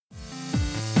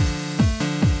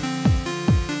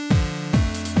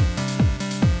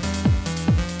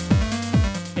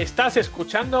Estás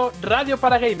escuchando Radio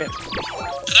para Gamers.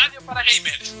 Radio para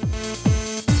Gamers.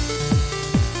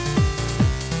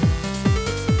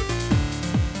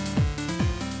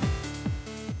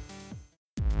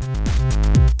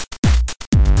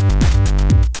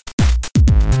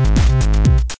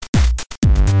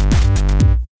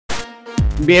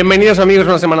 Bienvenidos amigos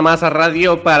una semana más a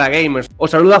Radio para Gamers.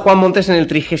 Os saluda Juan Montes en el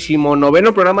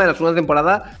 39º programa de la segunda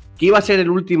temporada, que iba a ser el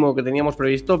último que teníamos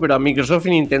previsto, pero a Microsoft y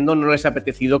Nintendo no les ha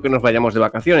apetecido que nos vayamos de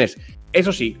vacaciones.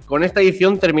 Eso sí, con esta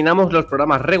edición terminamos los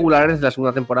programas regulares de la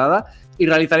segunda temporada y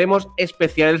realizaremos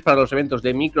especiales para los eventos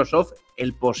de Microsoft,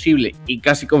 el posible y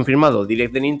casi confirmado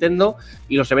Direct de Nintendo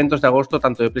y los eventos de agosto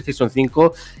tanto de PlayStation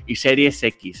 5 y Series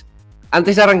X.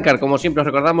 Antes de arrancar, como siempre, os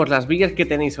recordamos las vías que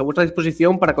tenéis a vuestra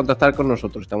disposición para contactar con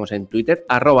nosotros. Estamos en Twitter,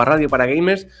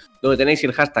 @radioParaGamers, donde tenéis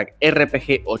el hashtag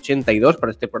RPG82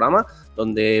 para este programa,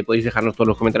 donde podéis dejarnos todos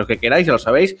los comentarios que queráis, ya lo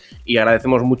sabéis, y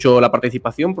agradecemos mucho la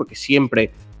participación porque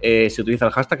siempre se utiliza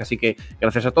el hashtag, así que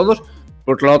gracias a todos.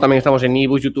 Por otro lado, también estamos en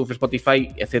iVoox, YouTube, Spotify,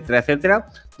 etcétera, etcétera,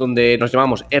 donde nos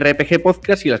llamamos RPG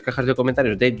Podcast y las cajas de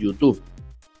comentarios de YouTube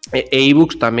e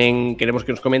ebooks también queremos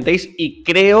que nos comentéis, y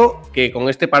creo que con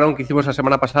este parón que hicimos la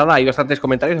semana pasada hay bastantes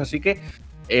comentarios, así que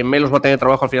Melos va a tener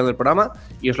trabajo al final del programa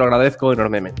y os lo agradezco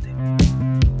enormemente.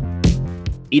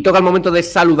 Y toca el momento de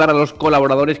saludar a los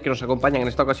colaboradores que nos acompañan en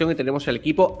esta ocasión, y tenemos el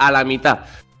equipo a la mitad,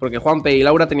 porque Juanpe y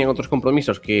Laura tenían otros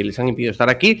compromisos que les han impedido estar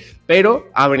aquí, pero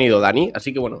ha venido Dani,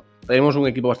 así que bueno, tenemos un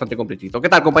equipo bastante completito. ¿Qué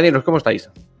tal, compañeros? ¿Cómo estáis?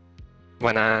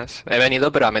 Buenas, he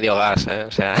venido pero a medio gas,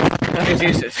 o sea... Sí.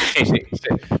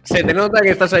 Se te nota que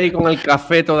estás ahí con el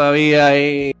café todavía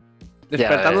ahí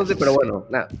despertándote, pero bueno,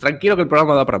 nada, tranquilo que el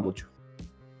programa da para mucho.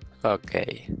 Ok.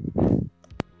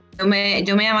 Yo me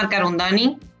voy a marcar un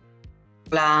Dani.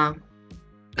 Te ha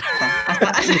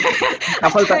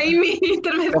faltado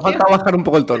bajar un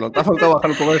poco el tono,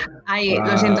 Ay,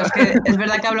 lo siento, es que es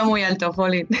verdad que hablo muy alto,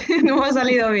 jolín. No me ha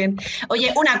salido bien.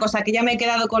 Oye, una cosa, que ya me he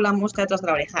quedado con la mosca detrás de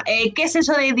la oreja. ¿Qué es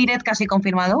eso de Direct casi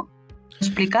confirmado? ¿Me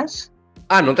explicas?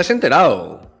 Ah, ¿no te has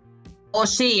enterado? O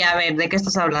sí, a ver, ¿de qué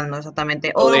estás hablando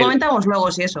exactamente? O lo comentamos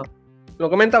luego, si eso. Lo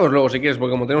comentamos luego si quieres,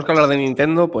 porque como tenemos que hablar de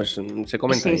Nintendo, pues se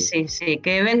comenta. Sí,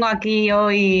 que vengo aquí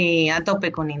hoy a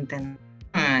tope con Nintendo.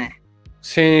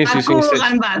 Sí.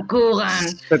 Bakugan.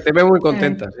 Se te ve muy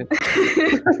contenta, sí.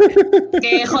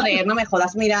 Que joder, no me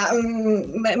jodas. Mira,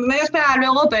 me voy a esperar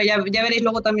luego, pero ya veréis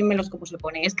luego también Melos cómo se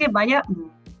pone. Es que vaya...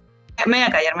 Me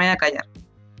voy a callar.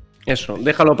 Eso,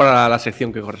 déjalo para la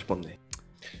sección que corresponde.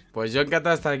 Pues yo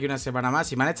encantado de estar aquí una semana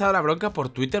más. Y me han echado la bronca por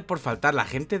Twitter por faltar. La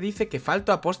gente dice que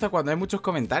falto aposta cuando hay muchos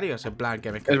comentarios. En plan, que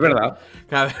me escaqueo. Es verdad.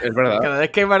 Cada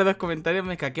vez que hay varios comentarios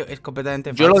me escaqueo. Es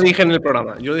completamente falso. Yo lo dije en el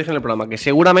programa, que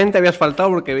seguramente habías faltado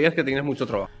porque veías que tenías mucho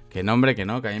trabajo. Que no, hombre, que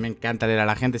no, que a mí me encanta leer a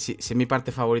la gente. Si es mi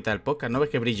parte favorita del podcast, ¿no ves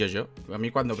que brillo yo? A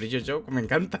mí cuando brillo yo me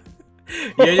encanta.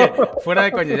 Y oye, fuera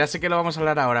de coño, ya sé que lo vamos a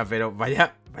hablar ahora, pero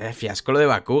vaya fiasco lo de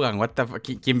Bakugan.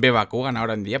 ¿Quién ve Bakugan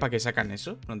ahora en día? ¿Para qué sacan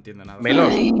eso? No entiendo nada.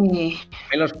 Melos,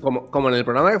 como en el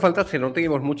programa que faltaste no te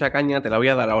dimos mucha caña, te la voy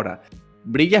a dar ahora.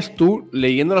 Brillas tú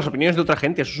leyendo las opiniones de otra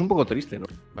gente, eso es un poco triste, ¿no?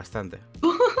 Bastante.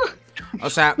 O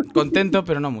sea, contento,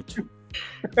 pero no mucho.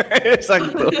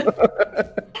 Exacto.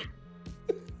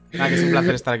 Nada, que es un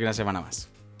placer estar aquí una semana más.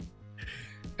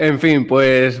 En fin,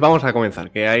 pues vamos a comenzar,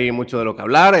 que hay mucho de lo que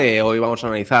hablar. Hoy vamos a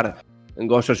analizar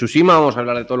Ghost of Tsushima, vamos a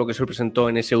hablar de todo lo que se presentó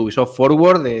en ese Ubisoft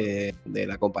Forward de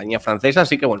la compañía francesa,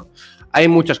 así que bueno, hay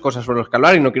muchas cosas sobre las que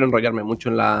hablar y no quiero enrollarme mucho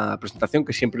en la presentación,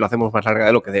 que siempre lo hacemos más larga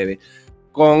de lo que debe.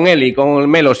 Con Eli, con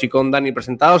Melos y con Dani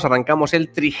presentados, arrancamos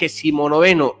el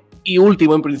 39º y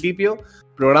último en principio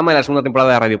programa de la segunda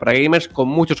temporada de Radio para Gamers, con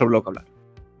mucho sobre lo que hablar.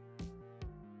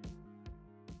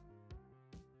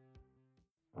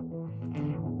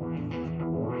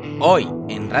 Hoy,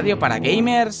 en Radio para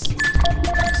Gamers,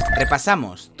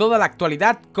 repasamos toda la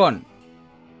actualidad con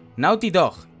Naughty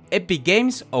Dog, Epic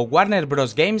Games o Warner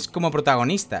Bros. Games como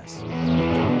protagonistas.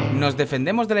 Nos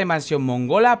defendemos de la invasión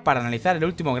mongola para analizar el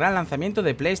último gran lanzamiento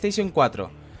de PlayStation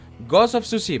 4, Ghost of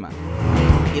Tsushima.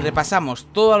 Y repasamos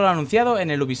todo lo anunciado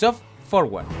en el Ubisoft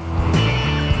Forward.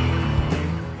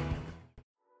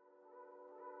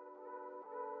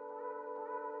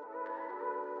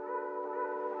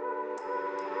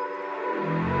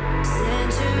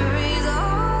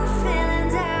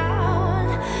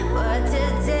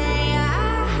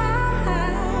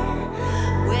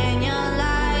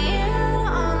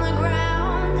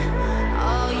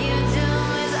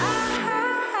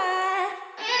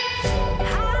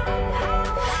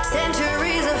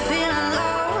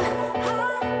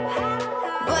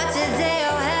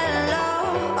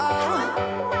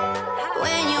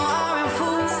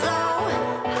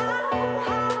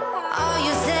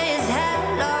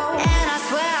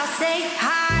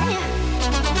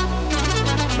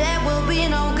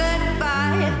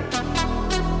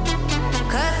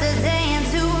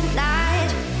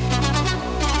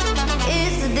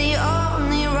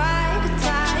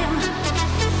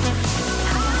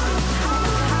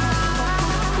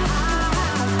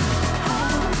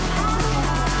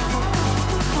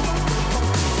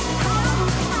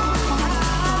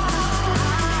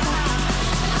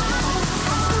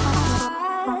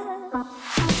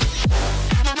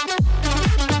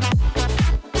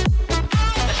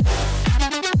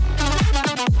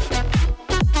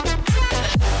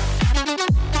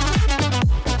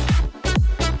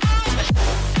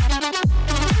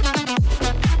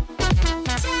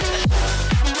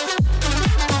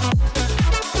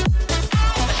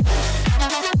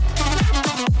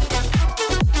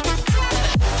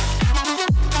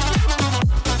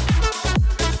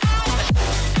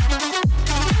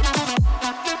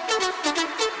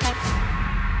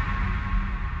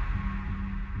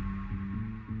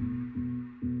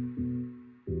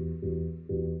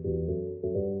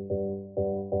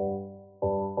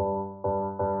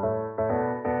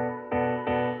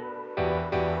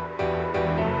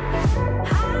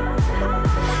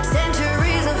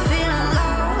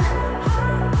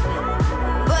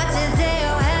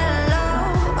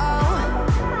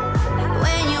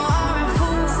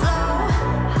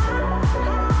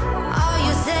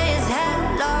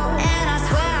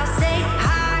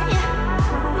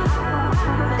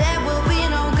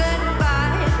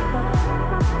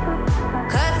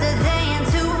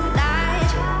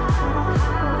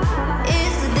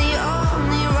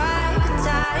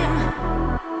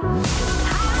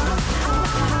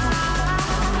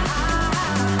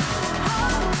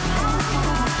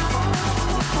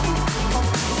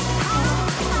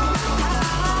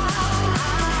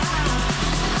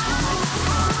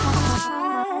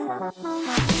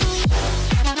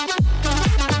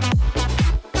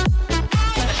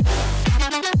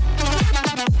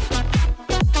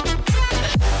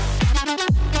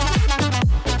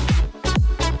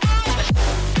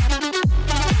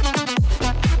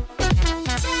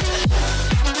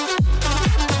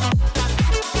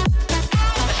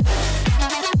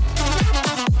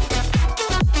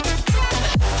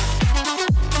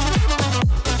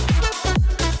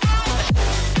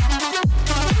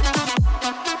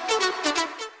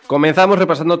 Comenzamos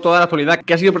repasando toda la actualidad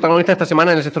que ha sido protagonista esta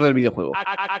semana en el sector del videojuego.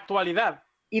 Actualidad.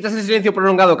 Y tras el silencio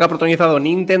prolongado que ha protagonizado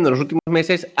Nintendo en los últimos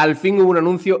meses, al fin hubo un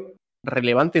anuncio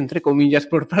relevante, entre comillas,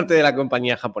 por parte de la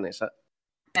compañía japonesa.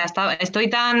 Estoy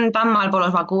tan mal por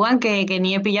los Bakugan que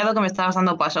ni he pillado que me estabas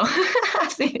dando paso.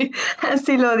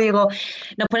 así lo digo.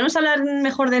 Nos podemos hablar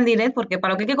mejor del direct porque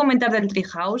para lo que hay que comentar del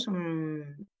Treehouse,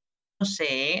 no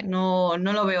sé, no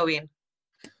lo veo bien.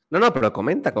 No, pero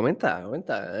comenta.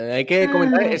 Hay que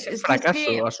comentar ese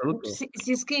fracaso absoluto.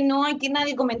 Si es que no hay que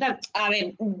nadie comentar. A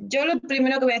ver, yo lo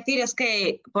primero que voy a decir es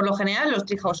que por lo general los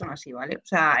Treehouse son así, ¿vale? O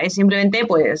sea, es simplemente,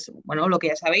 pues, bueno, lo que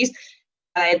ya sabéis.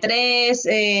 Cada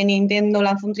E3, Nintendo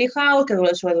lanza un Treehouse que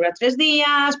suele durar 3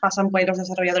 días, pasan por ahí los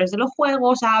desarrolladores de los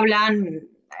juegos, hablan,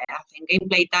 hacen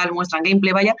gameplay y tal, muestran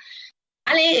gameplay, vaya.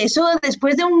 Vale, eso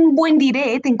después de un buen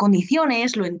direct en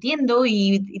condiciones, lo entiendo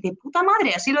y de puta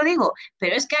madre, así lo digo.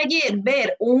 Pero es que ayer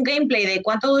ver un gameplay de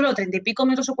cuánto duró, 30 y pico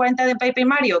minutos o 40 de Paper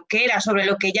Mario, que era sobre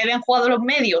lo que ya habían jugado los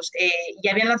medios,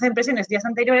 ya habían lanzado impresiones días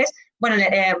anteriores,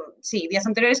 días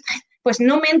anteriores, pues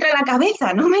no me entra en la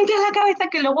cabeza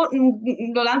que luego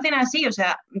lo lancen así, o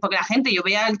sea, porque la gente, yo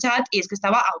veía el chat y es que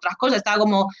estaba a otras cosas, estaba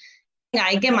como...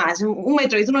 Venga, ¿y qué más? Un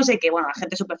Metroid, no sé qué. Bueno, la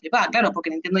gente súper flipada, claro, porque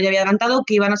Nintendo ya había adelantado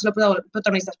que iban a ser los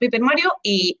protagonistas Paper Mario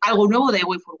y algo nuevo de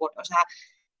Way Forward. O sea,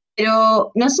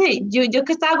 pero no sé, yo es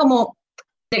que estaba como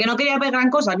de que no quería ver gran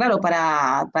cosa, claro,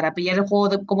 para pillar el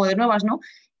juego como de nuevas, ¿no?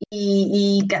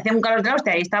 Y que hacía un calor de la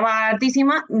hostia y estaba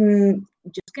altísima.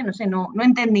 Yo es que no sé, no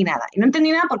entendí nada. Y no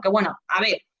entendí nada porque, bueno, a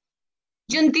ver,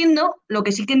 yo entiendo, lo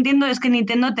que sí que entiendo es que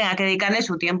Nintendo tenga que dedicarle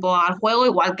su tiempo al juego,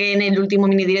 igual que en el último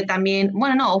mini direct también,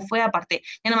 bueno, no, fue aparte,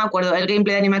 ya no me acuerdo, el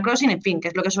gameplay de Animal Crossing, en fin, que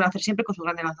es lo que suele hacer siempre con sus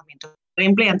grandes lanzamientos,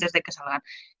 gameplay antes de que salgan.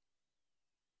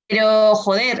 Pero,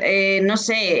 joder, no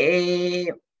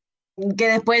sé, que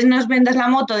después nos vendas la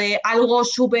moto de algo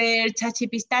súper chachi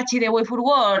pistachi de Way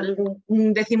Forward,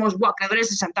 decimos, guau,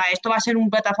 creadores de Santa, esto va a ser un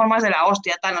plataformas de la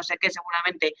hostia, tal, no sé qué,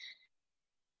 seguramente.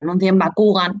 Anuncien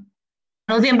Bakugan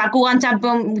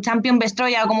Champion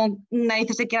Bestroya, como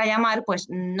narices se quiera llamar, pues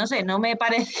no sé, no me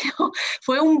pareció.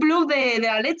 Fue un bluff de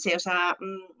la leche, o sea,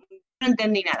 no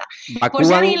entendí nada.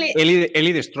 Bakugan,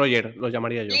 Elite Destroyer, lo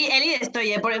llamaría yo. Elite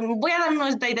Destroyer, voy a dar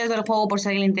unos detalles del juego por si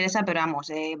a alguien le interesa, pero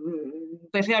vamos,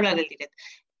 prefiero hablar del direct.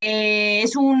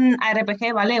 Es un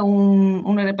RPG, ¿vale?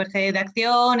 Un RPG de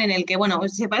acción en el que, bueno,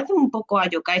 se parece un poco a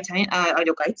Yokai,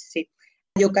 sí.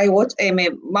 Yokai Watch, me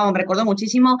recordó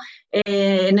muchísimo,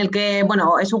 en el que,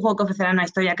 bueno, es un juego que ofrecerá una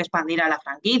historia que expandirá la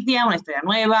franquicia, una historia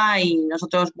nueva y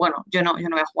nosotros, bueno, yo no voy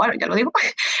a jugar, ya lo digo,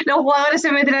 los jugadores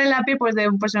se meterán en la piel pues, de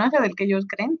un personaje del que ellos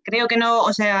creen, creo que no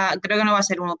va a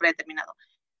ser uno predeterminado.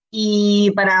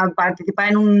 Y para participar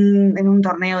en un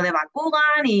torneo de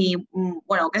Bakugan y,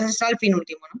 bueno, que ese es el fin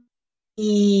último, ¿no?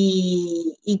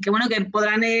 Y que, bueno, que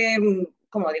podrán...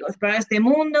 como digo, explorar este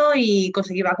mundo y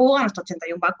conseguir Bakugan, hasta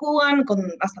 81 Bakugan, con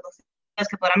hasta 12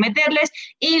 que podrán meterles.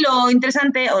 Y lo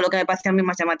interesante, o lo que me parece a mí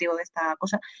más llamativo de esta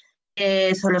cosa,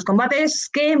 son los combates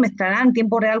que mezclarán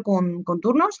tiempo real con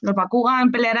turnos. Los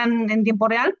Bakugan pelearán en tiempo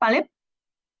real, ¿vale?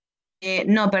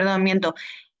 No, perdón, miento.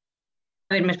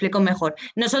 A ver, me explico mejor.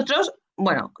 Nosotros,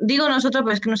 bueno, digo nosotros,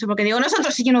 pero es que no sé por qué digo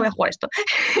nosotros si yo no voy a jugar esto.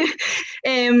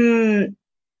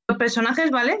 Los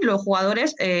personajes, ¿vale? Los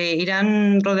jugadores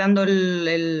irán rodeando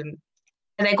el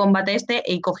de combate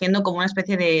y cogiendo como una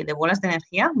especie de bolas de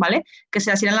energía, ¿vale? Que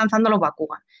se las irán lanzando los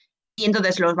Bakugan. Y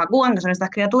entonces los Bakugan, que son estas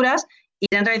criaturas,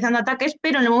 irán realizando ataques,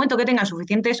 pero en el momento que tengan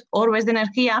suficientes orbes de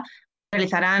energía,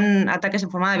 realizarán ataques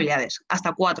en forma de habilidades.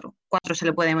 Hasta 4. 4 se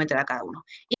le puede meter a cada uno.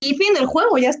 Y fin del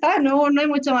juego, ya está. No hay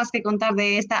mucho más que contar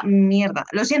de esta mierda.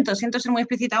 Lo siento ser muy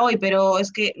explícita hoy, pero es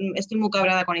que estoy muy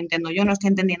cabrada con Nintendo. Yo no estoy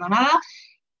entendiendo nada.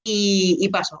 Y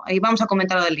paso, ahí vamos a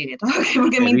comentar lo del directo,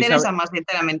 porque me interesa más,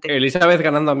 sinceramente. Elizabeth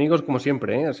ganando amigos como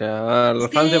siempre, ¿eh? O sea,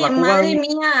 los fans de Bakugan... Madre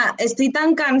mía, estoy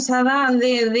tan cansada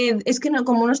es que no,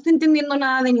 como no estoy entendiendo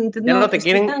nada de Nintendo... Ya no te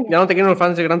quieren los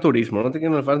fans de Gran Turismo, no te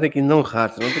quieren los fans de Kingdom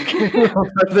Hearts, no te quieren los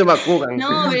fans de Bakugan.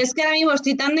 No, pero es que ahora mismo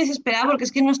estoy tan desesperada porque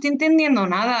es que no estoy entendiendo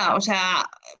nada, o sea...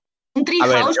 Un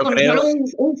Treehouse con solo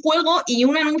un juego y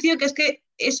un anuncio que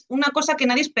es una cosa que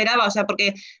nadie esperaba, o sea,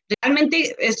 porque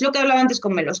realmente es lo que hablaba antes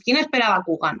con Melos. ¿Quién esperaba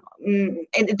Bakugan?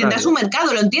 Tendrá su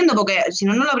mercado, lo entiendo, porque si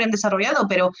no, no lo habrían desarrollado,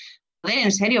 pero, joder,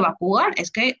 en serio, Bakugan,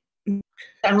 es que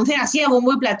anuncian así a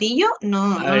bombo y platillo,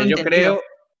 no lo entiendo.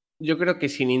 Yo creo que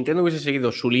si Nintendo hubiese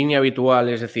seguido su línea habitual,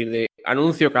 es decir, de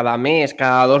anuncio cada mes,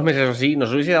 cada 2 meses o así,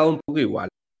 nos hubiese dado un poco igual.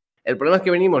 El problema es que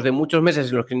venimos de muchos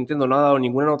meses en los que Nintendo no ha dado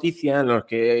ninguna noticia, en los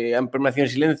que han permanecido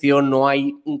en silencio, no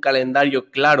hay un calendario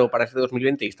claro para este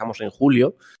 2020 y estamos en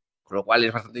julio, con lo cual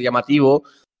es bastante llamativo.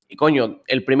 Y coño,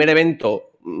 el primer evento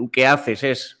que haces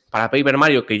es para Paper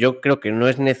Mario, que yo creo que no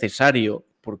es necesario,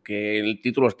 porque el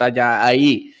título está ya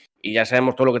ahí y ya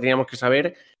sabemos todo lo que teníamos que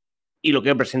saber, y lo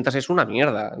que presentas es una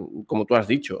mierda, como tú has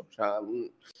dicho. O sea,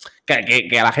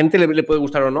 que a la gente le puede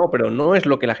gustar o no, pero no es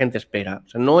lo que la gente espera. O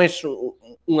sea, no es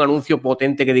un anuncio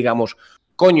potente que digamos,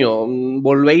 coño,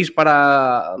 volvéis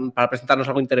para presentarnos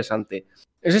algo interesante.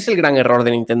 Ese es el gran error de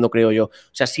Nintendo, creo yo. O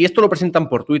sea, si esto lo presentan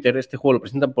por Twitter, este juego lo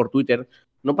presentan por Twitter,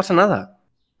 no pasa nada.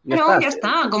 Ya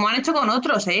está, como han hecho con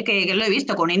otros, que lo he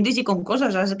visto, con indies y con cosas,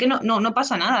 o sea, es que no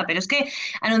pasa nada, pero es que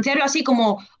anunciarlo así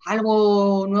como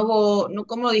algo nuevo, no,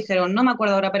 ¿cómo lo dijeron? No me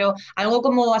acuerdo ahora, pero algo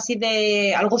como así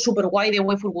de, algo super guay de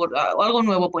Waifu World, o algo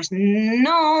nuevo, pues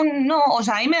no, o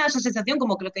sea, a mí me da esa sensación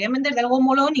como que lo querían vender de algo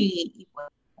molón y pues,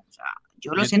 o sea,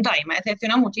 yo lo siento, a mí me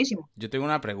decepciona muchísimo. Yo tengo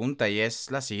una pregunta y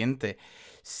es la siguiente.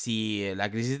 Si la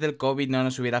crisis del COVID no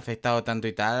nos hubiera afectado tanto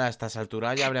y tal, a estas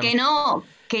alturas ya habríamos...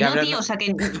 Tío, o sea,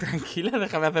 que... Tranquila,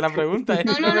 déjame hacer la pregunta.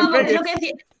 No, pero es lo que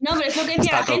decía, pero es lo que decía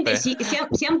Está la a gente.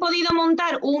 tope. Si han podido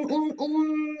montar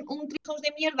un trijos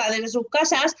de mierda desde sus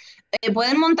casas,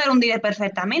 pueden montar un direct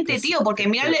perfectamente, tío, porque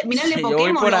mírale que yo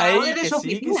voy Pokémon, por lo grabó ahí, desde que su sí,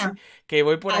 oficina. que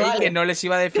voy por ahí, Vale. que no les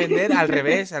iba a defender, al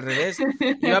revés.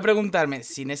 Iba a preguntarme,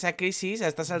 sin esa crisis, a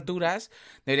estas alturas,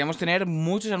 deberíamos tener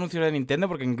muchos anuncios de Nintendo,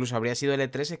 porque incluso habría sido el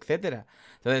E3, etcétera.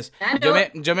 Entonces,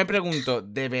 Claro. yo me pregunto,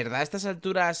 ¿de verdad a estas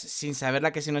alturas, sin saber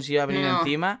la que se nos iba a venir No.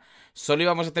 encima, solo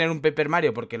íbamos a tener un Paper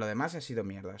Mario? Porque lo demás ha sido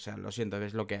mierda, o sea, lo siento,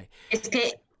 es lo que hay. Es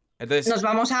que Entonces, nos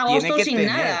vamos a tiene agosto que sin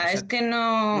tener, nada, o sea, es que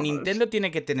no... Nintendo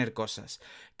tiene que tener cosas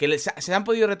que se han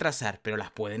podido retrasar, pero las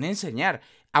pueden enseñar.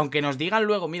 Aunque nos digan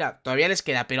luego, mira, todavía les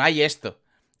queda, pero hay esto.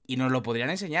 Y nos lo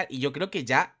podrían enseñar. Y yo creo que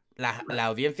ya la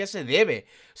audiencia se debe.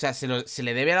 O sea, se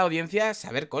le debe a la audiencia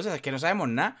saber cosas. Es que no sabemos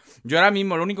nada. Yo ahora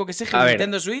mismo lo único que sé es que el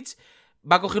Nintendo Switch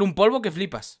va a coger un polvo que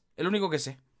flipas. Es lo único que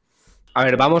sé. A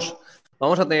ver, vamos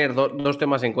a tener dos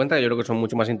temas en cuenta que yo creo que son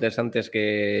mucho más interesantes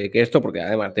que esto, porque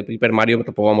además de Paper Mario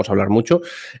tampoco vamos a hablar mucho.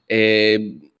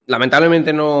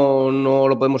 Lamentablemente no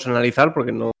lo podemos analizar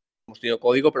porque no hemos tenido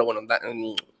código, pero bueno,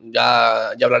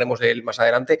 ya hablaremos de él más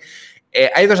adelante.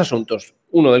 Hay dos asuntos.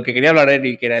 Uno del que quería hablar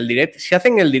Eric, que era el direct. Si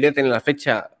hacen el direct en la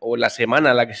fecha o en la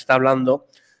semana en la que se está hablando,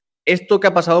 esto que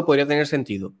ha pasado podría tener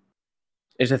sentido.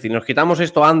 Es decir, nos quitamos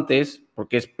esto antes,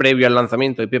 porque es previo al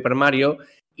lanzamiento de Paper Mario,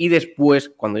 y después,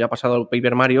 cuando ya ha pasado el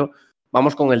Paper Mario,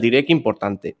 vamos con el direct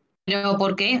importante. Pero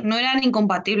 ¿por qué? No eran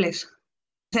incompatibles.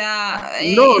 O sea,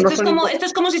 No esto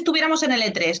es como si estuviéramos en el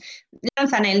E3.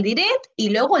 Lanzan el Direct y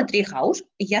luego el Treehouse.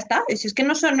 Y ya está. Es que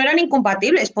no eran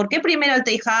incompatibles. ¿Por qué primero el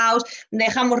Treehouse?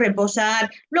 Dejamos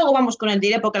reposar. Luego vamos con el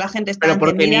Direct porque la gente está Pero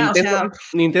porque encendida.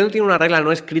 Nintendo tiene una regla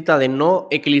no escrita de no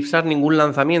eclipsar ningún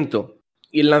lanzamiento.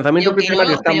 Y el lanzamiento de Paper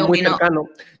Mario está muy cercano.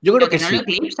 Yo creo que sí. No lo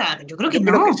eclipsan. Yo creo que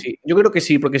no. Yo creo que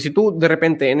sí, porque si tú de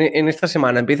repente en esta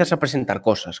semana empiezas a presentar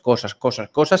cosas,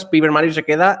 Paper Mario se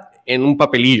queda en un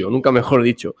papelillo, nunca mejor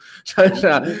dicho. ¿Sabes? O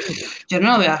sea, yo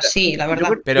no lo veo así, la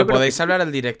verdad. Pero podéis hablar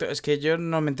al directo. Es que yo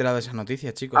no me he enterado de esa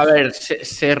noticia, chicos. A ver,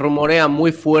 se rumorea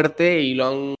muy fuerte y lo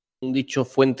han dicho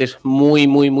fuentes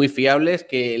muy fiables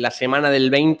que la semana del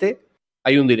 20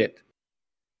 hay un direct.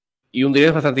 Y un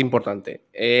direct bastante importante.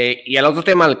 Y al otro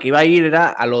tema al que iba a ir era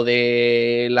a lo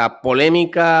de la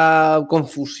polémica,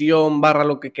 confusión, /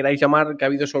 lo que queráis llamar, que ha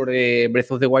habido sobre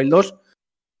Breath of the Wild 2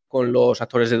 con los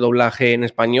actores de doblaje en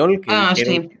español que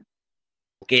dijeron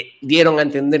que dieron a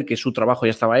entender que su trabajo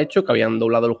ya estaba hecho, que habían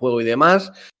doblado el juego y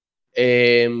demás.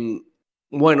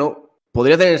 Bueno,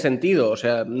 podría tener sentido. O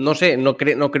sea, no sé, no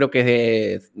creo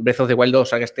que Breath of the Wild 2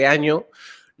 salga este año.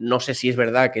 No sé si es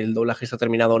verdad que el doblaje está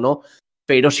terminado o no,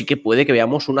 pero sí que puede que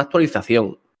veamos una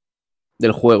actualización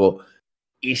del juego.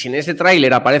 Y si en ese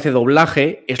tráiler aparece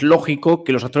doblaje, es lógico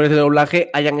que los actores de doblaje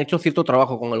hayan hecho cierto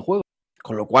trabajo con el juego.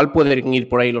 Con lo cual pueden ir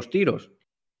por ahí los tiros.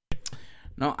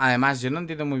 No, además, yo no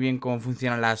entiendo muy bien cómo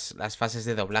funcionan las fases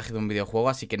de doblaje de un videojuego,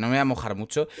 así que no me voy a mojar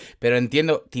mucho, pero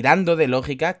entiendo, tirando de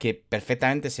lógica, que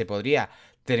perfectamente se podría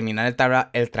terminar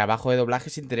el trabajo de doblaje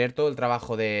sin tener todo el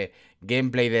trabajo de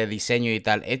gameplay, de diseño y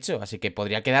tal hecho, así que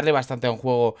podría quedarle bastante a un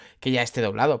juego que ya esté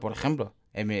doblado, por ejemplo.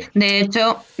 De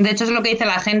hecho es lo que dice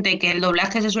la gente, que el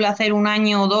doblaje se suele hacer 1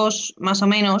 año o 2, más o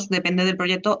menos, depende del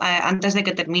proyecto, antes de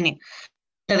que termine.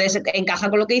 Entonces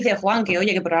encaja con lo que dice Juan, que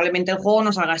oye, que probablemente el juego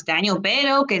no salga este año,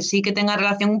 pero que sí que tenga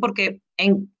relación porque,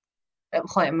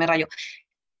 joder, me rayo,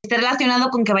 esté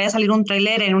relacionado con que vaya a salir un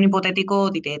tráiler en un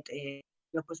hipotético direct.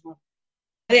 Pues,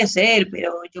 puede ser,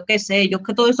 pero yo qué sé, yo es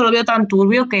que todo esto lo veo tan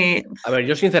turbio que... A ver,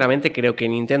 yo sinceramente creo que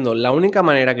Nintendo, la única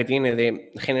manera que tiene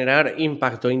de generar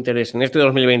impacto e interés en este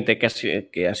 2020,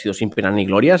 que ha sido sin pena ni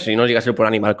gloria, si no llega a ser por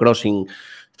Animal Crossing,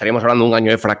 estaríamos hablando de un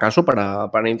año de fracaso para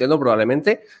Nintendo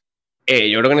probablemente,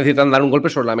 yo creo que necesitan dar un golpe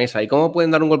sobre la mesa. ¿Y cómo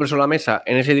pueden dar un golpe sobre la mesa?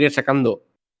 En ese direct sacando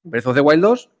Breath of the Wild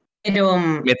 2, Pero,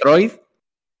 Metroid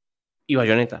y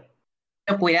Bayonetta.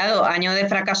 pero cuidado, año de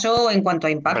fracaso en cuanto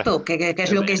a impacto, que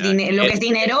es lo que es, lo que es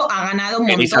dinero, ha ganado un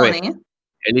montón, Elizabeth, ¿eh?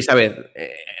 Elizabeth,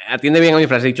 atiende bien a mi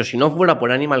frase. He dicho, si no fuera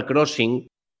por Animal Crossing,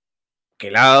 que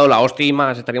le ha dado la hostia y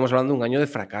más, estaríamos hablando de un año de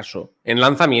fracaso. En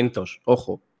lanzamientos,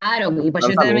 ojo. Claro, y pues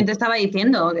yo también te estaba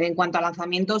diciendo, en cuanto a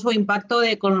lanzamientos o impacto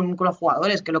con los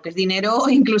jugadores, que lo que es dinero,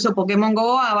 incluso Pokémon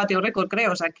Go ha batido récord,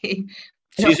 creo, o sea que...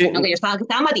 Pero, Sí. no, que yo estaba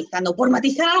matizando, por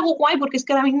matizar algo guay, porque es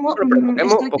que ahora mismo Pero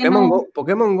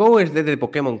Pokémon Go es de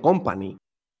Pokémon Company.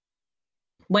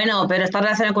 Bueno, pero está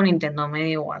relacionado con Nintendo, me da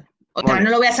igual. O sea, Bueno. no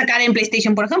lo voy a sacar en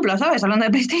PlayStation, por ejemplo, ¿sabes? Hablando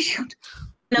de PlayStation.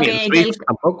 No, Ni en Switch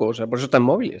tampoco, o sea, por eso están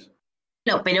móviles.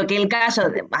 No, pero que el caso...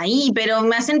 Ahí, pero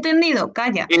 ¿me has entendido?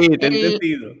 Calla. Sí, te he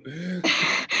entendido.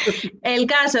 El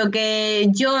caso que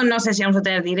yo no sé si vamos a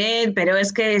tener direct, pero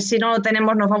es que si no lo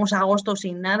tenemos nos vamos a agosto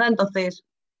sin nada, entonces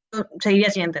seguiría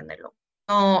sin entenderlo.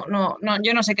 No,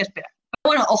 yo no sé qué esperar.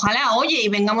 Bueno, ojalá, oye, y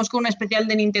vengamos con un especial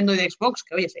de Nintendo y de Xbox,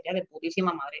 que oye, sería de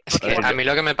putísima madre. Es que a mí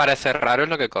lo que me parece raro es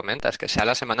lo que comentas, que sea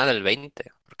la semana del 20,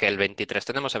 porque el 23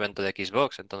 tenemos evento de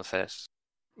Xbox, entonces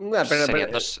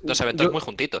serían dos eventos muy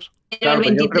juntitos. Pero Claro, el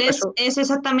pero yo creo que 23 eso- es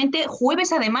exactamente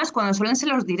jueves además, cuando suelen ser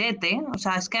los direct, ¿eh? O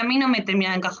sea, es que a mí no me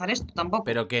termina de encajar esto tampoco.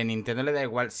 Pero que Nintendo le da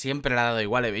igual, siempre le ha dado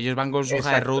igual. Ellos van con su hoja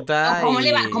de Exacto. ruta No, ¿cómo y...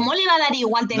 le va a dar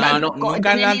igual tener,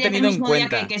 nunca lo han direct tenido el en mismo día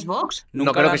cuenta. que Xbox? No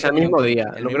Nunca creo lo que han sea el tenido en mismo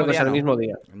cuenta. día. No creo que sea el mismo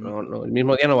día. No, el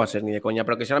mismo día no va a ser ni de coña.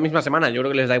 Pero que sea la misma semana, yo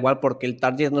creo que les da igual porque el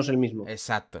target no es el mismo.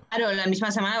 Exacto. Claro, la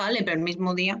misma semana vale, pero el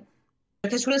mismo día.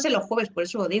 Es que suelen ser los jueves, por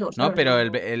eso lo digo. ¿sabes? No, pero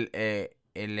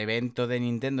el evento de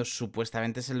Nintendo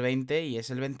supuestamente es el 20 y es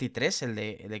el 23 el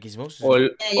de Xbox. O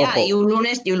el, Ya, ojo, y un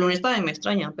lunes también me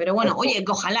extraña. Pero bueno, Ojo. oye,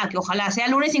 que ojalá sea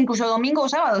lunes, incluso domingo o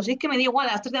sábado. Si es que me da igual,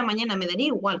 a las 3 de la mañana me daría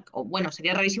igual. O, bueno,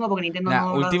 sería rarísimo porque Nintendo Mira, no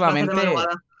lo hace de últimamente,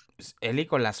 madrugada. Eli,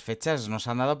 con las fechas nos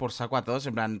han dado por saco a todos.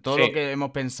 En plan, todo Sí. lo que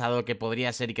hemos pensado que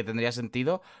podría ser y que tendría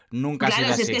sentido, nunca ha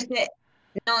Claro, sido si es así. que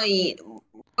no, y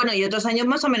bueno, y otros años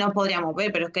más o menos podríamos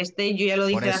ver, pero es que yo ya lo Por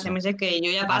dije hace eso. meses que yo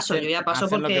ya paso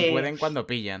Hacen lo que porque... pueden cuando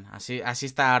pillan. Así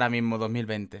está ahora mismo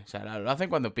 2020. O sea, lo hacen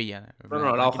cuando pillan. En plan,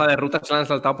 No, la aquí- hoja de ruta se la han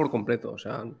saltado por completo. O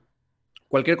sea,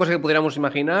 cualquier cosa que pudiéramos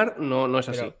imaginar no es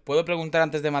así. Pero, ¿puedo preguntar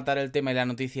antes de matar el tema y la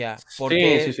noticia por Sí,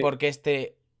 qué, sí. por qué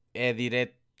este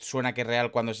direct suena que es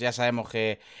real cuando ya sabemos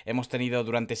que hemos tenido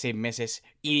durante 6 meses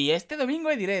y este domingo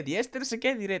hay direct y este no sé qué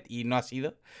hay direct y no ha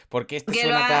sido? ¿Por qué este Porque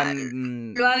suena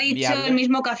tan lo ha dicho viable? el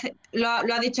mismo lo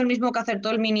ha dicho el mismo que acertó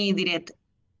el mini direct.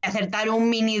 Acertar un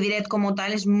mini direct como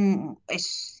tal es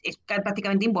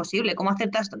prácticamente imposible. ¿Cómo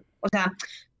acertas? O sea,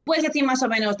 puedes decir más o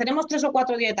menos, tenemos 3 o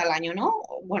 4 direct al año, ¿no?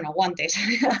 Bueno, guantes,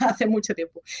 hace mucho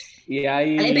tiempo. Y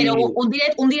hay... Vale, pero un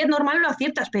direct normal lo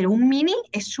aciertas, pero un mini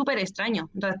es súper extraño.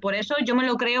 Entonces, por eso yo me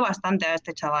lo creo bastante a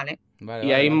este chaval, ¿eh? Vale,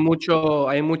 Y vale, hay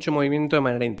vale. mucho movimiento de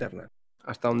manera interna,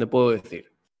 hasta donde puedo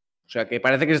decir. O sea, que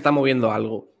parece que se está moviendo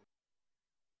algo.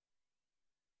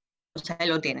 O sea, ahí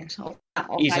lo tienes.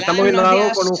 Y se Ojalá está moviendo unos algo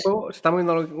días- con un juego, se está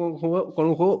moviendo algo con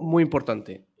un juego muy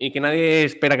importante y que nadie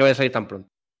espera que vaya a salir tan pronto.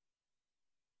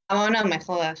 No me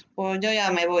jodas. Pues yo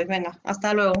ya me voy. Venga,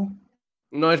 hasta luego.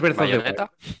 No es Breath of the Wild.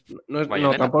 ¿Bayonetta? No,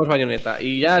 ¿Bayonetta? tampoco es Bayonetta.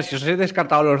 Y ya, si os he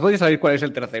descartado los dos, ya sabéis cuál es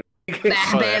el tercero.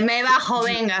 Joder. Me bajo,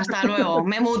 venga, hasta luego.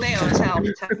 Me muteo, chao.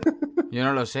 Yo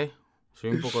no lo sé.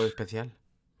 Soy un poco especial.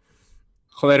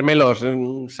 Joder, Melos,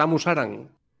 Samus Aran.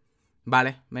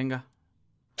 Vale, venga.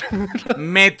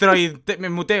 Metroid, me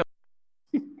muteo.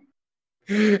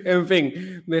 En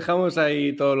fin, dejamos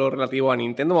ahí todo lo relativo a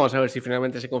Nintendo. Vamos a ver si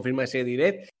finalmente se confirma ese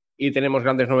direct y tenemos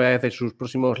grandes novedades de sus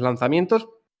próximos lanzamientos.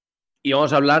 Y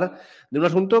vamos a hablar de un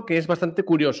asunto que es bastante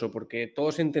curioso, porque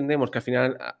todos entendemos que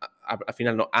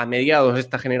a mediados de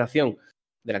esta generación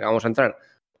de la que vamos a entrar,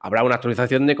 habrá una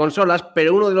actualización de consolas,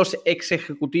 pero uno de los ex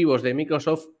ejecutivos de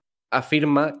Microsoft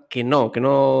afirma que no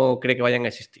cree que vayan a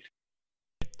existir.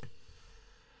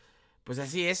 Pues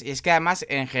así es, y es que además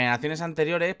en generaciones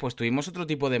anteriores pues tuvimos otro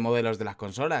tipo de modelos de las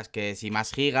consolas, que si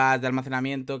más gigas de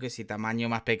almacenamiento, que si tamaño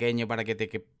más pequeño para que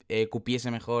te cupiese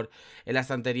mejor en la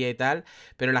estantería y tal,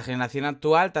 pero la generación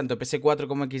actual, tanto PS4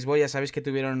 como Xbox ya sabéis que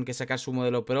tuvieron que sacar su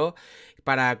modelo Pro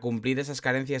para cumplir esas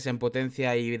carencias en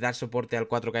potencia y dar soporte al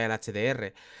 4K y al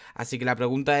HDR. Así que la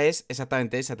pregunta es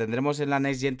exactamente esa, ¿tendremos en la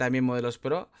Next Gen también modelos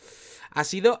Pro? Ha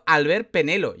sido Albert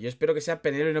Penelo, yo espero que sea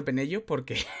Penelo y no Penello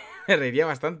porque... me reiría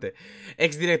bastante.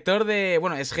 Exdirector de...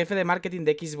 Bueno, es jefe de marketing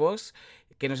de Xbox,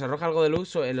 que nos arroja algo de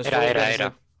luz en los juegos de...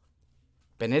 Era.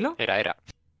 ¿Penelo? Era.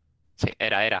 Sí,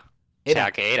 era. O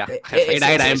sea, que era.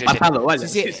 Era, en pasado, vaya.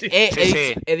 Sí, Sí.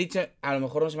 he dicho, a lo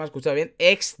mejor no se me ha escuchado bien,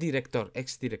 exdirector.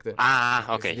 Ah,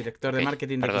 ok. Director de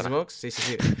marketing de perdona. Xbox.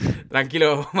 Sí.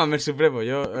 Tranquilo, Mamer Supremo,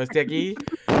 yo estoy aquí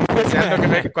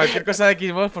deseando cualquier cosa de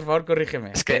Xbox, por favor,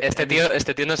 corrígeme. Es que este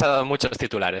tío nos ha dado muchos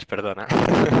titulares, perdona.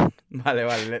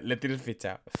 Vale, le tienes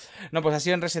fichado. No, pues ha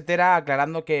sido en resetera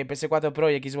aclarando que PS4 Pro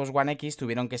y Xbox One X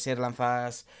tuvieron que ser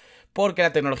lanzadas porque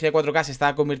la tecnología 4K se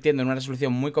estaba convirtiendo en una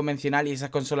resolución muy convencional y esas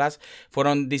consolas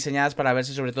fueron diseñadas para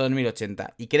verse sobre todo en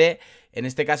 1080. Y cree, en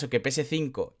este caso, que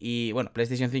PS5 y, bueno,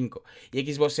 PlayStation 5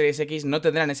 y Xbox Series X no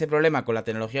tendrán ese problema con la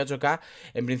tecnología 8K,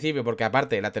 en principio, porque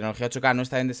aparte la tecnología 8K no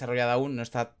está bien desarrollada aún, no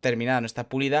está terminada, no está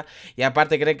pulida, y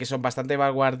aparte creen que son bastante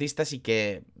vanguardistas y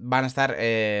que van a estar...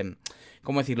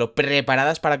 ¿cómo decirlo?,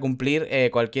 preparadas para cumplir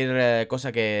cualquier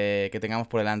cosa que tengamos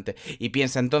por delante. Y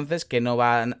piensa entonces que no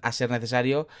va a ser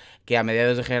necesario que a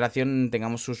mediados de generación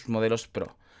tengamos sus modelos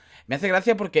Pro. Me hace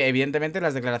gracia porque evidentemente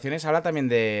las declaraciones habla también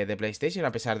de PlayStation,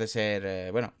 a pesar de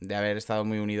ser, bueno, de haber estado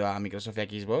muy unido a Microsoft y a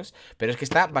Xbox, pero es que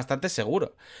está bastante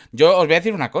seguro. Yo os voy a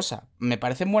decir una cosa, me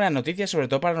parecen buenas noticias sobre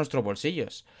todo para nuestros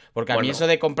bolsillos, porque a mí eso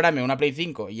de comprarme una Play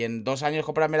 5 y en 2 años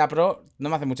comprarme la Pro no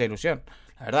me hace mucha ilusión,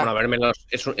 la verdad. Bueno, a ver, menos,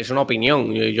 es una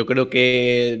opinión. Yo creo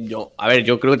que. Yo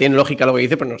creo que tiene lógica lo que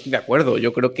dice, pero no estoy de acuerdo.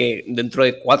 Yo creo que dentro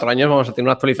de 4 años vamos a tener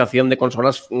una actualización de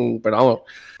consolas, pero vamos.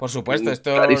 Por supuesto,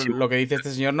 esto clarísimo. lo que dice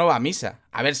este señor no va a misa.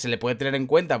 A ver, se le puede tener en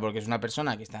cuenta porque es una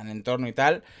persona que está en el entorno y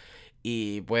tal,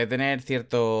 y puede tener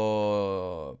cierta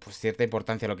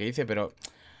importancia lo que dice, pero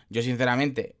yo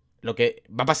sinceramente, lo que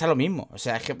va a pasar lo mismo. O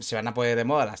sea, es que se van a poner de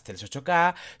moda las teles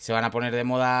 8K, se van a poner de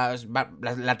moda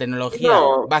la tecnología,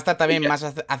 va a estar también más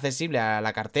accesible a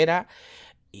la cartera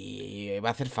y va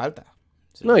a hacer falta.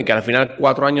 No, y que al final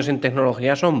 4 años en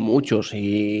tecnología son muchos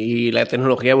y la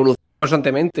tecnología evoluciona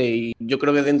constantemente y yo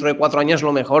creo que dentro de 4 años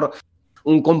lo mejor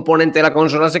un componente de la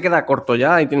consola se queda corto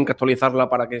ya y tienen que actualizarla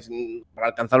para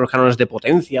alcanzar los cánones de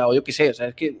potencia o yo qué sé, o sea,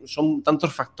 es que son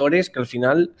tantos factores que al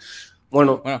final,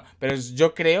 bueno, pero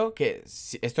yo creo que,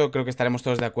 esto creo que estaremos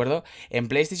todos de acuerdo, en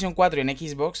PlayStation 4 y en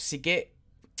Xbox sí que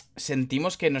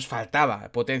sentimos que nos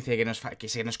faltaba potencia, que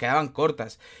se nos quedaban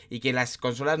cortas y que las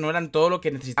consolas no eran todo lo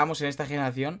que necesitábamos en esta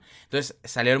generación. Entonces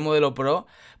salió el modelo Pro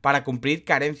para cumplir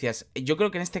carencias. Yo creo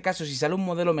que en este caso, si sale un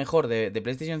modelo mejor de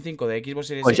PlayStation 5, de Xbox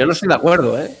Series pues yo no estoy de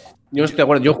acuerdo, ¿eh? Yo no estoy de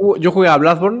acuerdo. Yo jugué a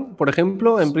Bloodborne, por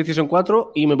ejemplo, en PlayStation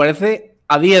 4 y me parece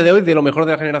a día de hoy de lo mejor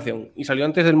de la generación y salió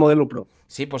antes del modelo Pro.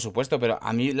 Sí, por supuesto, pero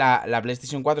a mí la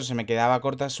PlayStation 4 se me quedaba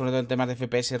corta, sobre todo en temas de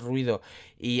FPS, ruido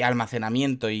y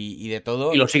almacenamiento y de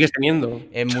todo. Y lo sigues teniendo.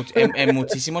 En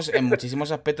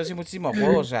muchísimos aspectos y muchísimos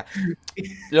juegos. O sea,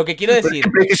 lo que quiero decir.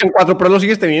 El PlayStation 4 Pro lo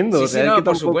sigues teniendo. Sí, o sea, sí, no, es que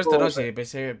por tampoco... supuesto, no.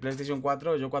 Si PlayStation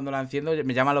 4, yo cuando la enciendo,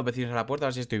 me llaman los vecinos a la puerta a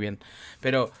ver si estoy bien.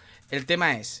 Pero el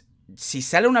tema es. Si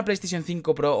sale una PlayStation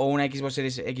 5 Pro o una Xbox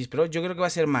Series X Pro, yo creo que va a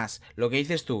ser más lo que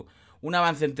dices tú, un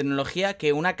avance en tecnología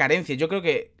que una carencia. Yo creo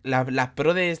que las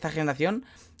Pro de esta generación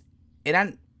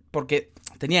eran porque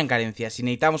tenían carencias y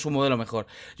necesitábamos un modelo mejor.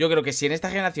 Yo creo que si en esta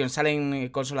generación salen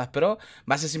consolas Pro,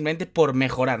 va a ser simplemente por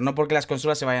mejorar, no porque las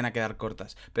consolas se vayan a quedar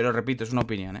cortas. Pero repito, es una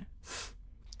opinión, ¿eh?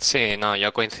 Sí, no,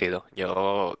 yo coincido.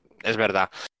 Es verdad.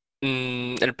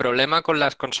 El problema con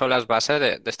las consolas base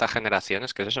de esta generación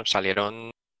es que eso,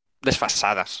 salieron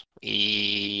desfasadas.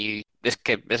 Y es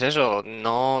que es eso,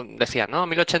 no decían, no,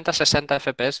 1080 60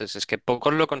 FPS, es que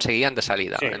pocos lo conseguían de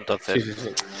salida. Sí, Entonces, sí.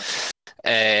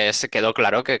 se quedó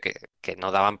claro que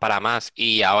no daban para más.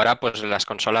 Y ahora, pues las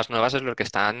consolas nuevas es lo que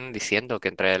están diciendo, que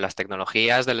entre las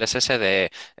tecnologías del SSD,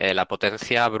 la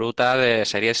potencia bruta de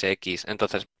Series X,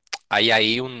 entonces hay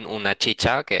ahí una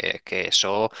chicha que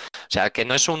eso, o sea, que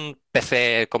no es un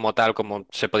PC como tal, como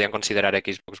se podían considerar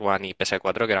Xbox One y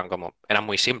PS4, que eran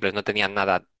muy simples, no tenían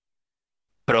nada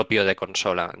propio de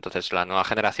consola. Entonces, la nueva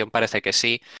generación parece que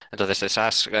sí. Entonces,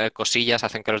 esas cosillas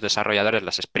hacen que los desarrolladores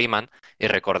las expriman y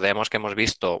recordemos que hemos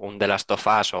visto un The Last of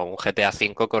Us o un GTA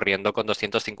V corriendo con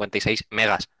 256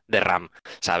 megas de RAM,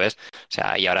 ¿sabes? O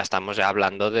sea, y ahora estamos ya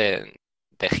hablando de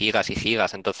gigas y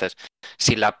gigas. Entonces,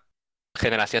 si la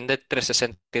generación de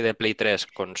 360 y de Play 3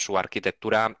 con su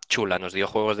arquitectura chula nos dio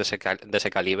juegos de ese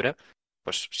calibre,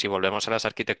 pues si volvemos a las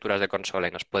arquitecturas de consola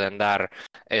y nos pueden dar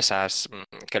esas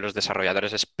que los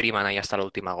desarrolladores expriman ahí hasta la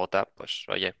última gota, pues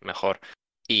oye, mejor.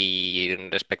 Y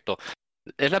respecto,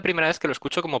 es la primera vez que lo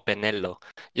escucho como Penello.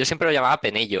 Yo siempre lo llamaba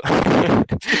Penello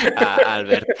a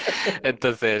Albert.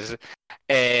 Entonces,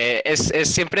 es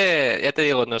siempre, ya te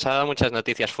digo, nos ha dado muchas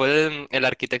noticias. Fue el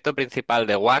arquitecto principal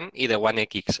de One y de One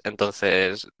X.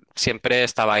 Entonces, siempre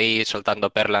estaba ahí soltando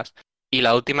perlas. Y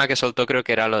la última que soltó creo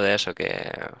que era lo de eso,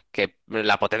 que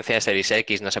la potencia de Series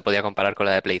X no se podía comparar con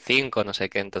la de Play 5, no sé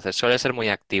qué. Entonces, suele ser muy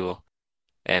activo.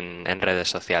 en redes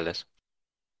sociales.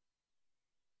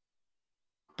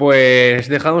 Pues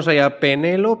dejamos ahí a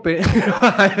Penélope.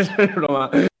 Es broma.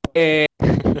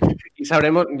 Y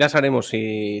ya sabremos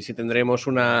si tendremos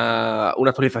una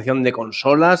actualización de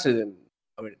consolas.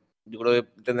 A ver, yo creo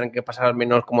que tendrán que pasar al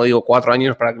menos, como digo, 4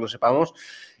 años para que lo sepamos.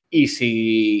 Y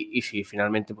si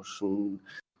finalmente pues,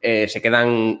 se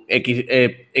quedan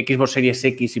Xbox Series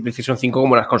X y PlayStation 5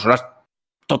 como las consolas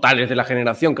totales de la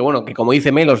generación, que bueno, que como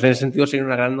dice Melos, en ese sentido sería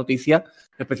una gran noticia,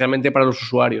 especialmente para los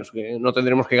usuarios, que no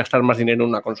tendremos que gastar más dinero en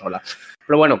una consola.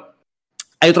 Pero bueno,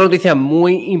 hay otra noticia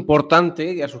muy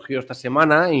importante que ha surgido esta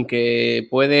semana y que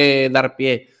puede dar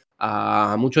pie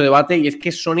a mucho debate, y es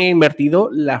que Sony ha invertido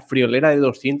la friolera de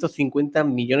 $250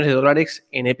 millones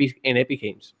en Epic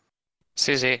Games.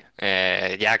 Sí, sí,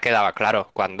 ya quedaba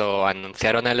claro cuando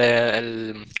anunciaron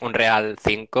el Unreal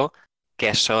 5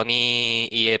 que Sony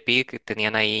y Epic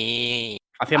tenían ahí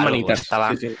Hacían algo. manitas.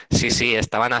 Sí,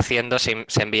 estaban haciendo, se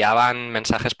enviaban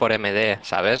mensajes por MD,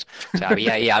 ¿sabes? O sea,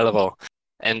 había ahí algo.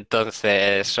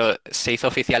 Entonces, se hizo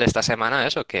oficial esta semana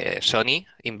eso, que Sony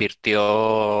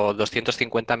invirtió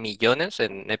 250 millones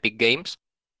en Epic Games,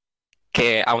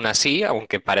 que aún así,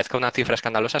 aunque parezca una cifra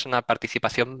escandalosa, es una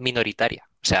participación minoritaria.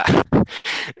 O sea,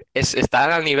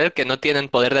 están al nivel que no tienen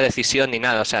poder de decisión ni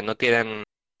nada, o sea, no tienen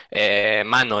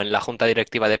mano en la junta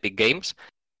directiva de Epic Games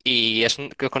y es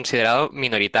considerado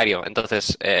minoritario.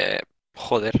 Entonces,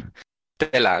 joder,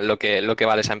 tela lo que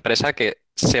vale esa empresa, que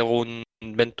según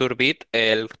VentureBeat,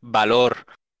 el valor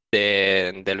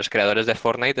de los creadores de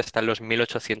Fortnite está en los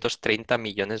 1.830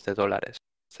 millones de dólares.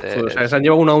 O sea, se han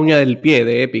llevado una uña del pie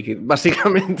de Epic,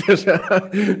 básicamente. O sea,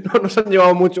 no nos han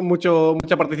llevado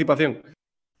mucha participación.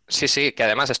 Sí, que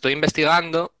además estoy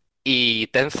investigando y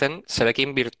Tencent se ve que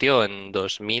invirtió en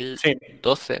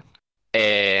 2012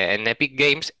 en Epic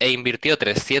Games e invirtió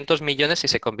 300 millones y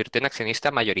se convirtió en accionista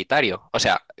mayoritario. O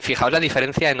sea, fijaos la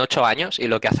diferencia en 8 años y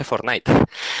lo que hace Fortnite. O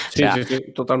sea,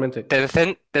 sí, totalmente.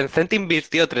 Tencent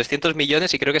invirtió 300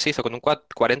 millones y creo que se hizo con un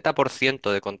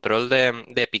 40% de control de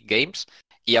Epic Games.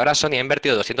 Y ahora Sony ha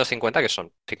invertido 250, que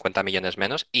son 50 millones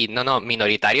menos, y no,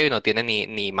 minoritario y no tiene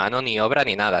ni mano, ni obra,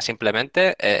 ni nada.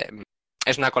 Simplemente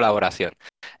es una colaboración.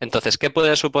 Entonces, ¿qué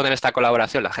puede suponer esta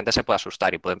colaboración? La gente se puede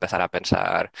asustar y puede empezar a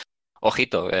pensar,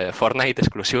 ojito, Fortnite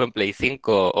exclusivo en Play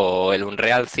 5 o el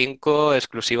Unreal 5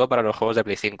 exclusivo para los juegos de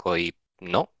Play 5. Y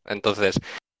no. Entonces,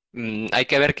 hay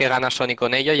que ver qué gana Sony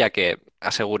con ello, ya que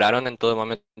aseguraron en todo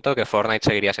momento que Fortnite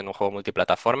seguiría siendo un juego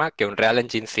multiplataforma, que Unreal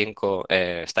Engine 5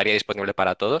 estaría disponible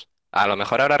para todos. A lo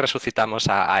mejor ahora resucitamos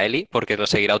a Ellie porque lo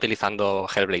seguirá utilizando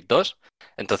Hellblade 2,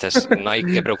 entonces no hay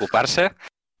que preocuparse.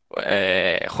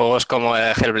 Juegos como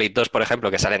Hellblade 2, por ejemplo,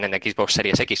 que salen en Xbox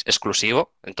Series X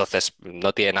exclusivo, entonces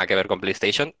no tiene nada que ver con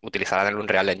PlayStation, utilizarán el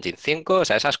Unreal Engine 5, o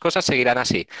sea, esas cosas seguirán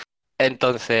así.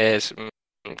 Entonces,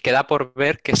 queda por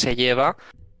ver qué se lleva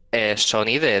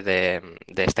Sony de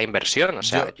esta inversión. O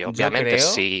sea, yo obviamente creo,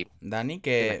 sí. Dani,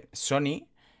 que Sony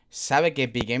sabe que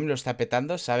Epic Games lo está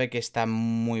petando, sabe que está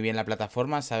muy bien la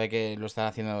plataforma, sabe que lo están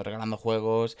haciendo regalando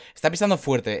juegos. Está pisando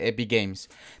fuerte Epic Games.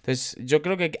 Entonces, yo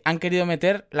creo que han querido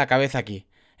meter la cabeza aquí.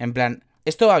 En plan,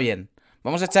 esto va bien.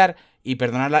 Vamos a echar, y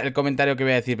perdonad el comentario que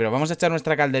voy a decir, pero vamos a echar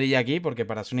nuestra calderilla aquí, porque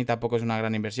para Sony tampoco es una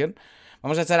gran inversión.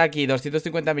 Vamos a echar aquí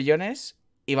 250 millones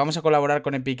y vamos a colaborar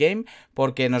con Epic Game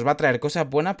porque nos va a traer cosas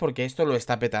buenas porque esto lo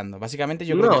está petando. Básicamente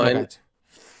yo creo que es lo que ha hecho.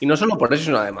 Y no solo por eso,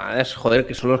 sino además, joder,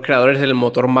 que son los creadores del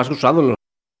motor más usado. O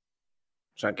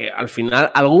sea, que al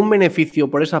final algún beneficio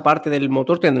por esa parte del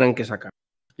motor tendrán que sacar.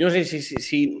 Yo no sé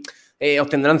si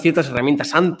obtendrán ciertas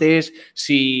herramientas antes,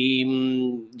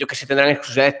 si, yo que sé, tendrán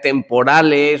exclusividades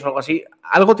temporales o algo así.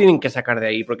 Algo tienen que sacar de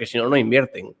ahí, porque si no, no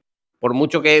invierten. Por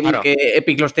mucho que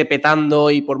Epic lo esté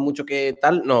petando y por mucho que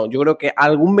tal, no, yo creo que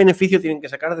algún beneficio tienen que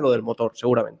sacar de lo del motor,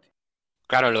 seguramente.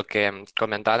 Claro, lo que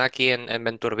comentaban aquí en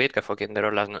VentureBeat, que fue quien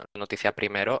dieron la noticia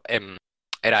primero,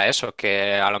 era eso,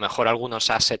 que a lo mejor algunos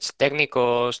assets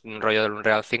técnicos, un rollo del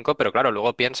Unreal 5, pero claro,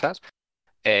 luego piensas,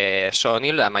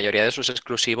 Sony, la mayoría de sus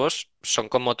exclusivos son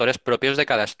con motores propios de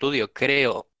cada estudio.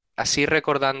 Creo, así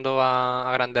recordando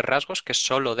a grandes rasgos, que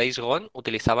solo Days Gone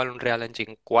utilizaba el Unreal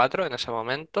Engine 4 en ese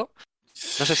momento.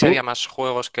 No sé si había más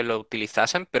juegos que lo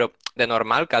utilizasen, pero de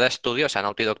normal cada estudio, o sea,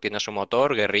 Naughty Dog tiene su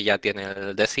motor, Guerrilla tiene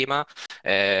el décima,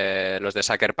 los de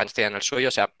Sucker Punch tienen el suyo,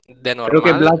 o sea, de normal...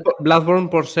 Creo que Bloodborne,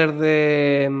 por ser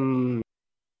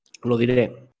lo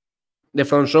diré, de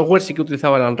From Software sí que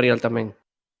utilizaba el Unreal también.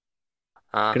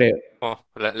 Creo.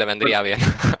 Le vendría bien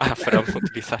a From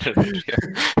utilizar el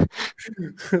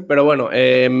Unreal. Pero bueno,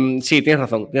 sí, tienes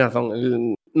razón.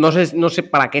 No sé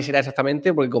para qué será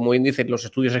exactamente, porque como bien dices, los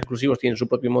estudios exclusivos tienen su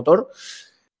propio motor.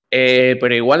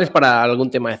 Pero igual es para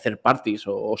algún tema de third parties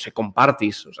o second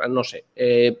parties, o sea, no sé.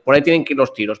 Por ahí tienen que ir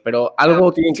los tiros, pero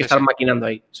algo tienen que estar maquinando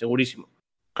ahí, segurísimo.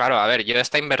 Claro, a ver, yo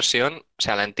esta inversión, o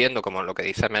sea, la entiendo como lo que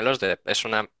dice Melos, es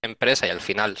una empresa y al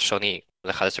final Sony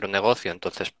deja de ser un negocio,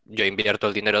 entonces yo invierto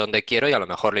el dinero donde quiero y a lo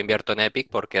mejor lo invierto en Epic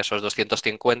porque esos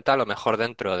 250 a lo mejor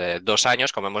dentro de 2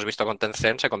 años, como hemos visto con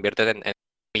Tencent, se convierten en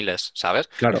miles, ¿sabes?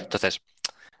 Claro. Entonces,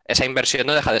 esa inversión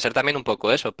no deja de ser también un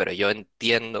poco eso, pero yo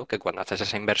entiendo que cuando haces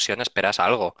esa inversión esperas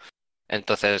algo.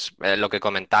 Entonces, lo que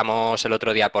comentamos el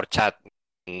otro día por chat,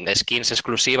 skins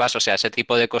exclusivas, o sea, ese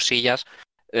tipo de cosillas,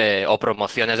 o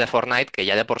promociones de Fortnite, que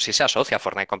ya de por sí se asocia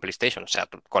Fortnite con PlayStation. O sea,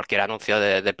 cualquier anuncio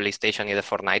de PlayStation y de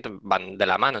Fortnite van de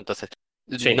la mano. Entonces,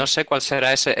 Sí. no sé cuál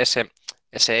será ese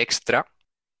extra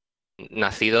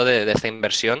nacido de esa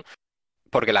inversión,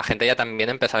 porque la gente ya también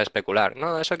empezó a especular.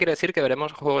 No, eso quiere decir que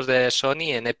veremos juegos de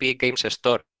Sony en Epic Games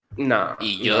Store. No.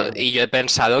 Y yo he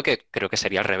pensado que creo que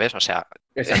sería al revés. O sea,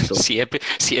 Exacto. si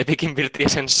Epic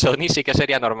invirtiese en Sony, sí que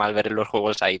sería normal ver los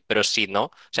juegos ahí. Pero si no,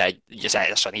 o sea,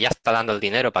 Sony ya está dando el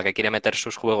dinero. ¿Para qué quiere meter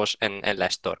sus juegos en la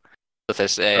Store?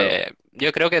 Entonces, Claro.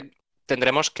 yo creo que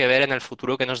tendremos que ver en el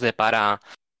futuro qué nos depara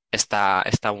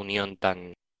esta unión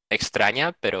tan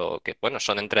extraña, pero que, bueno,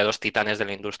 son entre dos titanes de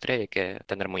la industria y hay que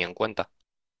tener muy en cuenta.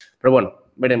 Pero bueno,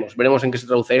 veremos en qué se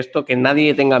traduce esto. Que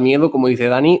nadie tenga miedo, como dice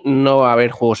Dani, no va a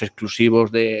haber juegos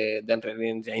exclusivos de Unreal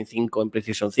Engine 5 en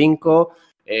PlayStation 5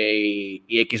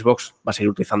 y Xbox va a seguir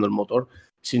utilizando el motor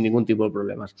sin ningún tipo de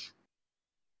problemas.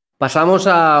 Pasamos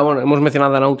a, bueno, hemos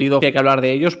mencionado a Naughty Dog, hay que hablar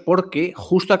de ellos porque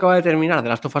justo acaba de terminar The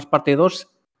Last of Us Parte 2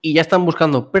 y ya están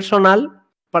buscando personal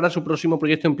para su próximo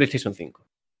proyecto en PlayStation 5.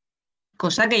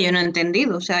 Cosa que yo no he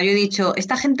entendido. O sea, yo he dicho,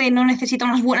 esta gente no necesita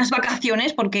unas buenas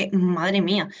vacaciones porque, madre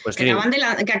mía, Pues que, sí.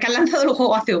 que han lanzado el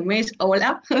juego hace un mes.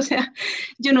 Hola. O sea,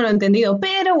 yo no lo he entendido.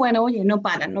 Pero bueno, oye, no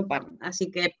paran. Así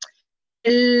que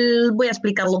voy a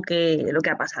explicar lo que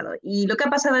ha pasado. Y lo que ha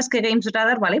pasado es que Games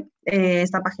Radar, ¿vale?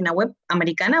 Esta página web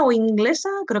americana o inglesa,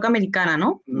 creo que americana,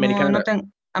 ¿no? Americana.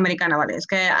 Americana, vale. Es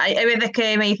que hay veces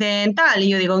que me dicen tal y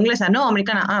yo digo inglesa, no,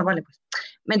 americana. Ah, vale, pues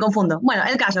me confundo. Bueno,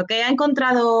 el caso, que ha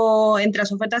encontrado entre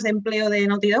las ofertas de empleo de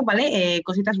Naughty Dog, ¿vale?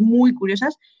 Cositas muy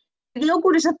curiosas. Digo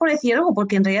curiosas por decir algo,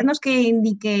 porque en realidad no es que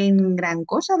indiquen gran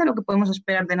cosa de lo que podemos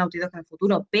esperar de Naughty Dog en el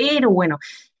futuro, pero bueno.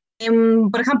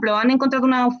 Por ejemplo, han encontrado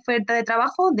una oferta de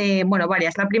trabajo de, bueno,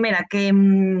 varias. La primera,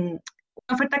 una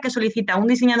oferta que solicita un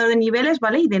diseñador de niveles,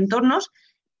 ¿vale? Y de entornos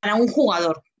para un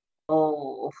jugador.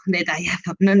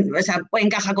 Detallazo. No, o sea,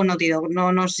 encaja con Naughty Dog,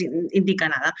 no nos indica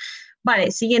nada.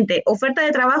 Vale, siguiente, oferta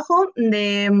de trabajo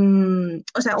de,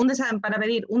 o sea, para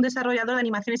pedir un desarrollador de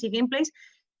animaciones y gameplays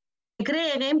que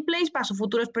cree gameplays para sus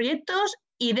futuros proyectos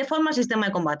y de forma al sistema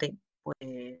de combate. Pues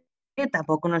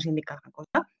tampoco nos indica gran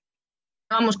cosa.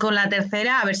 Vamos con la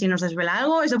tercera, a ver si nos desvela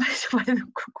algo. Eso parece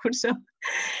un concurso.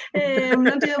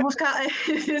 Naughty Dog busca,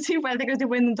 sí, parece que estoy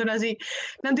poniendo un tono así.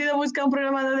 Naughty Dog busca un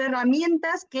programador de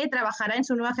herramientas que trabajará en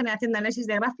su nueva generación de análisis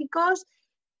de gráficos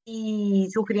y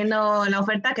sugiriendo la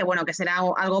oferta que, bueno, que será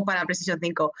algo para PlayStation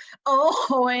 5.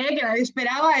 Ojo, que nadie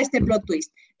esperaba este plot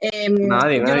twist.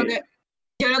 Nadie.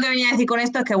 Yo lo que venía a decir con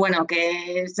esto es que, bueno,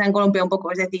 que se han columpiado un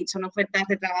poco, es decir, son ofertas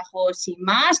de trabajo sin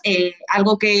más,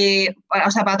 algo que, o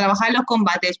sea, para trabajar en los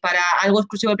combates, para algo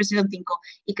exclusivo de PlayStation 5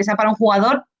 y que sea para un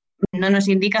jugador, no nos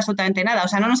indica absolutamente nada. O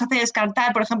sea, no nos hace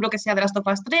descartar, por ejemplo, que sea The Last of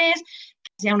Us 3,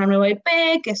 que sea una nueva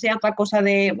IP, que sea otra cosa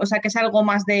o sea, que sea algo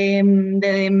más se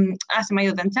me ha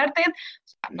ido de Uncharted. O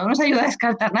sea, no nos ayuda a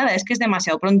descartar nada, es que es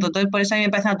demasiado pronto. Entonces, por eso a mí me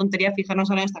parece una tontería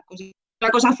fijarnos ahora en estas cosas. La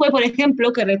cosa fue, por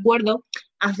ejemplo, que recuerdo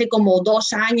hace como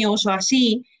 2 años o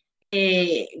así,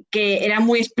 que era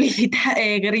muy explícita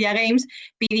Guerrilla Games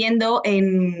pidiendo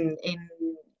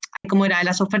 ¿cómo era? En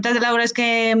las ofertas de labores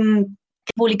que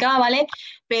publicaba, ¿vale?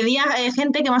 Pedía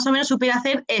gente que más o menos supiera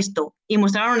hacer esto y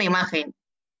mostraron una imagen.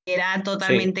 Era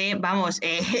totalmente, sí. Vamos,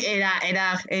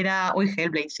 era, uy,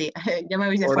 Hellblade, sí, ya me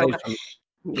habéis dejado. Horizon.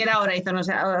 Que era Horizon, o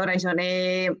sea, Horizon.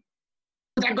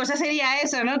 Otra cosa sería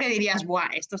eso, ¿no? Que dirías, buah,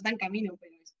 esto está en camino,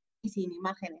 pero sin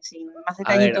imágenes, sin más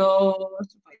detallitos.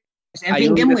 Pues, en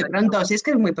fin, que es muy pronto, si es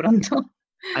que es muy pronto.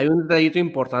 Hay un detallito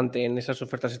importante en esas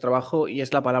ofertas de trabajo y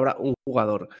es la palabra un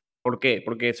jugador. ¿Por qué?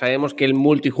 Porque sabemos que el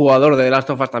multijugador de The Last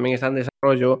of Us también está en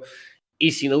desarrollo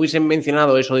y si no hubiesen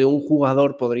mencionado eso de un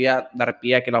jugador podría dar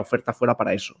pie a que la oferta fuera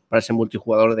para eso, para ese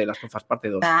multijugador de The Last of Us Parte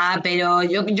 2. Ah, pero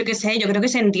yo qué sé, yo creo que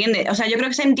se entiende. O sea, yo creo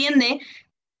que se entiende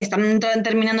que están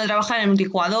terminando de trabajar en el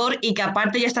multijugador y que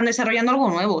aparte ya están desarrollando algo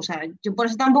nuevo. O sea, yo por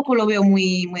eso tampoco lo veo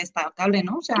muy, muy destacable,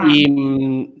 ¿no? O sea...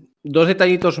 Y dos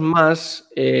detallitos más.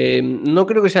 No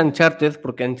creo que sea Uncharted,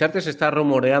 porque Uncharted se está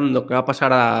rumoreando que va a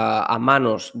pasar a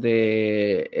manos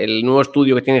del nuevo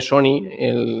estudio que tiene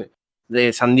Sony,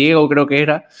 de San Diego, creo que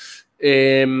era,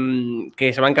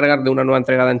 que se va a encargar de una nueva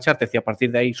entrega de Uncharted y a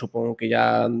partir de ahí supongo que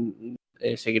ya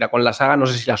seguirá con la saga. No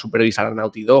sé si la supervisará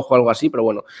Naughty Dog o algo así, pero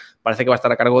bueno, parece que va a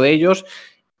estar a cargo de ellos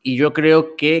y yo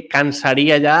creo que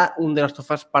cansaría ya un The Last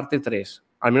of Us parte 3,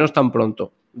 al menos tan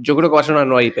pronto. Yo creo que va a ser una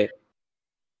nueva IP.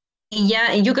 Y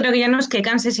yo creo que ya no es que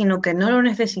canse, sino que no lo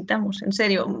necesitamos, en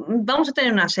serio. Vamos a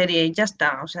tener una serie y ya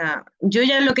está. O sea, yo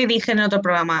ya lo que dije en el otro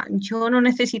programa, yo no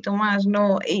necesito más,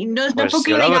 no. Y no es Pues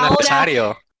porque yo lo lo veo diga ahora,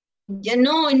 necesario. ya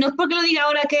no, y no es porque lo diga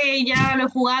ahora que ya lo he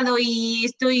jugado y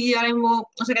estoy ahora mismo,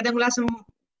 o sea, que tengo la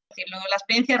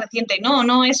experiencia reciente. No,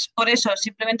 no es por eso,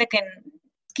 simplemente que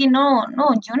no,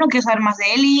 yo no quiero saber más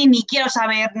de Ellie, ni quiero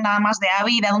saber nada más de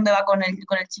Abby, de a dónde va con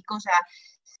el chico, o sea.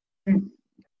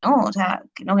 No, o sea,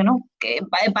 que no.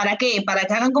 ¿Para qué? ¿Para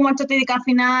que hagan como Uncharted y que al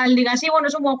final digan, sí, bueno,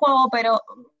 es un buen juego, pero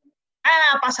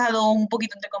ha pasado un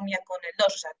poquito, entre comillas, con el 2,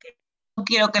 o sea, que no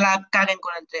quiero que la caguen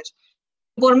con el 3.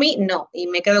 Por mí, no, y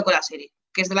me quedo con la serie,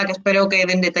 que es de la que espero que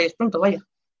den detalles pronto, vaya.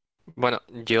 Bueno,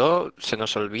 se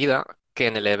nos olvida que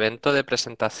en el evento de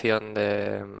presentación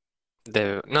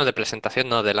no, de presentación,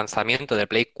 no, de lanzamiento de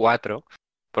Play 4,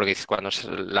 porque cuando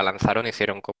la lanzaron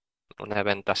hicieron como un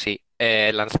evento así,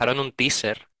 lanzaron un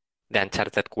teaser de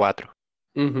Uncharted 4.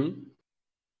 Uh-huh.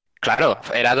 Claro,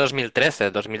 era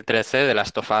 2013 de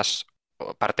Last of Us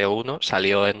parte 1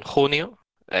 salió en junio,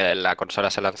 la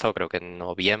consola se lanzó creo que en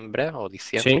noviembre o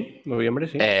diciembre. Sí, noviembre,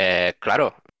 sí.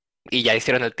 Claro, y ya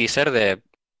hicieron el teaser de...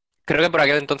 Creo que por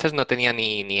aquel entonces no tenía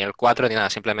ni el 4 ni nada,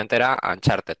 simplemente era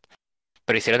Uncharted.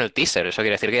 Pero hicieron el teaser, eso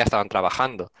quiere decir que ya estaban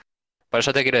trabajando. Por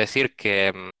eso te quiero decir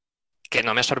que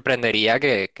no me sorprendería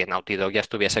que Naughty Dog ya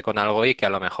estuviese con algo y que a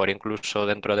lo mejor incluso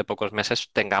dentro de pocos meses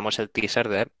tengamos el teaser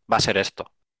de va a ser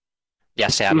esto. Ya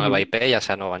sea nueva Uh-huh. IP, ya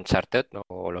sea nueva Uncharted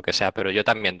o lo que sea, pero yo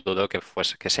también dudo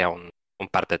que sea un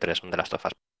parte 3, un The Last of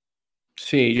Us.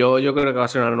 Sí, yo creo que va a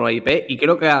ser una nueva IP y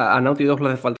creo que a Naughty Dog le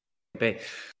hace falta una IP.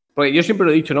 Porque yo siempre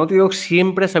lo he dicho, Naughty Dog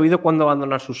siempre ha sabido cuándo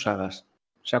abandonar sus sagas.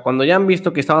 O sea, cuando ya han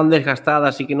visto que estaban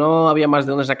desgastadas y que no había más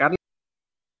de dónde sacarlas,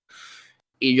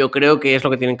 y yo creo que es lo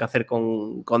que tienen que hacer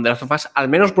con The Last of Us, al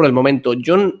menos por el momento.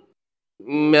 Yo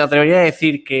me atrevería a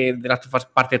decir que The Last of Us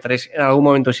parte 3 en algún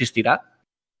momento existirá.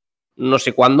 No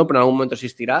sé cuándo, pero en algún momento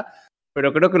existirá.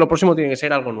 Pero creo que lo próximo tiene que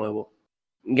ser algo nuevo.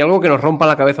 Y algo que nos rompa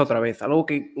la cabeza otra vez. Algo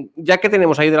que, ya que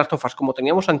tenemos ahí The Last of Us, como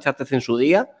teníamos Uncharted en su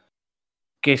día,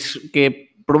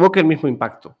 que provoque el mismo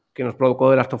impacto que nos provocó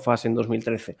The Last of Us en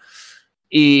 2013.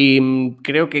 Y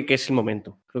creo que es el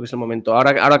momento. Creo que es el momento.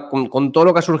 Ahora con todo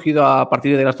lo que ha surgido a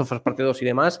partir de The Last of Us parte 2 y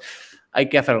demás, hay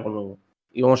que hacer algo nuevo.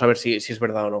 Y vamos a ver si es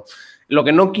verdad o no. Lo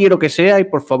que no quiero que sea, y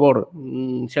por favor,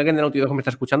 si alguien de Naughty Dog me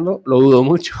está escuchando, lo dudo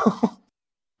mucho,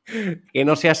 que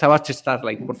no sea Savage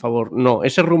Starlight, por favor. No,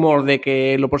 ese rumor de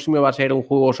que lo próximo va a ser un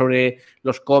juego sobre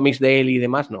los cómics de él y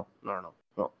demás, no.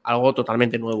 Algo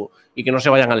totalmente nuevo. Y que no se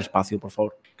vayan al espacio, por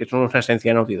favor. Que eso no es la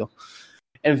esencia de Naughty Dog.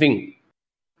 En fin,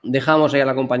 dejamos ahí a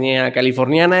la compañía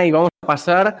californiana y vamos a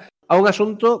pasar a un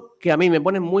asunto que a mí me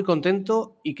pone muy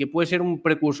contento y que puede ser un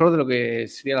precursor de lo que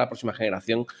sería la próxima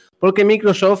generación. Porque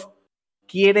Microsoft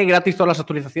quiere gratis todas las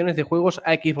actualizaciones de juegos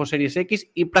a Xbox Series X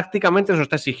y prácticamente eso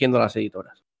está exigiendo a las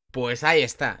editoras. Pues ahí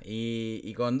está,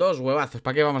 y con dos huevazos,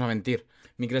 ¿para qué vamos a mentir?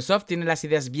 Microsoft tiene las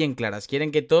ideas bien claras,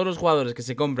 quieren que todos los jugadores que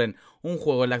se compren un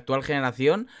juego en la actual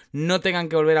generación no tengan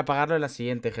que volver a pagarlo en la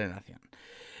siguiente generación.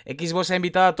 Xbox ha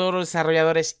invitado a todos los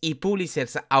desarrolladores y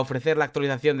publishers a ofrecer la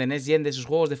actualización de Next Gen de sus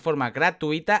juegos de forma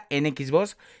gratuita en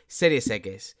Xbox Series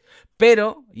X.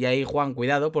 Pero, y ahí Juan,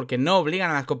 cuidado, porque no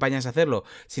obligan a las compañías a hacerlo.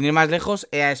 Sin ir más lejos,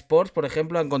 EA Sports, por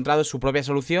ejemplo, ha encontrado su propia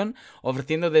solución,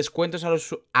 ofreciendo descuentos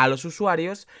a los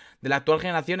usuarios de la actual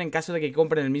generación en caso de que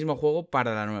compren el mismo juego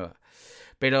para la nueva.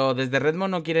 Pero desde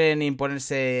Redmond no quieren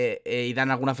imponerse y dan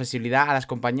alguna flexibilidad a las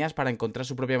compañías para encontrar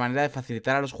su propia manera de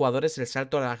facilitar a los jugadores el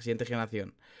salto a la siguiente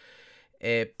generación.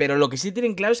 Pero lo que sí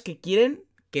tienen claro es que quieren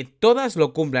que todas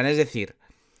lo cumplan, es decir,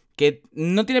 que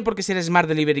no tiene por qué ser Smart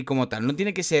Delivery como tal, no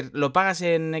tiene que ser lo pagas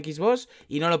en Xbox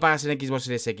y no lo pagas en Xbox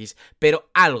Series X, pero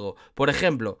algo, por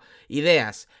ejemplo,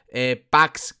 ideas,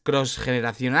 packs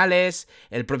cross-generacionales,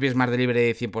 el propio Smart Delivery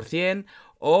de 100%,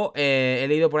 o he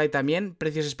leído por ahí también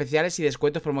precios especiales y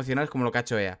descuentos promocionales como lo que ha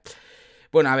hecho EA.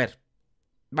 Bueno, a ver,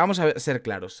 vamos a ser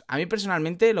claros. A mí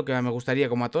personalmente lo que me gustaría,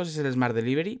 como a todos, es el Smart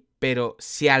Delivery, pero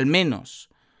si al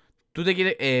menos tú te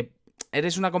quieres...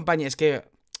 eres una compañía... Es que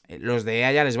los de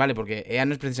EA ya les vale, porque EA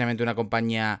no es precisamente una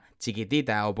compañía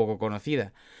chiquitita o poco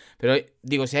conocida. Pero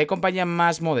digo, si hay compañías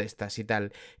más modestas y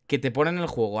tal, que te ponen el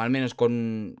juego, al menos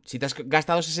con... Si te has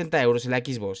gastado 60 euros en la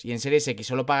Xbox y en Series X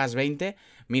solo pagas 20,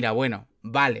 mira, bueno,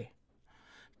 vale.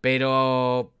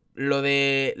 Pero lo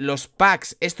de los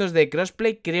packs estos de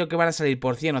crossplay creo que van a salir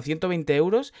por 100 o 120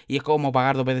 euros y es como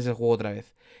pagar 2 veces el juego otra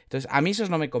vez. Entonces, a mí esos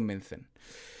no me convencen.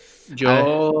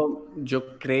 Yo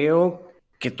creo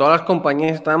que todas las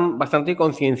compañías están bastante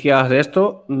concienciadas de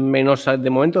esto, menos de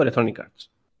momento Electronic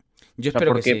Arts. Yo O sea,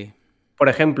 espero que porque, sí. por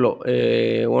ejemplo,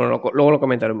 bueno, luego lo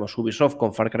comentaremos, Ubisoft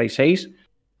con Far Cry 6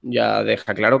 ya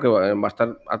deja claro que va a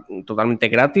estar totalmente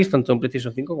gratis, tanto en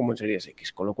PlayStation 5 como en Series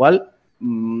X. Con lo cual,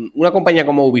 una compañía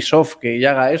como Ubisoft que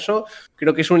ya haga eso,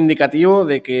 creo que es un indicativo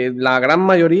de que la gran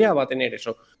mayoría va a tener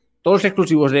eso. Todos los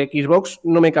exclusivos de Xbox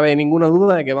no me cabe ninguna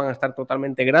duda de que van a estar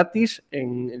totalmente gratis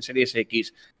en Series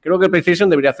X. Creo que PlayStation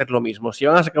debería hacer lo mismo. Si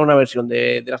van a sacar una versión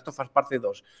de Last of Us Parte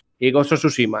 2 y Ghost of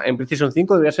Tsushima en PlayStation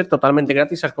 5, debería ser totalmente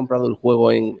gratis si has comprado el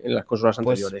juego en las consolas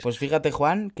anteriores. Pues fíjate,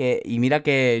 Juan, y mira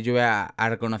que yo voy a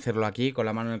reconocerlo aquí con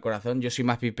la mano en el corazón. Yo soy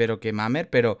más pipero que mamer,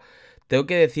 pero tengo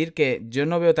que decir que yo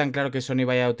no veo tan claro que Sony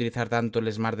vaya a utilizar tanto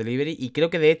el Smart Delivery y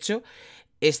creo que de hecho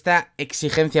esta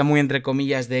exigencia muy entre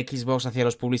comillas de Xbox hacia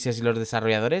los publishers y los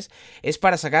desarrolladores es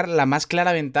para sacar la más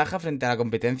clara ventaja frente a la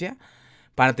competencia,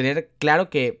 para tener claro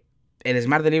que el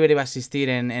Smart Delivery va a existir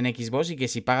en Xbox y que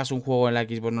si pagas un juego en la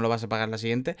Xbox no lo vas a pagar la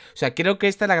siguiente. O sea, creo que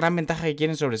esta es la gran ventaja que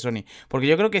quieren sobre Sony, porque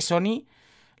yo creo que Sony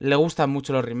le gustan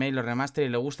mucho los remakes, los remaster y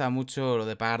le gusta mucho lo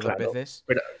de pagar dos veces.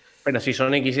 Pero si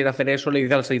Sony quisiera hacer eso, le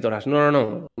dice a las editoras,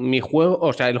 no, mi juego,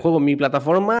 o sea, el juego en mi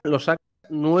plataforma lo saca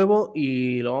nuevo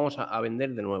y lo vamos a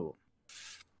vender de nuevo.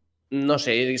 No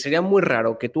sé, sería muy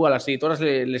raro que tú a las editoras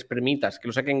les permitas que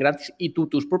lo saquen gratis y tú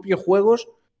tus propios juegos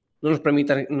no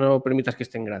permitas que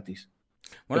estén gratis.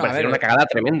 Bueno, me parece una cagada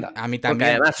tremenda. A mí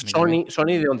también. Porque además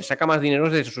Sony de donde saca más dinero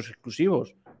es de sus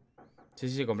exclusivos.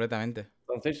 Sí, completamente.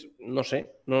 Entonces, no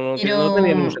sé, no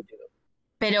tenía ningún sentido.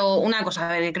 Pero una cosa,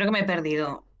 a ver, creo que me he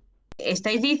perdido.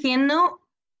 Estáis diciendo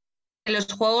que los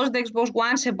juegos de Xbox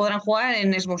One se podrán jugar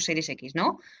en Xbox Series X,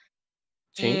 ¿no?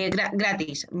 Sí.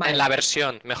 Gratis, vale. En la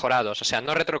versión mejorados, o sea,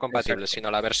 no retrocompatibles, Exacto.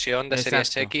 sino la versión de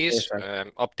Series X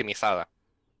optimizada.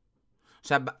 O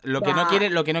sea, lo que no quiere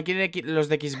los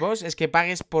de Xbox es que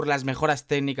pagues por las mejoras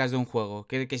técnicas de un juego.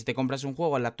 Que si te compras un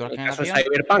juego en la actual generación... El caso de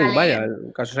Cyberpunk,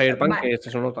 el caso de Cyberpunk, que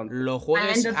este no tanto. Lo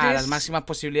juegues a las máximas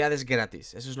posibilidades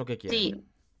gratis. Eso es lo que quieren. Sí.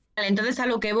 Vale, entonces a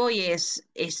lo que voy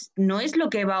 ¿no es lo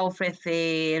que va a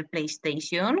ofrecer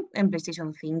PlayStation en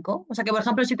PlayStation 5? O sea, que por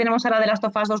ejemplo, si tenemos ahora The Last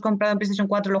of Us 2 comprado en PlayStation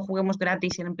 4, lo juguemos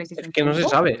gratis en PlayStation 5. Es que no se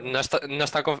sabe.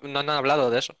 No han hablado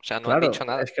de eso, o sea, no han dicho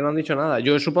nada. Es que no han dicho nada.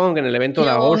 Yo supongo que en el evento de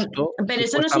agosto... ¿Pero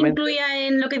eso no se incluía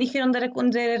en lo que dijeron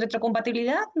de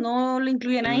retrocompatibilidad? ¿No lo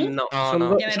incluyen ahí? No. Son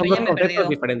dos conceptos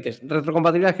diferentes.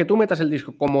 Retrocompatibilidad es que tú metas el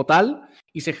disco como tal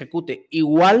y se ejecute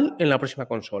igual en la próxima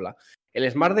consola. El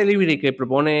Smart Delivery que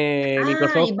propone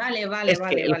Microsoft es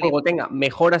que el juego tenga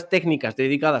mejoras técnicas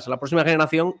dedicadas a la próxima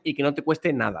generación y que no te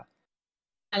cueste nada.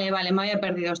 Vale, me había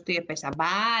perdido, estoy espesa.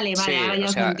 Vale, sí, ahora ya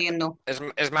os entiendo.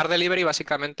 Smart Delivery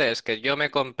básicamente es que yo me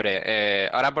compré,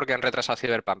 ahora porque han retrasado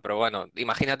Cyberpunk, pero bueno,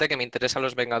 imagínate que me interesan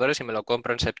los Vengadores y me lo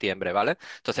compro en septiembre, ¿vale?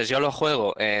 Entonces yo lo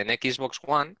juego en Xbox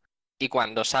One y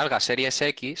cuando salga Series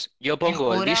X, yo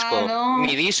pongo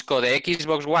mi disco de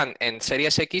Xbox One en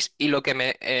Series X y lo que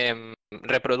me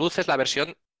reproduce es la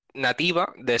versión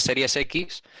nativa de Series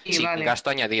X sin gasto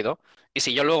añadido. Y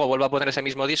si yo luego vuelvo a poner ese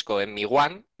mismo disco en mi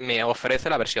One, me ofrece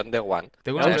la versión de One.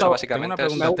 Tengo una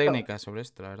pregunta técnica sobre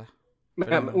esto, la verdad.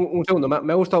 Un segundo,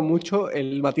 me ha gustado mucho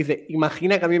el matiz de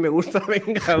imagina que a mí me gusta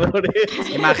Vengadores.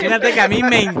 Imagínate que a mí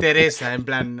me interesa, en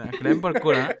plan, creen por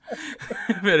culo, ¿no?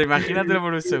 Pero imagínatelo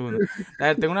por un segundo. A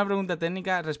ver, tengo una pregunta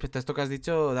técnica respecto a esto que has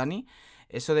dicho, Dani.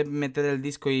 Eso de meter el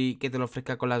disco y que te lo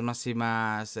ofrezca con las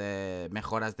máximas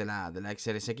mejoras de la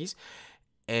Series X.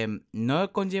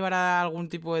 ¿No conllevará algún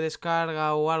tipo de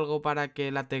descarga o algo para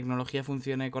que la tecnología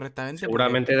funcione correctamente?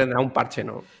 Seguramente tendrá un parche,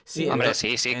 ¿no? Sí, hombre,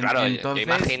 sí, claro. Entonces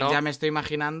ya me estoy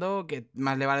imaginando que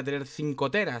más le vale tener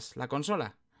 5 teras la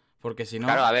consola. Porque si no...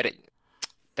 Claro, a ver,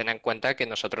 ten en cuenta que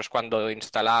nosotros cuando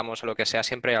instalamos o lo que sea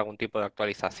siempre hay algún tipo de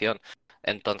actualización.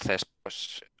 Entonces,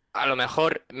 pues... A lo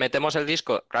mejor metemos el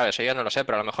disco, claro, eso yo no lo sé,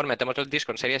 pero a lo mejor metemos el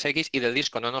disco en Series X y del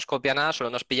disco no nos copia nada, solo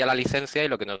nos pilla la licencia y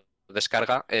lo que nos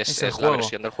descarga es la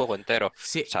versión del juego entero.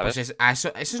 Sí, ¿sabes? Pues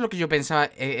eso es lo que yo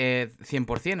pensaba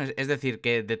 100%. Es decir,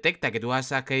 que detecta que tú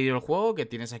has adquirido el juego, que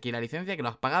tienes aquí la licencia, que lo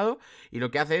has pagado y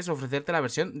lo que hace es ofrecerte la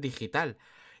versión digital.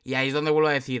 Y ahí es donde vuelvo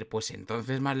a decir, pues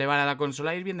entonces más le vale a la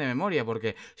consola ir bien de memoria,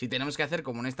 porque si tenemos que hacer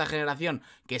como en esta generación,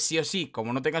 que sí o sí,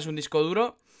 como no tengas un disco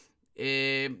duro...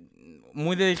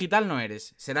 muy de digital no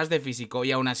eres, serás de físico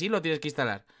y aún así lo tienes que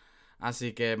instalar.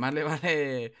 Así que más le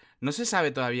vale... No se sabe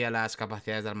todavía las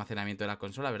capacidades de almacenamiento de la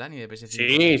consola, ¿verdad? Ni de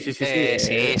PS5.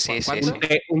 Sí. Sí.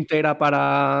 Un tera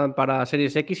para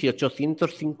Series X y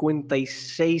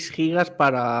 856 gigas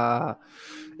para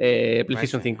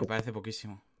PlayStation 5. Me parece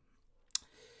poquísimo.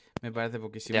 Me parece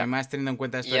poquísimo. Ya. Y más teniendo en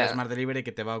cuenta esto Ya. del Smart Delivery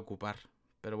que te va a ocupar.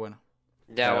 Pero bueno.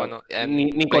 Ya, Claro, bueno,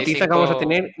 ni Play cotiza 5... que vamos a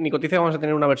tener, ni cotiza que vamos a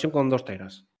tener una versión con 2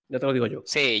 teras. Ya te lo digo yo.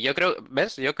 Sí, yo creo,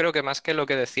 ¿ves? Yo creo que más que lo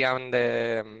que decían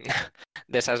de,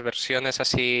 de esas versiones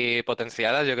así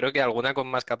potenciadas, yo creo que alguna con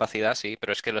más capacidad sí,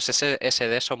 pero es que los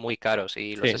SSD son muy caros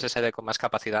y los Sí. SSD con más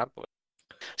capacidad, pues...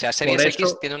 O sea, Por Series X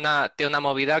eso, tiene una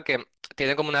movida que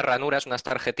tiene como unas ranuras, unas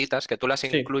tarjetitas, que tú las sí.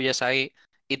 incluyes ahí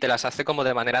y te las hace como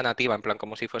de manera nativa, en plan,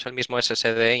 como si fuese el mismo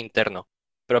SSD interno.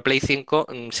 Pero Play 5,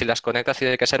 si las conectas,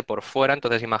 tiene que ser por fuera,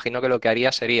 entonces imagino que lo que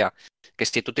haría sería que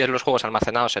si tú tienes los juegos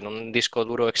almacenados en un disco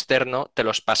duro externo, te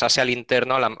los pasase al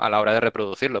interno a la hora de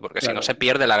reproducirlo, porque si no Claro. se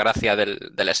pierde la gracia del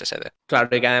SSD.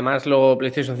 Claro, y que además lo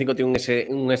PlayStation 5 tiene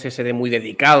un SSD muy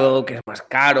dedicado, que es más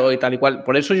caro y tal y cual.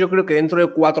 Por eso yo creo que dentro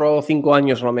de 4 o 5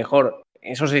 años a lo mejor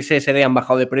esos SSD han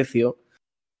bajado de precio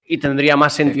y tendría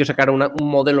más sentido sacar un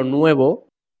modelo nuevo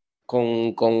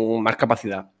con más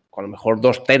capacidad. Con a lo mejor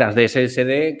 2 teras de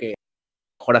SSD, que a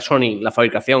lo mejor a Sony la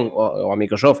fabricación o a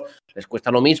Microsoft les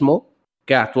cuesta lo mismo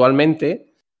que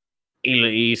actualmente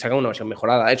y sacan una versión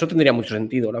mejorada. Eso tendría mucho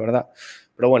sentido, la verdad.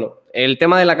 Pero bueno, el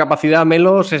tema de la capacidad,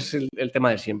 Melos, es el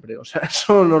tema de siempre. O sea,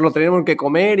 eso nos lo tenemos que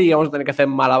comer y vamos a tener que hacer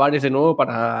malabares de nuevo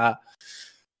para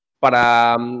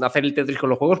hacer el Tetris con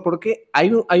los juegos, porque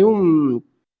hay un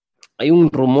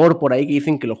rumor por ahí que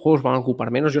dicen que los juegos van a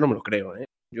ocupar menos. Yo no me lo creo, ¿eh?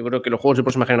 Yo creo que los juegos de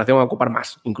próxima generación van a ocupar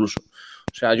más, incluso.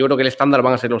 O sea, yo creo que el estándar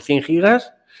van a ser los 100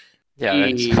 gigas Ya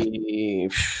ves.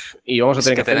 y vamos a Es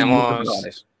tener que que hacer muchos tenemos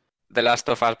malabares. The Last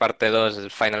of Us parte 2,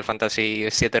 el Final Fantasy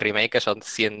VII Remake, que son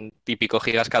 100 y pico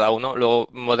gigas cada uno. Luego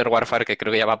Modern Warfare, que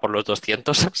creo que ya va por los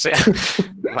 200. O sea,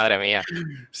 madre mía.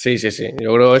 Sí.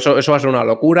 Yo creo que eso va a ser una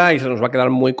locura y se nos va a quedar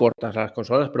muy cortas las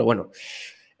consolas, pero bueno.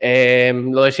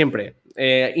 Lo de siempre.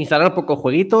 Instalar pocos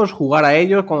jueguitos, jugar a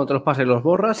ellos, cuando te los pases los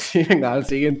borras y venga, al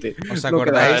siguiente. ¿Os No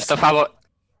acordáis? queda Esto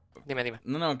Dime.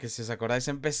 No, que si os acordáis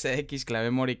en PSX que la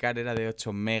memory card era de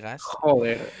 8 megas.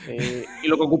 Joder. Y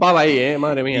lo que ocupaba ahí,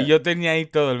 madre mía. Y yo tenía ahí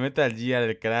todo, el Metal Gear,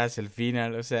 el Crash, el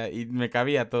Final, o sea, y me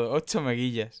cabía todo, 8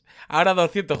 meguillas. Ahora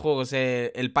 200 juegos,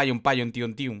 el Payon,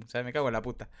 Tium, o sea, me cago en la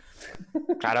puta.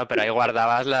 Claro, pero ahí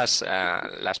guardabas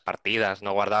las partidas,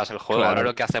 no guardabas el juego. Claro. Ahora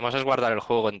lo que hacemos es guardar el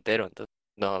juego entero. Entonces,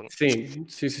 no, Sí.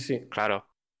 claro,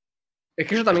 Es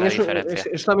que eso es también, la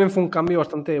diferencia. eso también fue un cambio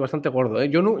bastante gordo, ¿eh?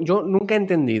 Yo nunca he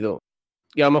entendido,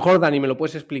 y a lo mejor, Dani, me lo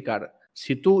puedes explicar.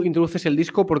 Si tú introduces el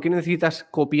disco, ¿por qué necesitas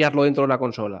copiarlo dentro de la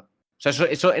consola? O sea,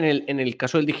 eso en el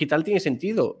caso del digital tiene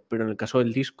sentido, pero en el caso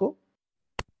del disco,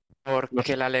 no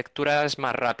Porque sé. la lectura es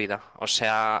más rápida, o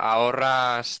sea,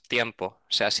 ahorras tiempo.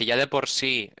 O sea, si ya de por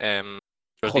sí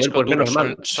los Joder, discos pues duros menos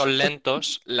mal. son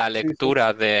lentos, la Sí.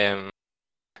 lectura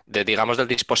digamos, del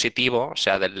dispositivo, o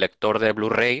sea, del lector de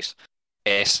Blu-rays,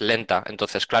 es lenta.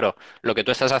 Entonces, claro, lo que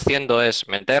tú estás haciendo es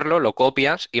meterlo, lo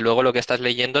copias y luego lo que estás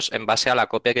leyendo es en base a la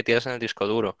copia que tienes en el disco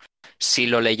duro. Si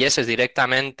lo leyeses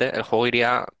directamente, el juego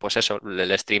iría, pues eso,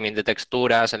 el streaming de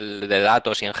texturas, el de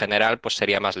datos y en general, pues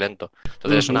sería más lento.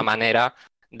 Entonces es una manera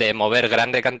de mover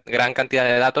gran cantidad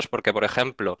de datos porque, por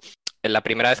ejemplo, en la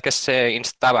primera vez que se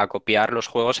instaba a copiar los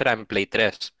juegos era en Play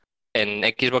 3. En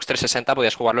Xbox 360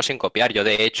 podías jugarlos sin copiar. Yo,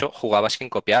 de hecho, jugaba sin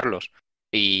copiarlos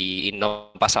y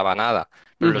no pasaba nada.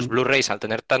 Pero los Blu-rays, al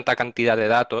tener tanta cantidad de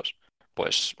datos,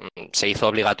 pues se hizo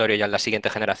obligatorio ya en la siguiente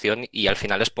generación y al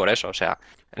final es por eso. O sea, en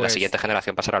la Pues, siguiente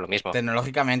generación pasará lo mismo.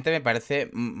 Tecnológicamente me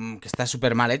parece que está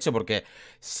súper mal hecho, porque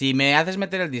si me haces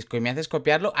meter el disco y me haces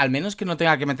copiarlo, al menos que no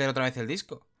tenga que meter otra vez el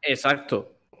disco.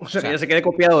 Exacto. O sea, O sea, que ya se quede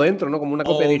copiado dentro, ¿no? Como una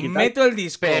copia O digital. meto el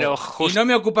disco Pero y no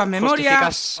me ocupa memoria,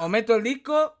 justificas- o meto el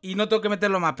disco y no tengo que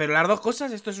meterlo más. Pero las dos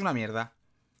cosas, esto es una mierda.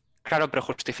 Claro, pero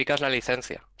justificas la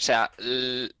licencia. O sea,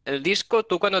 el disco,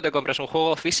 tú cuando te compres un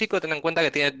juego físico, ten en cuenta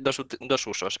que tiene dos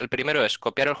usos. El primero es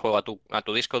copiar el juego a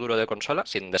tu disco duro de consola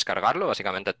sin descargarlo,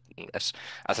 básicamente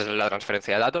haces la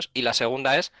transferencia de datos. Y la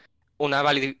segunda es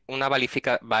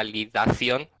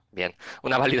validación, bien,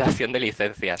 una validación de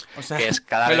licencias, O sea, que es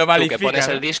cada me vez lo tú que valifica, pones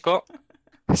 ¿no? el disco.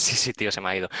 Sí, tío, se me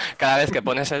ha ido. Cada vez que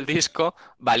pones el disco,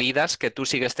 validas que tú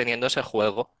sigues teniendo ese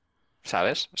juego,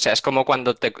 ¿sabes? O sea, es como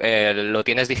cuando lo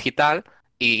tienes digital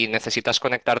y necesitas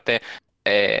conectarte.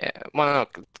 Bueno, no,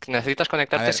 necesitas A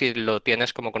conectarte ver, si lo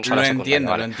tienes como Lo consola secundaria, entiendo,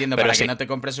 lo ¿vale? entiendo. Pero Para sí, que no te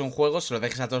compres un juego, se lo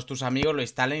dejes a todos tus amigos, lo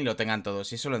instalen y lo tengan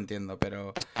todos. Y eso lo entiendo,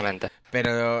 pero... exactamente.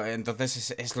 Pero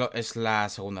entonces es la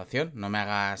segunda opción. No me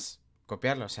hagas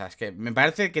copiarlo. O sea, es que me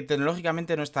parece que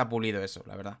tecnológicamente no está pulido eso,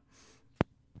 la verdad.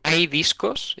 hay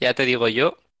discos, ya te digo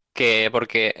yo, que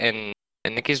porque en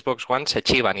Xbox One se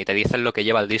chivan y te dicen lo que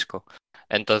lleva el disco.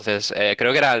 Entonces,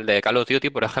 creo que era el de Call of Duty,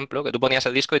 por ejemplo, que tú ponías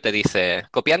el disco y te dice,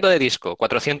 copiando de disco,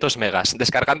 400 megas,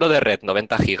 descargando de red,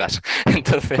 90 gigas.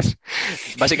 Entonces,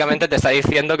 básicamente te está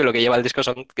diciendo que lo que lleva el disco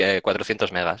son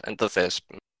 400 megas. Entonces,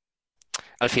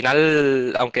 al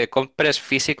final, aunque compres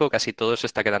físico, casi todo se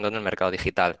está quedando en el mercado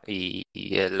digital y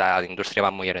la industria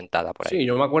va muy orientada por ahí. Sí,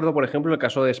 yo me acuerdo, por ejemplo, el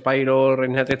caso de Spyro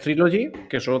Reignited Trilogy,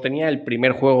 que solo tenía el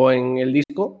primer juego en el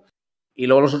disco y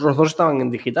luego los otros dos estaban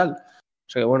en digital.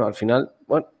 O sea que, bueno, al final,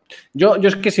 bueno. Yo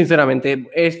es que, sinceramente,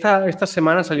 esta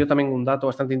semana salió también un dato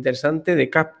bastante interesante de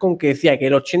Capcom que decía que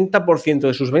el 80%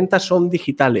 de sus ventas son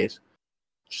digitales.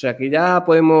 O sea que ya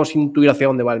podemos intuir hacia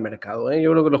dónde va el mercado, ¿eh?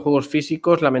 Yo creo que los juegos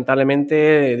físicos,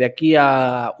 lamentablemente, de aquí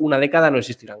a una década no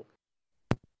existirán.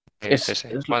 Sí, sí.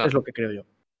 Es Bueno, lo que creo yo.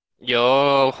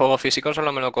 yo juego físico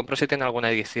solo me lo compro si tiene alguna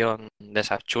edición de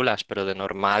esas chulas, pero de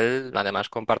normal, además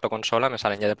comparto consola, me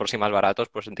salen ya de por sí más baratos,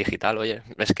 pues en digital, oye,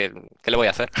 es que, ¿qué le voy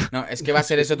a hacer? No, es que va a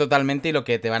ser eso totalmente y lo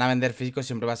que te van a vender físico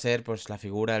siempre va a ser pues la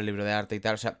figura, el libro de arte y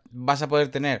tal. O sea, vas a poder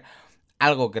tener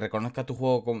algo que reconozca tu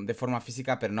juego de forma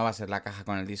física, pero no va a ser la caja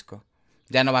con el disco.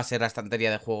 Ya no va a ser la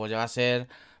estantería de juegos, ya va a ser,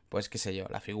 pues qué sé yo,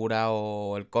 la figura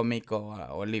o el cómic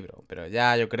o el libro. Pero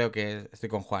ya yo creo que estoy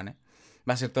con Juan, ¿eh?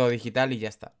 Va a ser todo digital y ya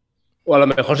está. O a lo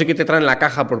mejor sí que te traen la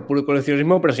caja por puro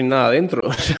coleccionismo, pero sin nada dentro.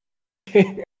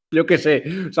 Yo qué sé.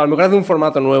 O sea, a lo mejor hace un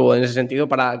formato nuevo en ese sentido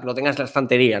para que lo tengas en la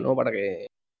estantería, ¿no? Para que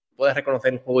puedas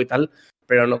reconocer el juego y tal,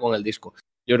 pero no con el disco.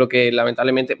 Yo creo que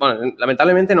lamentablemente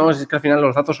no, es que al final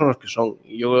los datos son los que son.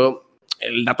 Y yo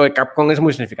el dato de Capcom es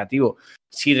muy significativo.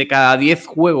 Si de cada 10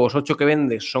 juegos, 8 que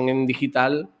vendes son en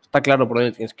digital, está claro por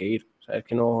dónde tienes que ir. O sea, es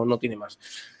que no tiene más.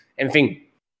 En fin.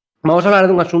 Vamos a hablar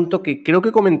de un asunto que creo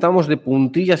que comentamos de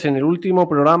puntillas en el último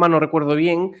programa, no recuerdo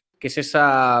bien, que es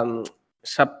esa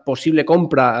posible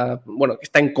compra, bueno, que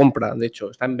está en compra, de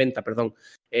hecho, está en venta, perdón,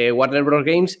 Warner Bros.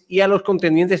 Games, y a los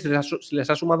contendientes se les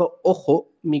ha sumado, ojo,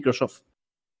 Microsoft.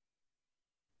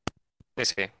 Sí,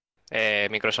 sí.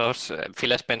 Microsoft,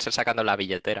 Phil Spencer sacando la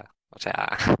billetera. O sea,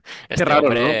 Qué este raro, ¿no?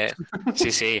 hombre,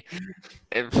 sí, sí.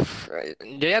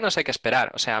 Yo ya no sé qué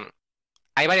esperar. O sea,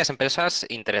 hay varias empresas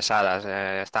interesadas.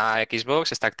 Está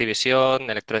Xbox, está Activision,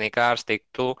 Electronic Arts,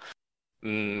 Take-Two.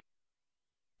 Mm,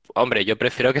 Hombre, yo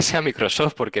prefiero que sea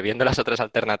Microsoft porque viendo las otras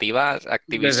alternativas,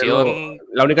 Desde luego, Activision...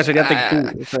 la única sería Take-Two.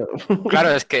 ah, O sea.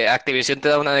 claro, es que Activision te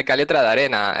da una de cal y otra de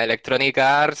arena. Electronic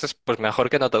Arts, pues mejor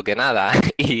que no toque nada.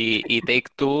 Y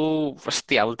Take-Two,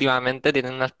 hostia, últimamente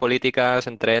tienen unas políticas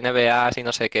entre NBAs y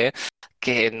no sé qué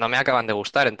que no me acaban de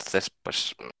gustar. Entonces,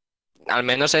 pues, al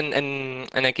menos en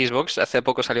Xbox, hace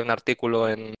poco salió un artículo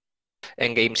en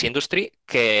Games Industry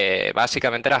que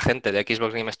básicamente era gente de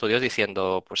Xbox Game Studios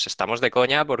diciendo, pues estamos de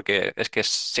coña porque es que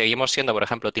seguimos siendo, por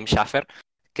ejemplo, Tim Schafer,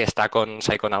 que está con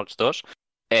Psychonauts 2,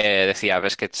 decía,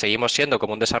 ves que seguimos siendo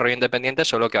como un desarrollo independiente,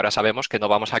 solo que ahora sabemos que no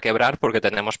vamos a quebrar porque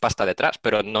tenemos pasta detrás,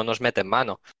 pero no nos mete en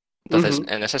mano. Entonces,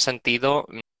 en ese sentido,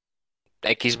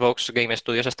 Xbox Game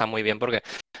Studios está muy bien porque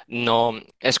no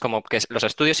es como que los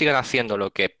estudios siguen haciendo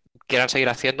lo que quieran seguir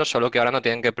haciendo, solo que ahora no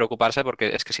tienen que preocuparse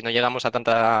porque es que si no llegamos a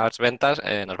tantas ventas,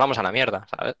 nos vamos a la mierda,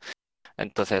 ¿sabes?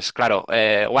 Entonces, claro,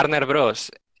 Warner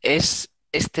Bros.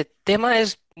 Este tema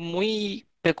es muy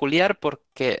peculiar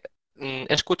porque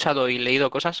he escuchado y leído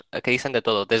cosas que dicen de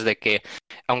todo, desde que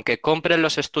aunque compren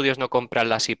los estudios, no compran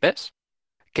las IPs,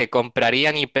 que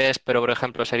comprarían IPs, pero por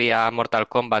ejemplo sería Mortal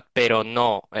Kombat, pero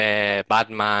no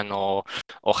Batman o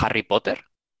Harry Potter.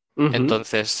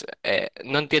 Entonces,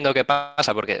 no entiendo qué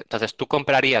pasa, porque entonces tú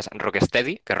comprarías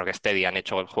Rocksteady, que Rocksteady han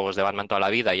hecho juegos de Batman toda la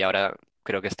vida y ahora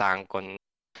creo que están con...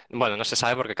 Bueno, no se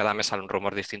sabe porque cada mes sale un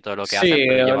rumor distinto de lo que Sí, hacen,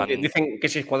 pero llevan... dicen que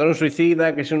si Escuadrón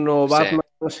Suicida, que es un nuevo Sí. Batman,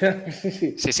 o sea,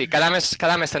 sí. Sí, sí, cada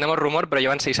mes tenemos rumor, pero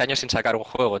llevan 6 años sin sacar un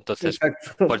juego, entonces,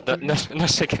 Exacto. pues no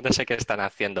sé qué están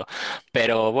haciendo.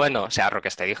 Pero bueno, o sea,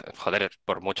 Rocksteady, joder,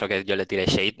 por mucho que yo le tire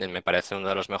shade, me parece uno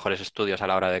de los mejores estudios a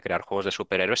la hora de crear juegos de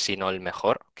superhéroes, si no el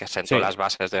mejor, que sentó Sí. las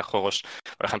bases de juegos,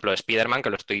 por ejemplo, Spider-Man, que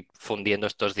lo estoy fundiendo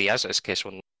estos días, es que es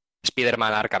un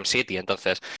Spider-Man Arkham City,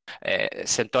 entonces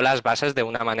sentó las bases de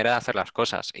una manera de hacer las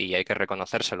cosas y hay que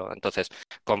reconocérselo. Entonces,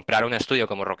 comprar un estudio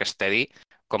como Rocksteady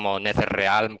como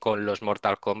NetherRealm con los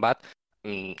Mortal Kombat,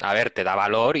 a ver, te da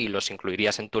valor y los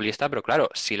incluirías en tu lista, pero claro,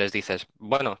 si les dices,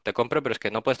 bueno, te compro, pero es que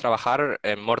no puedes trabajar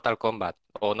en Mortal Kombat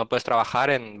o no puedes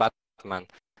trabajar en Batman,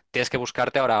 tienes que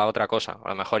buscarte ahora otra cosa. A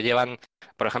lo mejor llevan,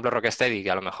 por ejemplo, Rocksteady,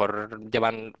 que a lo mejor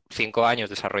llevan 5 años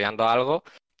desarrollando algo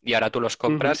y ahora tú los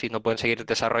compras y no pueden seguir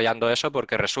desarrollando eso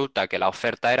porque resulta que la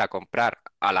oferta era comprar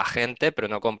a la gente, pero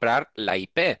no comprar la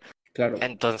IP. Claro.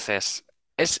 Entonces,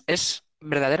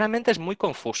 verdaderamente es muy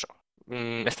confuso.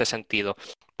 este sentido.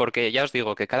 Porque ya os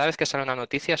digo que cada vez que sale una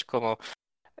noticia es como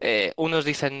unos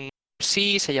dicen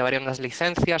sí, se llevarían las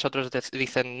licencias, otros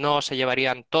dicen no, se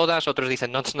llevarían todas, otros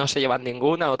dicen no, no se llevan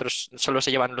ninguna, otros solo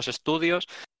se llevan los estudios.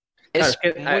 Claro,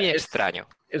 Es muy extraño.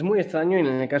 es muy extraño y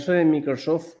en el caso de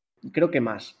Microsoft creo que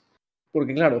más.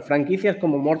 Porque claro, franquicias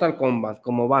como Mortal Kombat,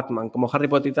 como Batman, como Harry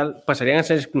Potter y tal, pasarían a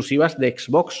ser exclusivas de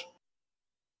Xbox,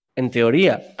 en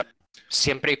teoría.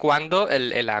 Siempre y cuando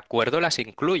el acuerdo las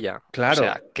incluya. O Claro,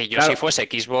 sea, que yo claro. si fuese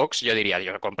Xbox, yo diría,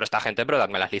 yo compro a esta gente, pero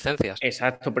dadme las licencias.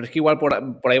 Exacto, pero es que igual por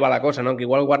ahí va la cosa, ¿no? Que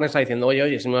igual Warner está diciendo,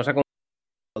 oye, si me vas a comprar,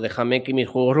 déjame que mis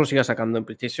juegos los siga sacando en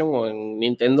PlayStation o en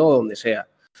Nintendo o donde sea.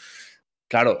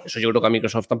 Claro, eso yo creo que a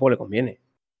Microsoft tampoco le conviene.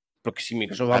 Porque si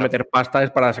Microsoft va a meter pasta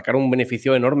es para sacar un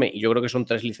beneficio enorme. Y yo creo que son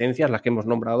 3 licencias las que hemos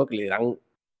nombrado que le dan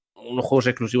unos juegos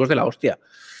exclusivos de la hostia.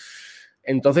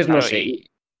 Entonces, Claro, no sé.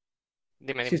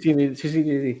 Dime.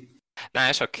 Sí. Nada,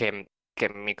 eso, que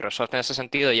Microsoft en ese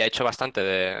sentido ya ha hecho bastante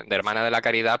de hermana de la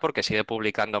caridad porque sigue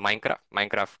publicando Minecraft.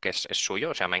 Minecraft que es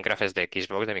suyo, o sea, Minecraft es de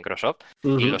Xbox, de Microsoft,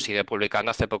 y lo sigue publicando.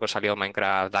 Hace poco salió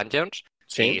Minecraft Dungeons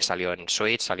y salió en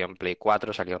Switch, salió en Play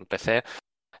 4, salió en PC.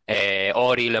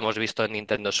 Ori lo hemos visto en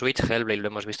Nintendo Switch, Hellblade lo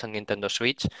hemos visto en Nintendo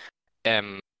Switch.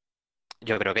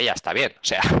 Yo creo que ya está bien. O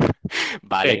sea,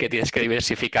 vale que tienes que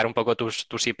diversificar un poco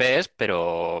tus IPs,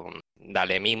 pero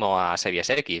dale mimo a Series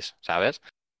X, ¿sabes?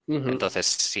 Entonces,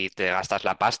 si te gastas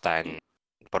la pasta en...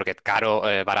 Porque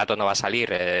barato no va a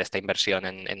salir esta inversión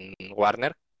en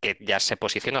Warner, que ya se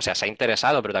posiciona, o sea, se ha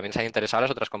interesado, pero también se han interesado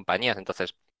las otras compañías.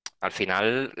 Entonces, al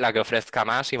final, la que ofrezca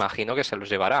más, imagino que se los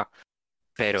llevará.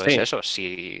 Pero es eso,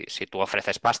 si tú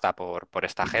ofreces pasta por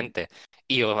esta gente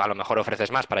y a lo mejor ofreces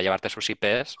más para llevarte sus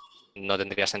IPs, no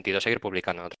tendría sentido seguir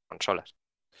publicando en otras consolas.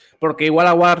 Porque igual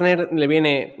a Warner le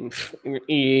viene,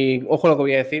 y ojo lo que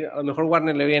voy a decir, a lo mejor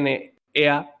Warner le viene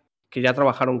EA, que ya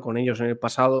trabajaron con ellos en el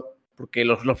pasado, porque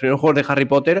los primeros juegos de Harry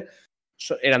Potter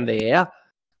eran de EA.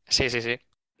 Sí.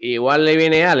 Igual le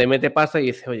viene EA, le mete pasta y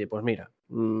dice, oye, pues mira,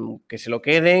 que se lo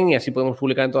queden y así podemos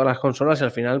publicar en todas las consolas y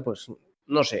al final, pues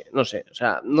no sé. O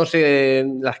sea, no sé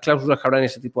las cláusulas que habrá en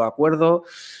ese tipo de acuerdo,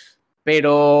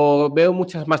 pero veo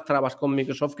muchas más trabas con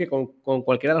Microsoft que con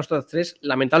cualquiera de las otras 3,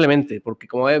 lamentablemente, porque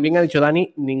como bien ha dicho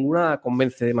Dani, ninguna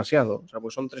convence demasiado. O sea,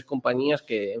 pues son 3 compañías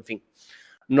que, en fin,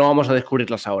 no vamos a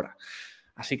descubrirlas ahora.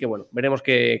 Así que bueno, veremos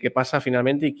qué pasa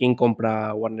finalmente y quién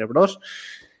compra Warner Bros.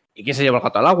 ¿Y quién se lleva el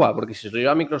gato al agua? Porque si se lo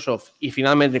lleva Microsoft y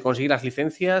finalmente consigue las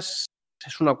licencias,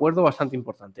 es un acuerdo bastante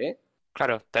importante, ¿eh?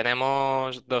 Claro,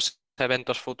 tenemos 2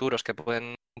 eventos futuros que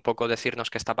pueden un poco decirnos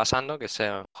qué está pasando, que es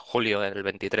en julio del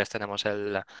 23 tenemos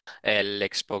el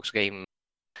Xbox Game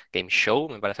Show,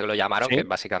 me parece que lo llamaron, ¿Sí? que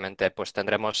básicamente pues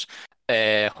tendremos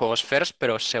juegos first,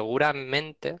 pero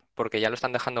seguramente, porque ya lo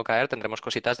están dejando caer, tendremos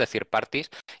cositas de third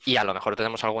parties y a lo mejor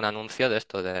tenemos algún anuncio de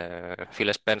esto de Phil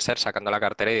Spencer sacando la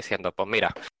cartera y diciendo, pues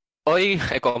mira, hoy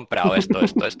he comprado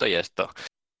esto y esto.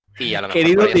 Y a lo mejor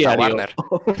Querido por ahí está diario. Warner.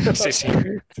 Sí.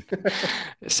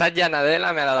 Satya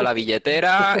Nadella me ha dado la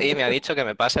billetera y me ha dicho que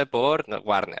me pase por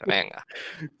Warner, venga.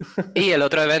 Y el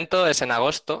otro evento es en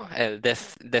agosto, el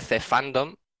DC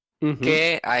Fandom,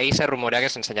 que ahí se rumorea que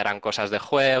se enseñarán cosas de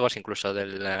juegos, incluso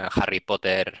del Harry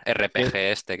Potter RPG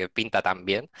este que pinta tan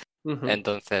bien.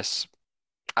 Entonces,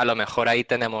 a lo mejor ahí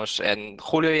tenemos, en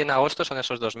julio y en agosto son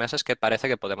esos 2 meses que parece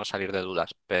que podemos salir de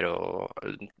dudas, pero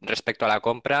respecto a la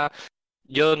compra,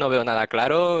 yo no veo nada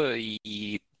claro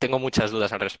y tengo muchas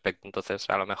dudas al respecto, entonces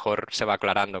a lo mejor se va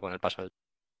aclarando con el paso del tiempo.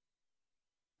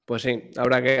 Pues sí,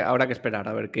 habrá que esperar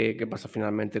a ver qué pasa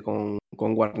finalmente con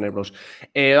Warner Bros.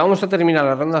 Vamos a terminar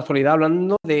la ronda de actualidad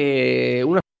hablando de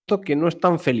un aspecto que no es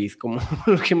tan feliz como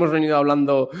los que hemos venido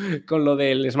hablando con lo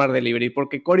del Smart Delivery,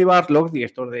 porque Cory Barlog,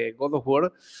 director de God of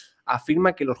War,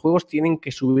 afirma que los juegos tienen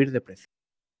que subir de precio.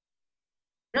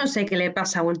 No sé qué le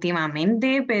pasa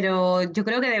últimamente, pero yo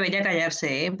creo que debería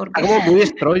callarse, ¿eh? Porque Está como muy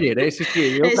destroyer, ¿eh? Sí,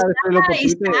 yo cada vez que lo por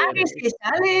Twitter... que sí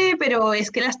sale, pero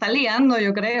es que la está liando,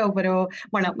 yo creo. Pero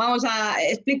bueno,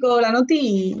 explico la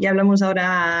noti y hablamos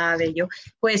ahora de ello.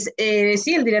 Pues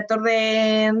sí, el director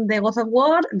de God of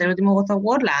War, del último God of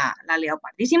War, la ha liado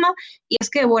pardísima. Y es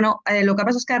que, bueno, lo que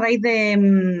pasa es que a raíz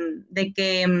de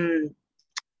que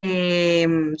se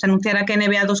anunciara que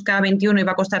NBA 2K21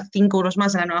 iba a costar 5 euros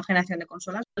más en la nueva generación de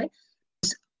consolas, ¿vale?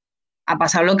 Ha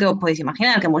pasado lo que os podéis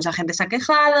imaginar, que mucha gente se ha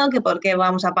quejado, que por qué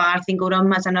vamos a pagar 5 euros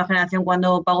más en la nueva generación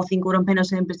cuando pago 5 euros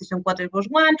menos en PlayStation 4 y Xbox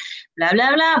One, bla,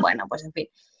 bla, bla. Bueno, pues en fin.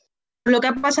 Lo que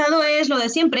ha pasado es lo de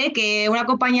siempre, que una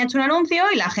compañía ha hecho un anuncio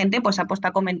y la gente pues ha puesto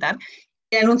a comentar.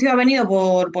 El anuncio ha venido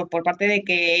por parte de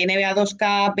que NBA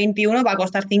 2K21 va a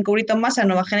costar 5 euritos más en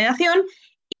la nueva generación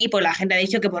Y pues la gente ha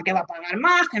dicho que por qué va a pagar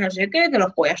más, que no sé qué, que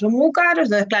los juegos son muy caros.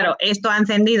 Entonces, claro, esto ha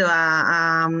encendido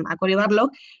a Cory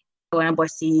Barlog. Bueno,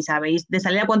 pues si sabéis de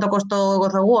salida cuánto costó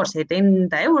God of War,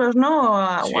 70 euros,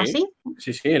 ¿no? O así.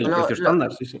 Sí, el precio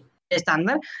estándar, sí.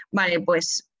 Estándar. Vale,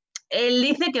 pues él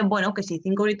dice que, bueno, que si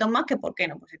 5 euritos más, que por qué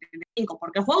no, pues 75,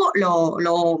 porque el juego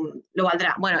lo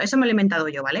valdrá. Bueno, eso me lo he inventado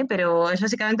yo, ¿vale? Pero es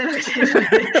básicamente lo que se dice.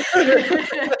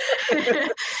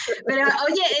 Pero,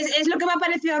 oye, es lo que me ha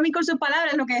parecido a mí con sus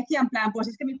palabras, lo que decía, en plan, pues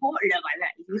es que mi juego lo valdrá,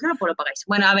 y si no, pues lo pagáis.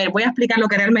 Bueno, a ver, voy a explicar lo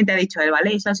que realmente ha dicho él,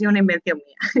 ¿vale? Eso ha sido una invención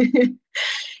mía.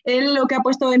 Él lo que ha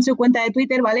puesto en su cuenta de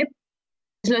Twitter, ¿vale?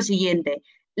 Es lo siguiente.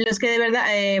 Los que de verdad,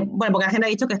 bueno, porque la gente ha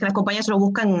dicho que es que las compañías solo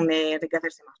buscan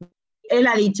enriquecerse más. Él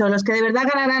ha dicho, los que de verdad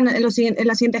ganarán en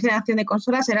la siguiente generación de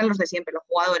consolas serán los de siempre, los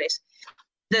jugadores.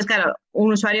 Entonces, claro,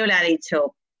 un usuario le ha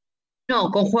dicho, no,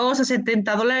 con juegos a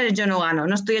 $70 yo no gano,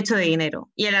 no estoy hecho de dinero.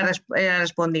 Y él ha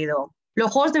respondido, los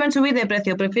juegos deben subir de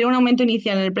precio, prefiero un aumento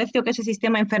inicial en el precio que ese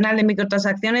sistema infernal de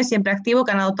microtransacciones siempre activo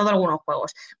que han adoptado algunos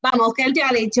juegos. Vamos, que él te ha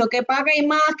dicho que paguéis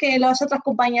más, que las otras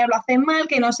compañías lo hacen mal,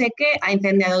 que no sé qué, ha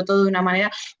incendiado todo de una manera.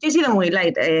 Yo he sido muy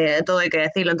light, todo hay que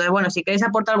decirlo. Entonces, bueno, si queréis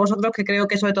aportar vosotros, que creo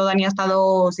que sobre todo Dani ha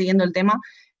estado siguiendo el tema,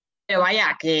 pero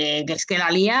vaya, que es que la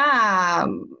lía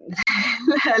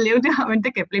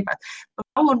últimamente que flipas. Por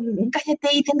favor, cállate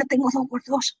y céntrate en God of War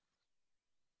 2.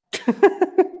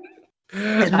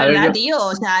 Es verdad, tío.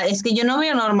 O sea, es que yo no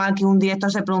veo normal que un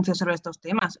director se pronuncie sobre estos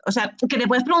temas. O sea, que te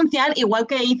puedes pronunciar igual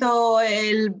que hizo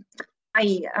el...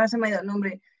 Ay, ahora se me ha ido el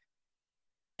nombre.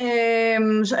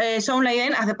 Sean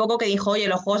Layden hace poco que dijo, oye,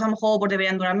 los juegos a lo mejor pues,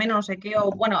 deberían durar menos, no sé qué,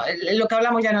 o bueno, lo que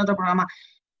hablamos ya en otro programa.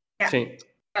 Sí.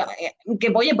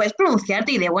 Que oye, puedes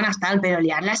pronunciarte y de buenas tal, pero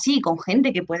liarla así con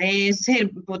gente que puede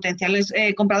ser potenciales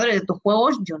compradores de tus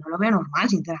juegos, yo no lo veo normal,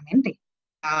 sinceramente.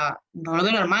 No lo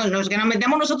veo normal. No es que nos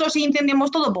metemos nosotros y incendiemos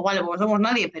todo, pues vale, pues no somos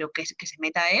nadie, pero que se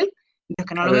meta él, es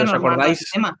que no lo veo normal todo ese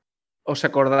tema. ¿Os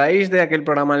acordáis de aquel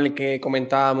programa en el que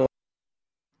comentábamos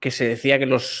que se decía que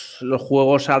los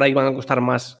juegos ahora iban a costar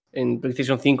más en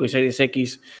PlayStation 5 y Series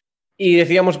X? Y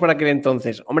decíamos para aquel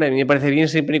entonces, hombre, a mí me parece bien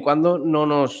siempre y cuando no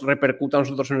nos repercuta a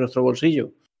nosotros en nuestro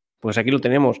bolsillo. Pues aquí lo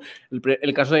tenemos.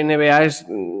 El caso de NBA es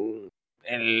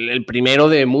el primero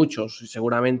de muchos.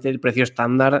 Seguramente el precio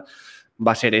estándar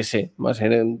va a ser ese. Va a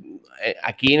ser,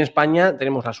 aquí en España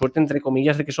tenemos la suerte, entre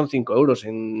comillas, de que son 5 euros.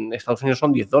 En Estados Unidos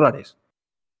son $10. O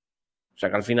sea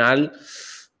que al final,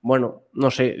 bueno, no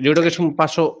sé. Yo creo que es un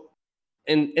paso,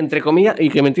 entre comillas,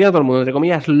 y que me entienda todo el mundo, entre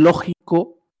comillas,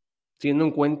 lógico, teniendo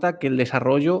en cuenta que el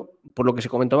desarrollo, por lo que se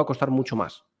comentó, va a costar mucho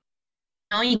más.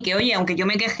 No, y que, oye, aunque yo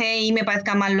me queje y me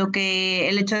parezca mal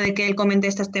el hecho de que él comente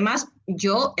estos temas,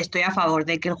 yo estoy a favor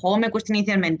de que el juego me cueste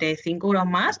inicialmente 5 euros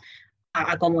más,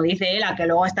 a como dice él, a que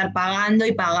luego estar pagando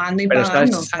y pagando y Pero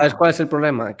pagando. ¿sabes cuál es el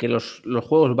problema? Que los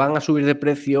juegos van a subir de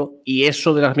precio y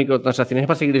eso de las microtransacciones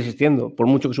va a seguir existiendo, por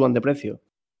mucho que suban de precio.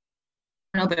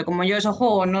 No, pero como yo esos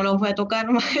juegos no los voy a tocar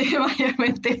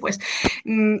mayormente, pues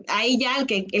ahí ya el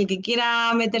que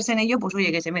quiera meterse en ello, pues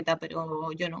oye, que se meta,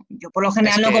 pero yo no. Yo por lo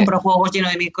general no compro juegos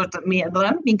llenos de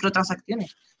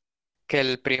microtransacciones. Que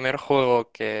el primer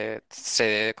juego que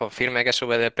se confirme que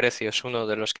sube de precio es uno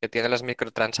de los que tiene las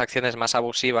microtransacciones más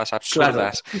abusivas,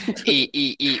 absurdas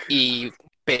y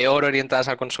peor orientadas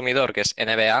al consumidor, que es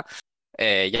NBA,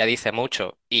 ya dice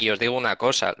mucho. Y os digo una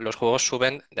cosa, los juegos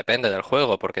suben, depende del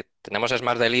juego, porque tenemos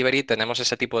Smart Delivery, tenemos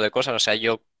ese tipo de cosas. O sea,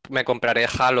 yo me compraré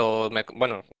Halo,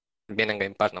 bueno, viene en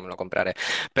Game Pass, no me lo compraré.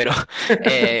 Pero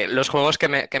los juegos que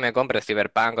me compre,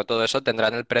 Cyberpunk o todo eso,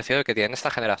 tendrán el precio que tienen esta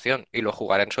generación y lo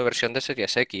jugaré en su versión de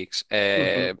Series X.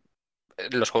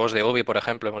 Los juegos de Ubi, por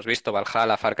ejemplo, hemos visto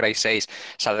Valhalla, Far Cry 6,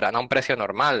 saldrán a un precio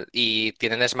normal y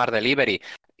tienen Smart Delivery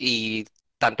y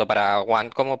tanto para One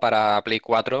como para Play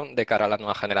 4 de cara a la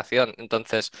nueva generación.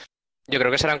 Entonces, yo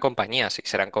creo que serán compañías y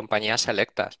serán compañías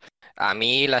selectas. A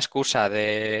mí la excusa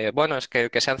de, bueno, es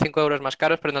que sean 5 euros más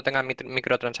caros pero no tengan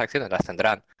microtransacciones, las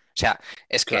tendrán. O sea,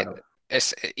 es que Claro.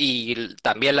 y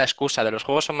también la excusa de los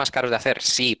juegos son más caros de hacer,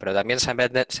 sí, pero también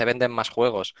se venden más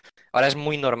juegos. Ahora es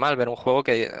muy normal ver un juego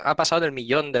que ha pasado del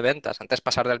millón de ventas. Antes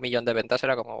pasar del millón de ventas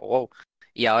era como, wow.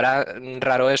 Y ahora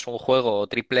raro es un juego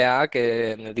triple A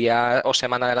que en el día o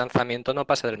semana de lanzamiento no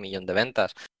pase del millón de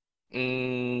ventas.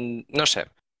 No sé.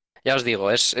 Ya os digo,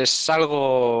 es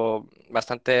algo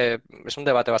bastante, es un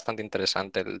debate bastante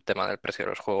interesante el tema del precio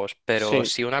de los juegos, pero Sí.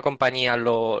 si una compañía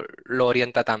lo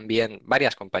orienta tan bien,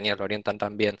 varias compañías lo orientan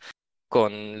tan bien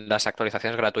con las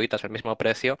actualizaciones gratuitas al mismo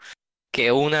precio,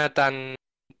 que una tan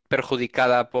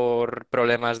perjudicada por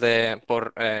problemas no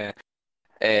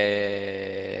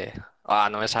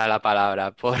me sale la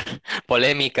palabra, por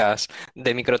polémicas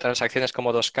de microtransacciones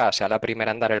como 2K sea la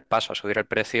primera en dar el paso a subir el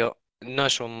precio, no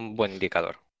es un buen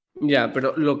indicador. Ya,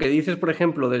 pero lo que dices, por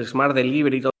ejemplo, del Smart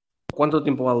Delivery y todo, ¿cuánto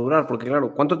tiempo va a durar? Porque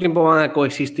claro, ¿cuánto tiempo van a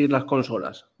coexistir las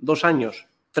consolas? ¿2 años?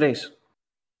 ¿3?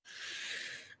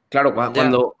 Claro, Ya.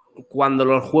 cuando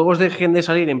los juegos dejen de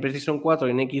salir en PlayStation 4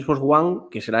 y en Xbox One,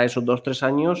 que será esos 2-3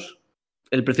 años,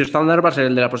 el precio estándar va a ser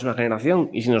el de la próxima generación.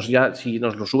 Y si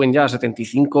nos lo suben ya a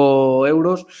 75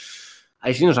 euros,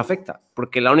 ahí sí nos afecta.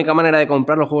 Porque la única manera de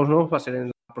comprar los juegos nuevos va a ser en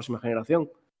la próxima generación.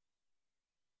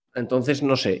 Entonces,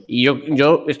 no sé. Y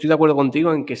yo estoy de acuerdo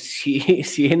contigo en que si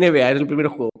NBA es el primer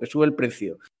juego que sube el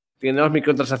precio, teniendo las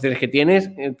microtransacciones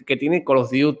que tiene Call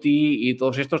of Duty y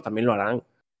todos estos también lo harán.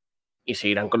 Y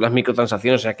seguirán con las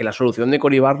microtransacciones. O sea que la solución de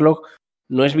Cory Barlog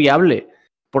no es viable.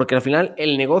 Porque al final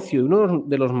el negocio, uno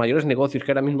de los mayores negocios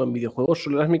que ahora mismo en videojuegos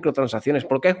son las microtransacciones.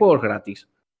 ¿Por qué hay juegos gratis?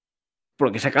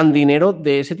 Porque sacan dinero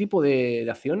de ese tipo de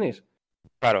acciones.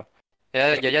 Claro.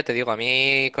 Yo ya te digo, a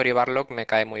mí Cory Barlog me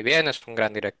cae muy bien, es un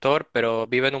gran director, pero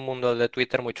vive en un mundo de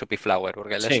Twitter muy chupiflower,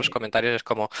 porque él en sus comentarios es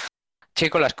como,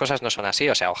 chico, las cosas no son así,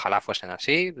 o sea, ojalá fuesen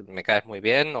así, me caes muy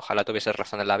bien, ojalá tuvieses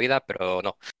razón en la vida, pero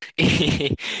no.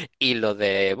 Y lo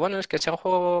de, bueno, es que sea un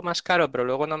juego más caro, pero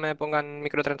luego no me pongan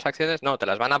microtransacciones, no, te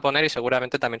las van a poner y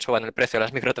seguramente también suban el precio de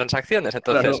las microtransacciones,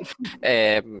 entonces,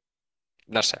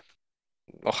 no sé,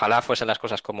 ojalá fuesen las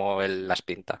cosas como él las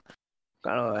pinta.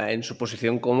 Claro, en su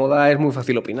posición cómoda es muy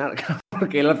fácil opinar,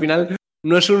 porque él al final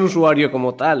no es un usuario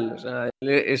como tal, o sea, él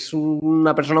es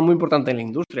una persona muy importante en la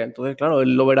industria, entonces claro,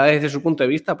 él lo verá desde su punto de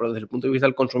vista, pero desde el punto de vista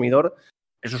del consumidor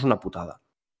eso es una putada.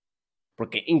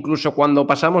 Porque incluso cuando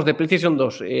pasamos de PlayStation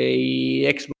 2 y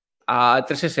Xbox a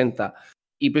 360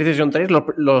 y PlayStation 3,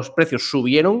 los precios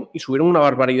subieron y subieron una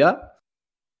barbaridad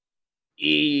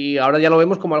y ahora ya lo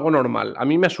vemos como algo normal. A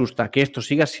mí me asusta que esto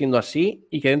siga siendo así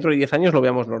y que dentro de 10 años lo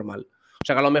veamos normal. O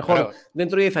sea, que a lo mejor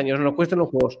dentro de 10 años nos cuesten los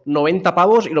juegos 90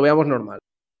 pavos y lo veamos normal.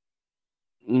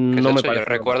 No me parece. Yo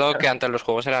recuerdo que antes los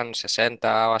juegos eran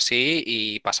 60 o así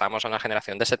y pasamos a una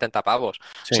generación de 70 pavos.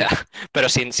 Sí. O sea, pero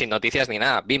sin noticias ni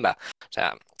nada, bimba. O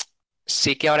sea,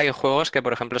 sí que ahora hay juegos que,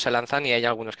 por ejemplo, se lanzan y hay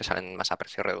algunos que salen más a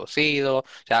precio reducido. O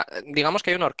sea, digamos que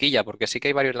hay una horquilla, porque sí que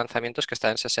hay varios lanzamientos que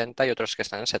están en 60 y otros que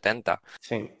están en 70.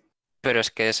 Sí. Pero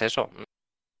es que es eso.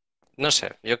 No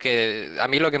sé, a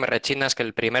mí lo que me rechina es que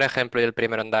el primer ejemplo y el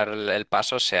primero en dar el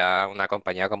paso sea una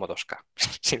compañía como 2K,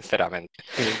 sinceramente.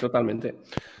 Sí, totalmente.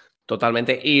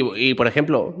 Totalmente. Y por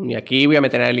ejemplo, y aquí voy a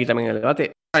meter a Eli también en el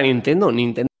debate. A Nintendo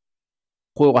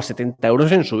juego a 70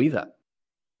 euros en su vida.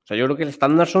 O sea, yo creo que el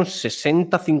estándar son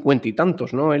 60, 50 y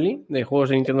tantos, ¿no, Eli? De juegos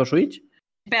de Nintendo Switch.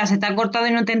 Espera, se te ha cortado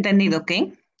y no te he entendido,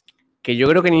 ¿qué? Que yo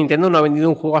creo que Nintendo no ha vendido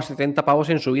un juego a 70 pavos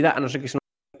en su vida, a no ser que sea un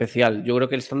especial. Yo creo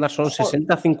que el estándar son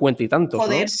 60, 50 y tantos,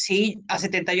 Joder, ¿no? sí, a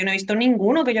 70 yo no he visto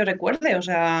ninguno que yo recuerde, o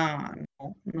sea,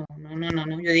 no,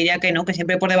 yo diría que no, que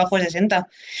siempre por debajo de 60.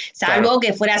 Salvo Claro.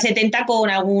 que fuera 70 con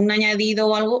algún añadido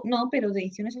o algo, no, pero de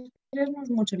ediciones especiales no es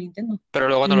mucho Nintendo. Pero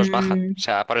luego no los bajan. O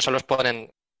sea, por eso los ponen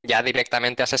ya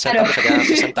directamente a 60, Claro. pero se quedan a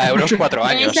 60 euros 4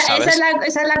 años, ¿sabes?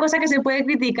 Esa es la cosa que se puede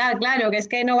criticar, claro, que es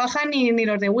que no bajan ni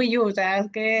los de Wii U, o sea,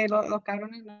 es que los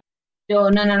cabrones no.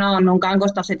 Nunca han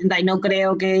costado 70 y no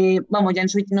creo que, vamos, ya en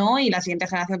Switch no, y la siguiente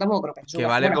generación tampoco creo que suba. Que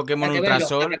vale Bueno, Pokémon habrá que verlo,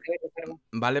 Ultrasol. habrá que verlo, pero...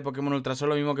 Vale Pokémon Ultrasol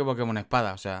lo mismo que Pokémon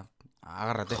Espada, o sea,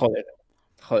 agárrate. Joder,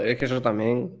 es que eso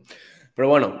también. Pero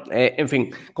bueno, en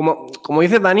fin, como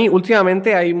dice Dani,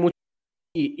 últimamente hay muchos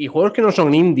y juegos que no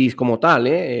son indies como tal,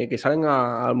 que salen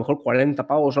a lo mejor 40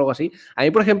 pavos o algo así. A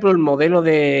mí, por ejemplo, el modelo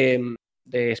de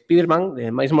Spider-Man,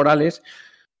 de Miles Morales,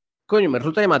 coño, me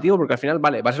resulta llamativo porque al final,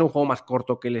 vale, va a ser un juego más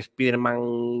corto que el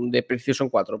Spider-Man de PlayStation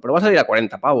 4, pero va a salir a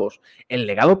 40 pavos. El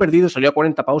Legado Perdido salió a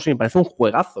 40 pavos y me parece un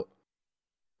juegazo.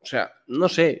 O sea, no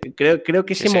sé, creo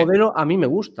que ese modelo a mí me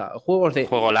gusta. Juegos de...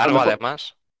 Juego largo,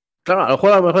 además. Claro, al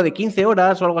juego a lo mejor de 15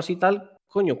 horas o algo así tal,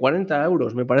 coño, 40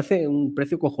 euros. Me parece un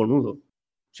precio cojonudo.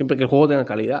 Siempre que el juego tenga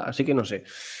calidad, así que no sé.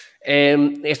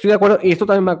 Estoy de acuerdo, y esto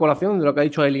también va a colación de lo que ha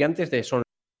dicho Eli antes de Sony.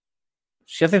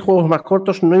 Si haces juegos más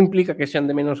cortos no implica que sean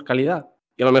de menos calidad.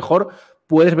 Y a lo mejor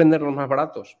puedes venderlos más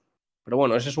baratos. Pero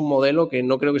bueno, ese es un modelo que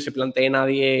no creo que se plantee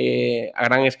nadie a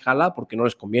gran escala porque no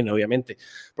les conviene, obviamente.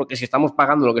 Porque si estamos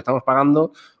pagando lo que estamos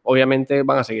pagando, obviamente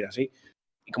van a seguir así.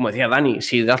 Y como decía Dani,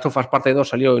 si The Last of Us Parte 2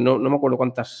 salió, no me acuerdo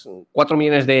cuántas, 4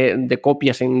 millones de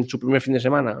copias en su primer fin de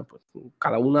semana, pues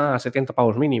cada una a 70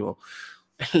 pavos mínimo.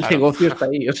 El negocio está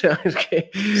ahí, o sea, es que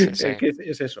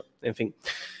es eso, en fin.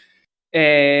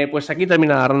 Pues aquí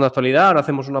termina la ronda de actualidad, ahora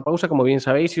hacemos una pausa, como bien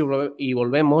sabéis, y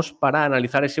volvemos para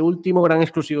analizar ese último gran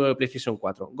exclusivo de PlayStation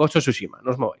 4, Ghost of Tsushima,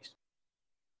 no os mováis.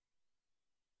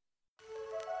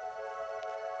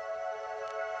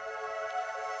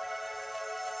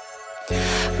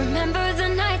 Remember the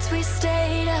nights we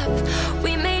stayed up,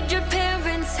 we made your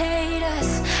parents hate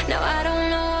Now I don't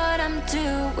know what I'm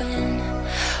doing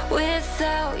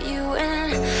without you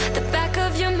in the back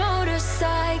of your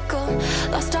motorcycle.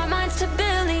 Lost our minds to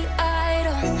Billy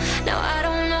Idol. Now I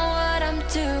don't know what I'm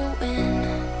doing.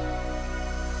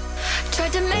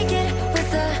 Tried to make it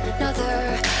with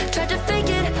another. Tried to fake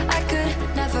it, I could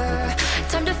never.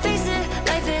 Time to face it,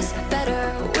 life is better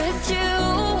with you.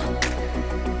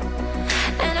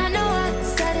 And I know I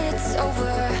said it's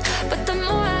over, but the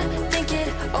more I think it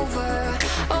over,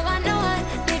 oh, I know I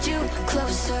need you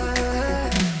closer.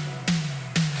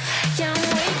 Yeah, I'm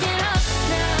waking up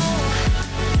now.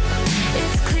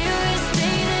 It's clear as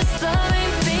day, this love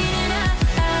ain't fading out.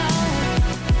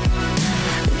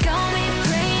 Got me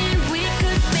praying we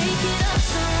could make it up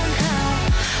somehow.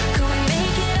 Could we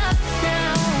make it up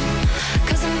now?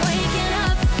 'Cause I'm waking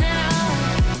up now.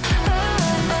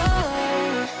 Oh, oh.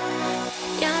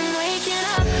 Yeah, I'm waking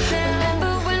up now.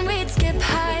 Remember when we'd skip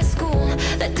high school?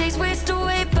 That days waste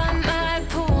away by my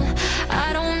pool.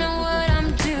 I don't know what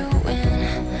I'm doing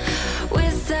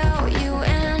without you,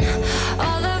 and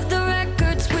all of the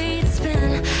records we'd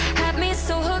spin had me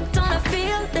so hooked on a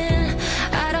feeling.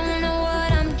 I don't know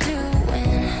what I'm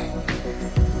doing.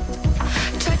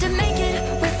 Tried to make it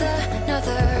with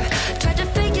another. Tried to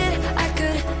fake it, I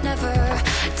could never.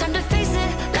 Time to face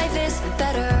it, life is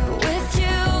better with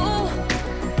you.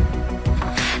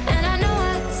 And I know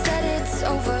I said it's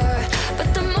over,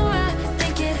 but the more I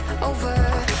think it over,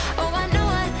 oh, I know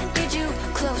I need you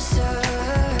closer.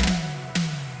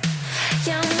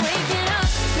 Yeah, I'm waking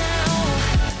up now.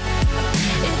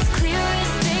 It's clear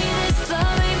as day, this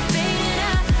love ain't fading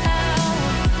out.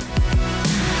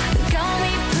 Got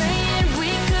me praying we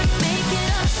could make it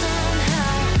up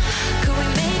somehow. Could we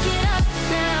make it up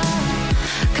now?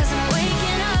 'Cause I'm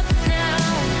waking up now.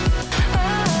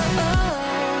 Oh, oh.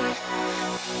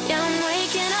 Yeah, I'm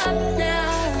waking up now.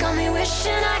 Got me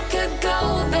wishing I could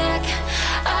go back.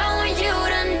 I want you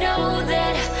to know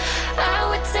that I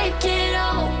would take it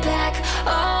all back,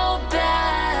 all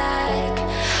back.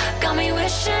 Got me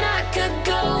wishing I could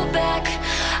go back.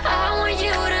 I want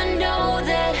you to know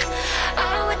that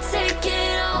I would take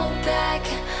it all back.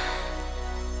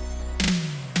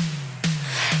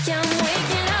 Yeah, I'm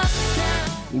waking up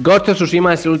now. Ghost of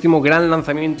Tsushima es el último gran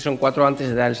lanzamiento y son 4 antes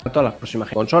de dar el salto a las próximas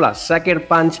consolas. Sucker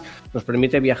Punch nos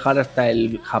permite viajar hasta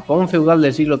el Japón feudal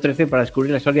del siglo XIII para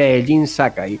descubrir la historia de Jin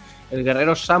Sakai, el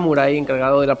guerrero samurái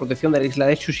encargado de la protección de la isla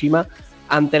de Tsushima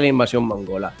ante la invasión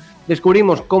mongola.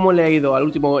 Descubrimos cómo le ha ido al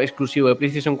último exclusivo de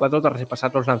PlayStation 4 tras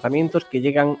repasar los lanzamientos que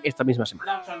llegan esta misma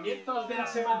semana. Lanzamientos de la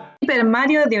semana. Paper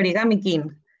Mario de Origami King.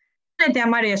 Únete a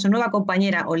Mario y a su nueva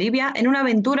compañera Olivia en una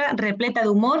aventura repleta de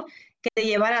humor que te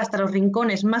llevará hasta los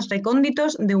rincones más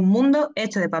recónditos de un mundo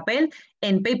hecho de papel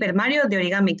en Paper Mario de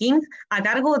Origami King a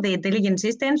cargo de Intelligent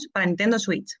Systems para Nintendo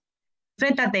Switch.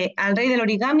 Enfréntate al rey del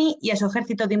origami y a su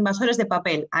ejército de invasores de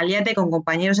papel, alíate con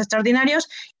compañeros extraordinarios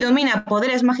y domina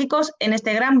poderes mágicos en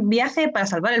este gran viaje para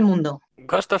salvar el mundo.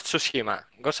 Ghost of Tsushima.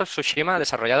 Ghost of Tsushima,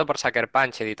 desarrollado por Sucker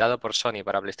Punch y editado por Sony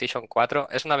para PlayStation 4,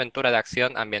 es una aventura de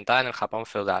acción ambientada en el Japón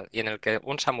feudal y en el que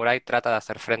un samurái trata de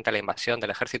hacer frente a la invasión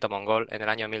del ejército mongol en el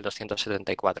año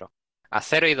 1274.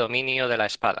 Acero y dominio de la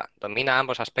espada. Domina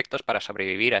ambos aspectos para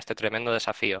sobrevivir a este tremendo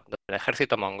desafío, donde el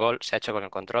ejército mongol se ha hecho con el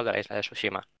control de la isla de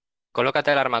Tsushima.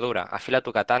 Colócate la armadura, afila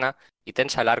tu katana y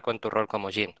tensa el arco en tu rol como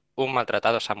Jin, un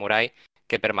maltratado samurái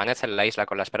que permanece en la isla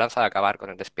con la esperanza de acabar con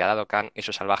el despiadado Khan y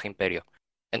su salvaje imperio.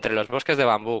 Entre los bosques de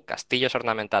bambú, castillos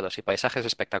ornamentados y paisajes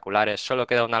espectaculares, solo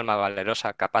queda un alma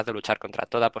valerosa capaz de luchar contra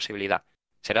toda posibilidad.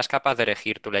 ¿Serás capaz de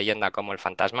erigir tu leyenda como el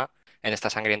fantasma en esta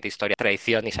sangrienta historia de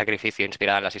traición y sacrificio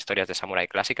inspirada en las historias de samurái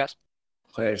clásicas?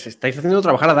 Joder, se estáis haciendo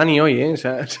trabajar a Dani hoy, ¿eh? O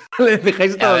sea, le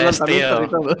dejáis todos los lanzamientos y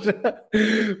todo.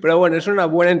 Pero bueno, es una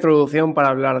buena introducción para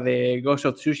hablar de Ghost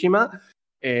of Tsushima,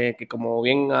 que como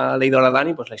bien ha leído la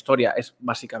Dani, pues la historia es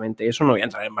básicamente eso. No voy a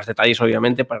entrar en más detalles,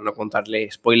 obviamente, para no contarle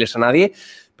spoilers a nadie,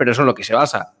 pero eso es en lo que se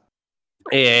basa.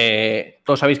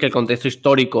 Todos sabéis que el contexto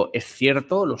histórico es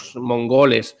cierto. Los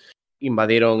mongoles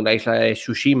invadieron la isla de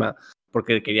Tsushima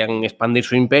porque querían expandir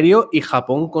su imperio y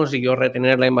Japón consiguió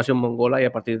retener la invasión mongola y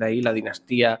a partir de ahí la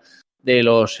dinastía de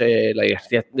los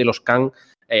Khan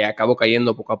acabó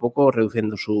cayendo poco a poco,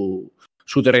 reduciendo su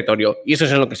territorio. Y eso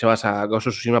es en lo que se basa Ghost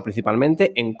of Tsushima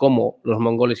principalmente, en cómo los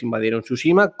mongoles invadieron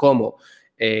Tsushima, cómo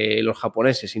los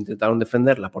japoneses intentaron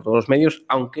defenderla por todos los medios,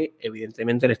 aunque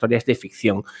evidentemente la historia es de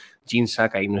ficción. Jin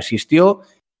Sakai no existió,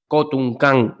 Khotun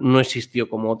Khan no existió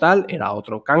como tal, era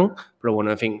otro Khan, pero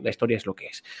bueno, en fin, la historia es lo que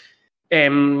es.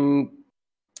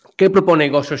 ¿Qué propone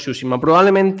Ghost of Tsushima?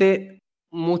 Probablemente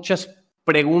muchas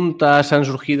preguntas han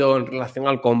surgido en relación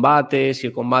al combate, si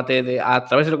el combate a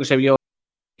través de lo que se vio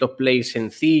play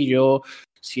sencillo,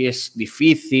 si es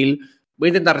difícil. Voy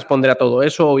a intentar responder a todo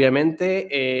eso, obviamente,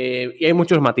 y hay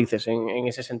muchos matices en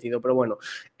ese sentido, pero bueno.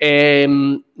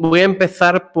 Voy a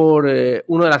empezar por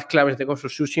una de las claves de Ghost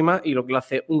of Tsushima y lo que lo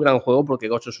hace un gran juego, porque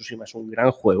Ghost of Tsushima es un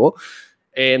gran juego.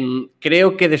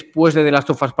 Creo que después de The Last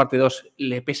of Us Parte 2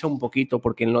 le pesa un poquito,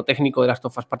 porque en lo técnico de The Last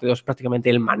of Us Parte 2 es prácticamente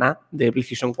el maná de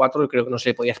PlayStation 4, y creo que no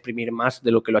se podía exprimir más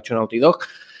de lo que lo ha hecho Naughty Dog.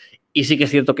 Y sí que es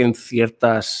cierto que en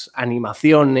ciertas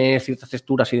animaciones, ciertas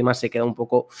texturas y demás se queda un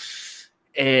poco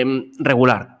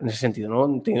regular en ese sentido,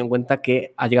 ¿no? Teniendo en cuenta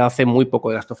que ha llegado hace muy poco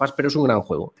de Last of Us, pero es un gran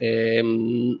juego.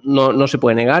 No se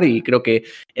puede negar, y creo que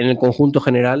en el conjunto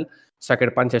general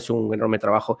Sucker Punch es un enorme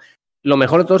trabajo. Lo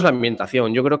mejor de todo es la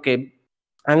ambientación. Yo creo que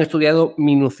han estudiado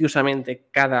minuciosamente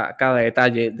cada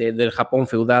detalle del Japón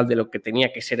feudal, de lo que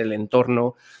tenía que ser el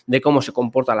entorno, de cómo se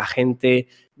comporta la gente,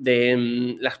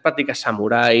 de las prácticas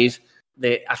samuráis,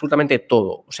 de absolutamente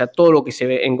todo. O sea, todo lo que se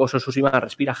ve en Ghost of Tsushima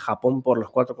respira Japón por los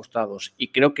cuatro costados.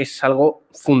 Y creo que es algo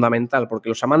fundamental, porque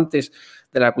los amantes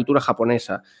de la cultura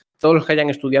japonesa, todos los que hayan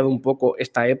estudiado un poco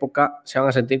esta época, se van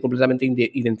a sentir completamente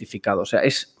identificados. O sea,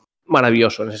 es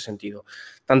maravilloso en ese sentido.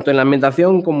 Tanto en la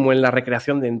ambientación como en la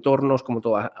recreación de entornos, como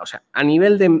todo. O sea, a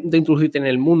nivel de introducirte en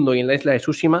el mundo y en la isla de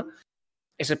Tsushima,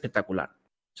 es espectacular.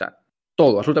 O sea,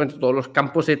 todo, absolutamente todos los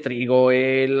campos de trigo,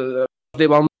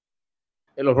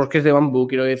 los bosques de bambú,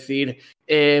 quiero decir,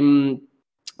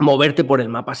 moverte por el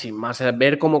mapa sin más,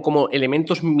 ver como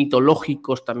elementos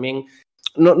mitológicos también.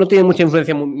 No tiene mucha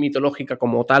influencia mitológica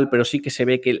como tal, pero sí que se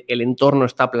ve que el entorno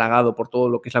está plagado por todo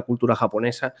lo que es la cultura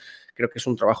japonesa. Creo que es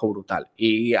un trabajo brutal.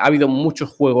 Y ha habido muchos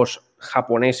juegos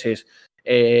japoneses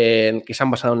que se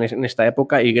han basado en esta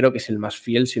época, y creo que es el más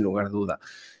fiel, sin lugar a duda.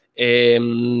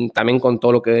 También con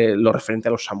todo lo referente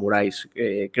a los samuráis.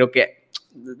 Creo que,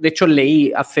 de hecho,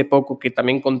 leí hace poco que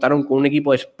también contaron con un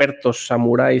equipo de expertos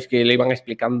samuráis que le iban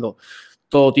explicando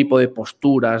todo tipo de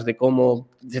posturas, de cómo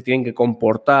se tienen que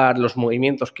comportar, los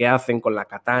movimientos que hacen con la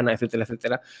katana, etcétera,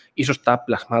 etcétera. Y eso está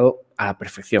plasmado a la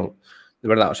perfección. De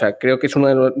verdad, o sea, creo que es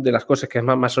una de las cosas que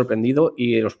más me ha sorprendido,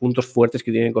 y de los puntos fuertes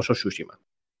que tiene Ghost of Tsushima,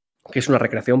 que es una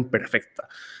recreación perfecta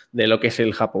de lo que es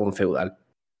el Japón feudal.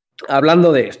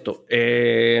 Hablando de esto,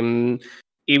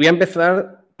 y voy a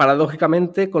empezar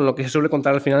paradójicamente con lo que se suele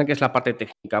contar al final, que es la parte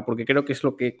técnica, porque creo que es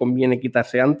lo que conviene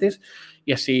quitarse antes,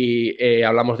 y así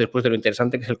hablamos después de lo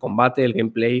interesante que es el combate, el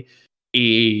gameplay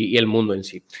y el mundo en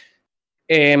sí.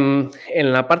 En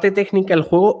la parte técnica el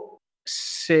juego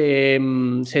se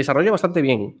desarrolla bastante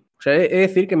bien. O sea, he de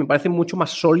decir que me parece mucho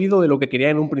más sólido de lo que quería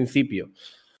en un principio.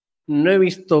 No he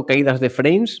visto caídas de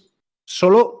frames,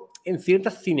 solo en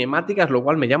ciertas cinemáticas, lo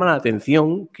cual me llama la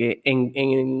atención, que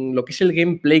en lo que es el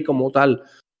gameplay como tal,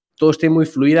 todo esté muy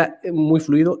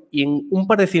fluido, y en un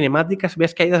par de cinemáticas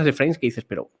veas caídas de frames que dices,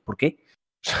 pero ¿por qué?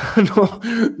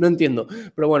 No entiendo.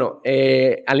 Pero bueno,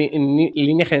 en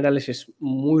líneas generales es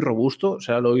muy robusto, o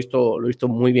sea, lo he visto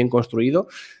muy bien construido.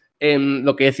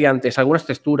 Lo que decía antes, algunas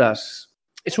texturas.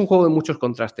 Es un juego de muchos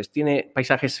contrastes. Tiene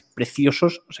paisajes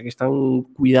preciosos, o sea, que están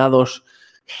cuidados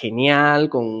genial,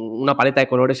 con una paleta de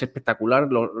colores espectacular.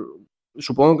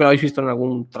 Supongo que lo habéis visto en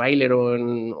algún tráiler o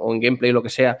en gameplay, lo que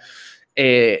sea.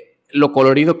 Lo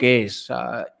colorido que es. O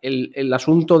sea, el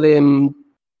asunto de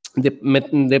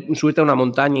subirte a una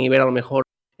montaña y ver a lo mejor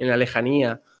en la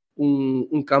lejanía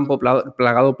un campo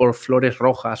plagado por flores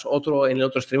rojas, otro en el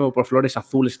otro extremo por flores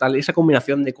azules, tal. Esa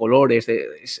combinación de colores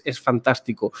es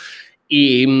fantástico.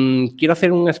 Y quiero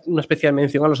hacer una especial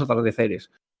mención a los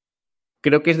atardeceres.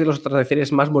 Creo que es de los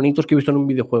atardeceres más bonitos que he visto en un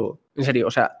videojuego. En serio,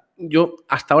 o sea, yo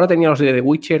hasta ahora tenía los de The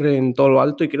Witcher en todo lo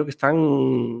alto y creo que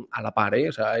están a la par, ¿eh?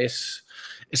 O sea, es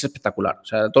espectacular. O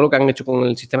sea, todo lo que han hecho con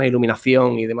el sistema de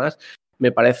iluminación y demás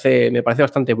me parece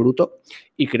bastante bruto,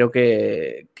 y creo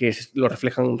que lo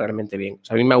reflejan realmente bien. O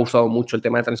sea, a mí me ha gustado mucho el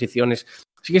tema de transiciones.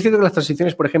 Sí que es cierto que las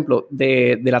transiciones, por ejemplo,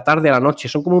 de la tarde a la noche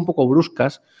son como un poco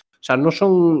bruscas. O sea, no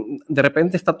son... De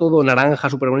repente está todo naranja,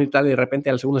 súper bonito y tal, y de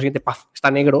repente al segundo siguiente, ¡paf!, está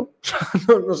negro. O sea,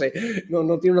 no sé,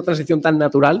 no tiene una transición tan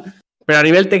natural. Pero a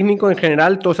nivel técnico, en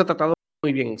general, todo se ha tratado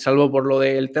muy bien, salvo por lo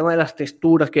del tema de las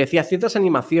texturas, que decía, ciertas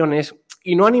animaciones,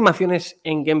 y no animaciones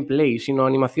en gameplay, sino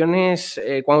animaciones...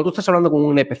 cuando tú estás hablando con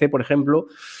un NPC, por ejemplo,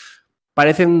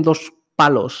 parecen dos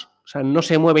palos. O sea, no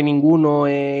se mueve ninguno.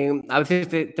 A veces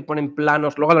te ponen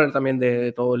planos. Luego hablaré también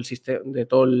de todo el sistema, de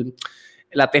todo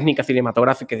la técnica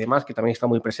cinematográfica y demás, que también está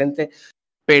muy presente,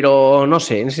 pero no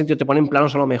sé, en ese sentido te ponen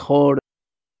planos a lo mejor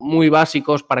muy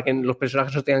básicos para que los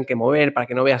personajes no tengan que mover, para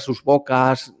que no veas sus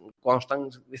bocas cuando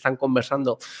están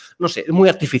conversando. No sé, es muy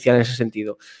artificial en ese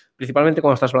sentido, principalmente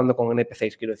cuando estás hablando con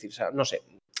NPCs, quiero decir. O sea, no sé,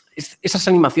 esas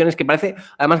animaciones que parece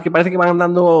que van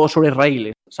andando sobre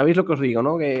raíles. ¿Sabéis lo que os digo,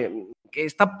 no? Que que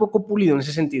está poco pulido en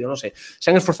ese sentido, no sé. Se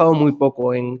han esforzado muy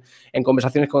poco en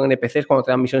conversaciones con NPCs cuando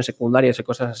te dan misiones secundarias y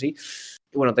cosas así.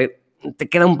 Y bueno, te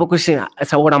queda un poco ese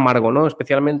sabor amargo, ¿no?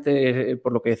 Especialmente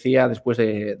por lo que decía después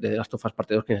de The Last of Us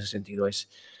Parte 2, que en ese sentido es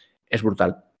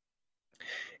brutal.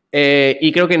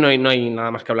 Y creo que no hay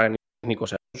nada más que hablar ni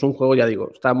cosas. Es un juego, ya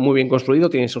digo, está muy bien construido,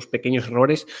 tiene esos pequeños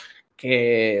errores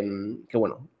que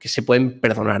se pueden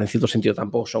perdonar en cierto sentido,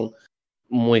 tampoco son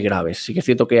muy graves. Sí que es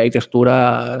cierto que hay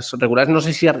texturas regulares, no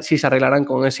sé si se arreglarán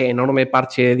con ese enorme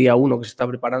parche día 1 que se está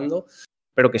preparando,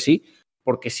 pero que sí,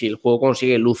 porque si el juego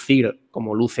consigue lucir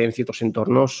como luce en ciertos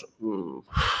entornos,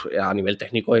 a nivel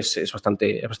técnico es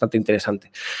bastante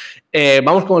interesante.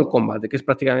 Vamos con el combate, que es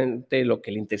prácticamente lo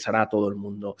que le interesará a todo el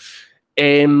mundo.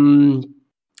 He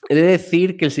de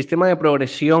decir que el sistema de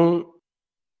progresión,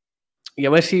 y a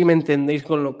ver si me entendéis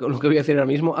con lo que voy a decir ahora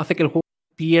mismo, hace que el juego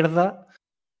pierda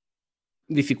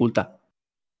dificultad.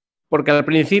 Porque al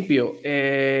principio,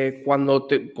 cuando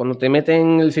te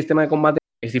meten el sistema de combate,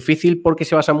 es difícil porque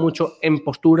se basa mucho en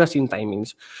posturas y en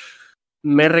timings.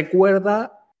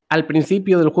 Al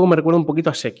principio del juego me recuerda un poquito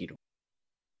a Sekiro.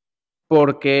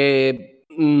 Porque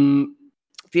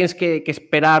tienes que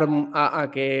esperar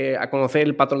a conocer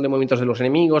el patrón de movimientos de los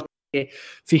enemigos, que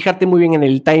fijarte muy bien en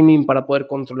el timing para poder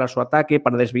controlar su ataque,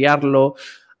 para desviarlo.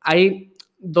 Hay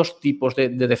dos tipos de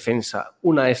defensa.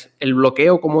 Una es el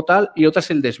bloqueo como tal y otra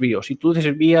es el desvío. Si tú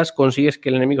desvías, consigues que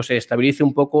el enemigo se estabilice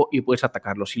un poco y puedes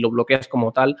atacarlo. Si lo bloqueas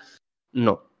como tal,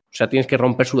 no. O sea, tienes que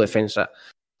romper su defensa.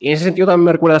 Y en ese sentido también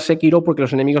me recuerda a Sekiro porque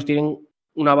los enemigos tienen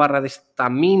una barra de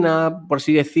estamina, por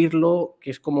así decirlo,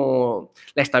 que es como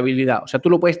la estabilidad. O sea, tú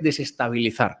lo puedes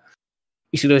desestabilizar.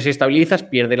 Y si lo desestabilizas,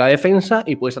 pierde la defensa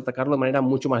y puedes atacarlo de manera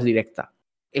mucho más directa.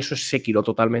 Eso es Sekiro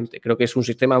totalmente. Creo que es un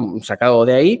sistema sacado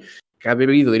de ahí, que ha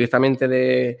bebido directamente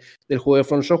del juego de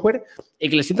From Software y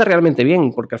que le sienta realmente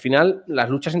bien, porque al final las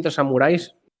luchas entre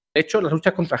samuráis, de hecho, las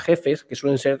luchas contra jefes, que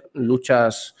suelen ser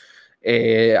luchas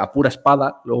a pura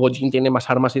espada, luego Jin tiene más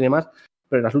armas y demás,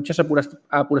 pero las luchas a pura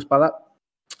espada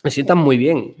me sientan muy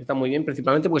bien,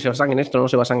 principalmente porque se basan en esto, no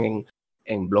se basan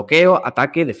en bloqueo,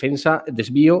 ataque, defensa,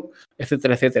 desvío,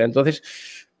 etcétera, etcétera. Entonces,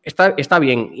 está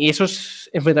bien. Y esos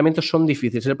enfrentamientos son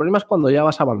difíciles. El problema es cuando ya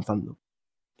vas avanzando.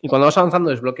 Y cuando vas avanzando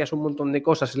desbloqueas un montón de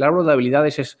cosas. El árbol de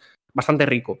habilidades es bastante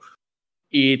rico.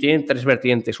 Y tiene 3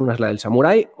 vertientes. Una es la del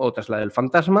samurái, otra es la del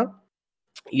fantasma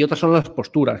y otras son las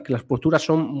posturas, que las posturas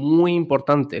son muy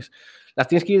importantes. Las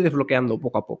tienes que ir desbloqueando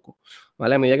poco a poco,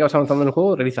 ¿vale? A medida que vas avanzando en el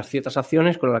juego, realizas ciertas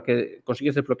acciones con las que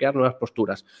consigues desbloquear nuevas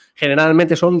posturas.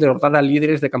 Generalmente son derrotar a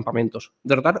líderes de campamentos.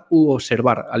 Derrotar u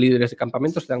observar a líderes de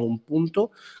campamentos te dan un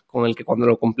punto con el que cuando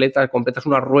lo completas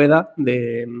una rueda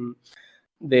de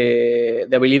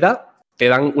habilidad, te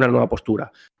dan una nueva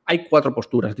postura. Hay 4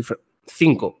 posturas,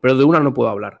 5, pero de una no puedo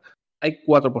hablar. Hay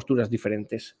 4 posturas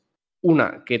diferentes.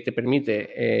 Una que te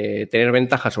permite tener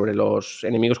ventaja sobre los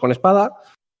enemigos con espada,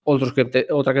 otra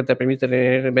que te permite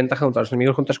tener ventaja contra los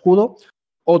enemigos contra escudo,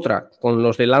 otra con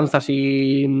los de lanzas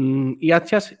y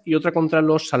hachas y otra contra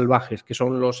los salvajes, que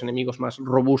son los enemigos más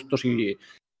robustos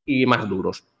y más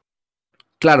duros.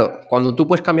 Claro, cuando tú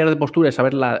puedes cambiar de postura y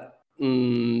saber la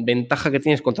ventaja que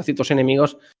tienes contra ciertos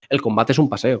enemigos, el combate es un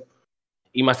paseo.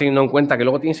 Y más teniendo en cuenta que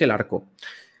luego tienes el arco.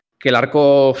 Que el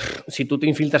arco, si tú te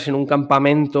infiltras en un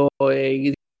campamento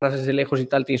y disparas desde lejos y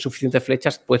tal, tienes suficientes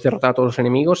flechas, puedes derrotar a todos los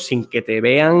enemigos sin que te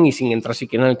vean y sin entrar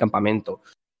siquiera en el campamento.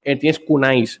 Tienes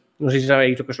kunais, no sé si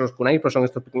sabéis lo que son los kunais, pero son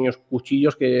estos pequeños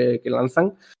cuchillos que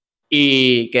lanzan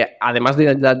y que además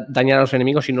de dañar a los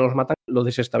enemigos, si no los matan, los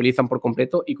desestabilizan por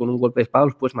completo y con un golpe de espada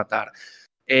los puedes matar.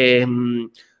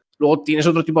 Luego tienes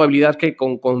otro tipo de habilidad que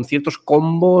con ciertos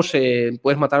combos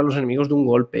puedes matar a los enemigos de un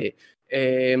golpe.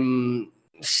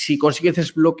 Si consigues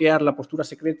desbloquear la postura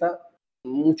secreta,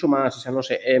 mucho más, o sea, no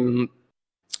sé. En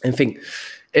fin,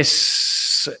 el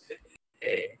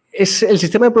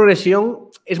sistema de progresión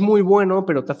es muy bueno,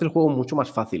 pero te hace el juego mucho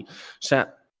más fácil. O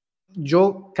sea,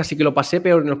 yo casi que lo pasé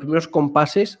peor en los primeros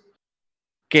compases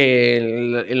que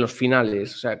en los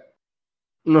finales. O sea,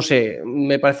 no sé,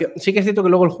 me pareció. Sí que es cierto que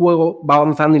luego el juego va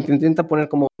avanzando y te intenta poner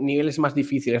como niveles más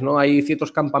difíciles, ¿no? Hay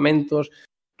ciertos campamentos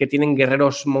que tienen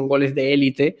guerreros mongoles de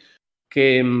élite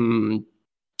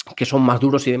que son más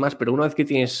duros y demás, pero una vez que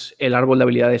tienes el árbol de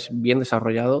habilidades bien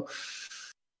desarrollado,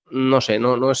 no sé,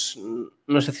 no es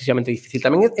excesivamente difícil.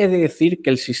 También he de decir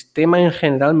que el sistema en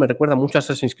general me recuerda mucho a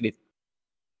Assassin's Creed.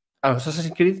 A los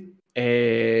Assassin's Creed,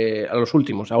 a los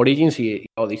últimos, a Origins y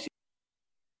a Odyssey.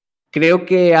 Creo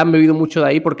que han bebido mucho de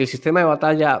ahí porque el sistema de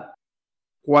batalla,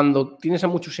 cuando tienes a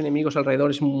muchos enemigos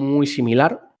alrededor, es muy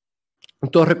similar.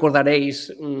 Todos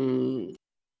recordaréis,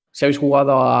 si habéis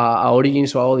jugado a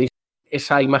Origins o a Odyssey,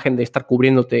 esa imagen de estar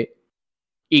cubriéndote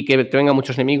y que te vengan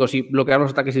muchos enemigos y bloquear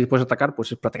los ataques y después atacar,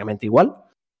 pues es prácticamente igual.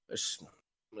 Es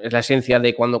la esencia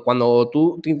de cuando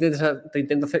tú te intentas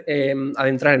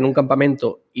adentrar en un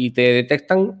campamento y te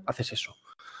detectan, haces eso.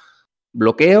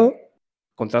 Bloqueo,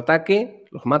 contraataque,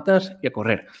 los matas y a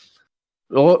correr.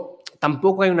 Luego,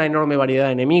 tampoco hay una enorme variedad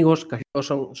de enemigos, casi todos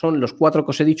son los 4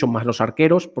 que os he dicho, más los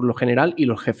arqueros, por lo general, y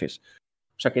los jefes.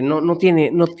 O sea que no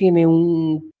tiene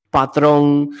un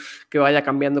patrón que vaya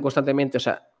cambiando constantemente. O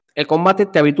sea, el combate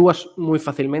te habitúas muy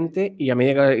fácilmente y a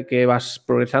medida que vas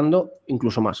progresando,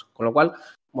 incluso más. Con lo cual,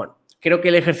 bueno, creo que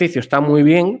el ejercicio está muy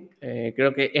bien,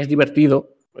 creo que es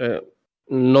divertido,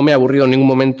 no me he aburrido en ningún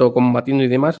momento combatiendo y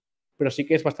demás, pero sí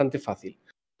que es bastante fácil.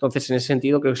 Entonces, en ese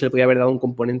sentido, creo que se le podría haber dado un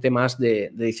componente más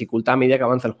de dificultad a medida que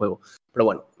avanza el juego. Pero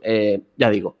bueno, ya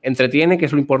digo, entretiene, que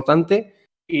es lo importante,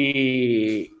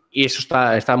 y eso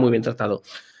está muy bien tratado.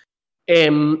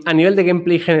 A nivel de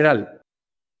gameplay general,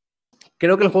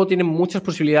 creo que el juego tiene muchas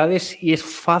posibilidades y es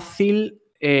fácil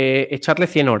echarle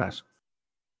 100 horas.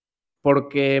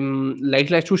 Porque la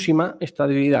isla de Tsushima está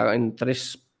dividida en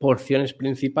 3 porciones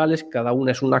principales, cada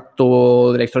una es un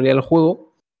acto de la historia del juego.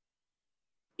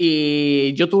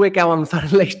 Y yo tuve que avanzar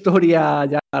en la historia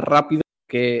ya rápido,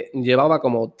 que llevaba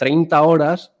como 30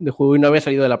 horas de juego y no había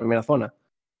salido de la primera zona.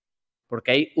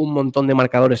 Porque hay un montón de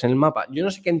marcadores en el mapa. Yo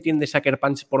no sé qué entiende Sucker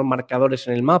Punch por marcadores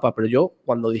en el mapa, pero yo,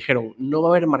 cuando dijeron no va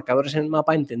a haber marcadores en el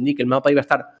mapa, entendí que el mapa iba a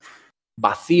estar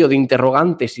vacío de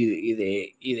interrogantes y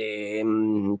de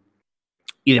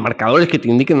marcadores que te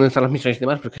indiquen dónde están las misiones y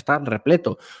demás, pero que está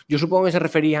repleto. Yo supongo que se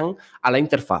referían a la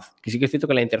interfaz, que sí que es cierto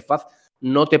que la interfaz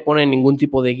no te pone ningún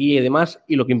tipo de guía y demás,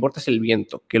 y lo que importa es el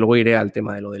viento, que luego iré al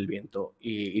tema de lo del viento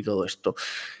y todo esto.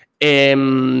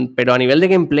 Pero a nivel de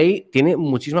gameplay tiene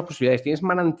muchísimas posibilidades. Tienes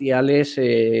manantiales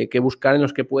que buscar en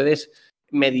los que puedes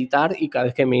meditar y cada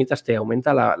vez que meditas te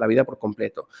aumenta la vida por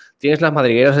completo. Tienes las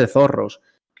madrigueras de zorros,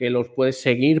 que los puedes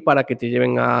seguir para que te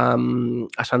lleven a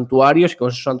santuarios, y con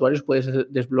esos santuarios puedes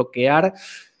desbloquear,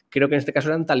 creo que en este caso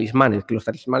eran talismanes, que los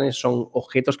talismanes son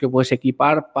objetos que puedes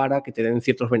equipar para que te den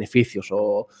ciertos beneficios,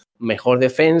 o mejor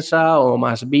defensa, o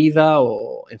más vida,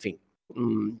 o en fin,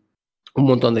 un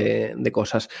montón de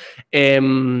cosas.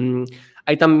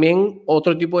 Hay también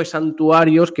otro tipo de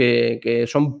santuarios que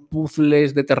son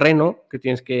puzzles de terreno, que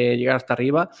tienes que llegar hasta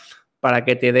arriba, para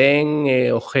que te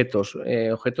den objetos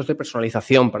de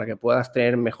personalización, para que puedas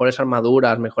tener mejores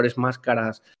armaduras, mejores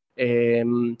máscaras,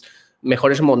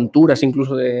 mejores monturas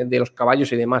incluso de los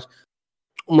caballos y demás.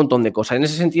 Un montón de cosas. En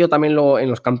ese sentido también en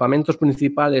los campamentos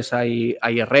principales hay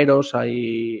herreros,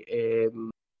 hay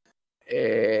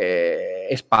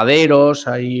espaderos,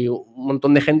 hay un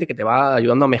montón de gente que te va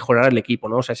ayudando a mejorar el equipo,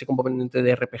 ¿no? O sea, ese componente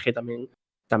de RPG también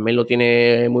lo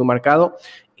tiene muy marcado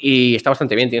y está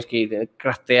bastante bien. Tienes que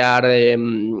craftear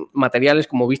materiales,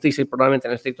 como visteis probablemente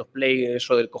en el State of Play,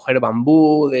 eso del coger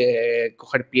bambú, de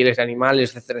coger pieles de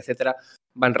animales, etcétera, etcétera,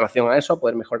 va en relación a eso, a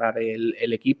poder mejorar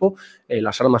el equipo,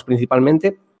 las armas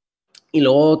principalmente. Y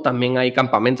luego también hay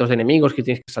campamentos de enemigos que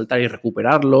tienes que saltar y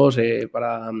recuperarlos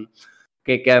para...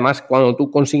 Que además cuando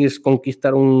tú consigues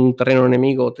conquistar un terreno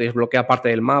enemigo te desbloquea parte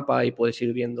del mapa y puedes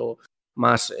ir viendo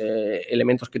más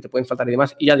elementos que te pueden faltar y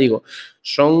demás. Y ya digo,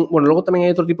 luego también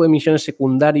hay otro tipo de misiones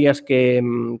secundarias que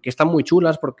están muy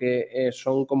chulas porque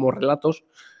son como relatos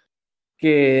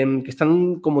que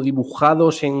están como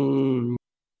dibujados en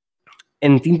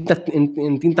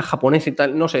tinta japonesa y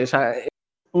tal, no sé, o sea,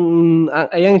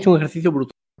 hayan hecho un ejercicio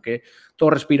brutal, porque todo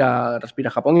respira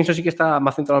Japón, y eso sí que está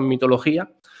más centrado en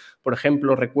mitología. Por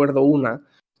ejemplo, recuerdo una,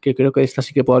 que creo que esta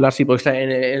sí que puedo hablar, sí, porque está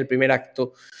en el primer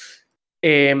acto,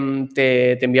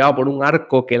 te enviaba por un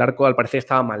arco, que el arco al parecer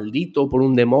estaba maldito por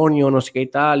un demonio, no sé qué y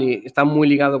tal, y está muy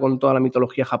ligado con toda la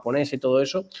mitología japonesa y todo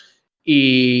eso,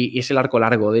 y es el arco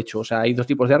largo, de hecho. O sea, hay 2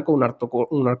 tipos de arco, un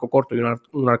arco corto y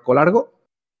un arco largo,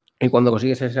 y cuando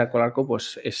consigues ese arco largo,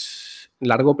 pues es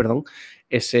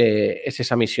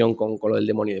esa misión con lo del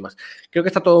demonio y demás. Creo que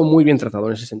está todo muy bien tratado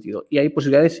en ese sentido y hay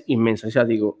posibilidades inmensas. Ya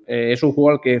digo, es un juego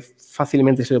al que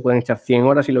fácilmente se le pueden echar 100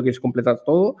 horas si lo quieres completar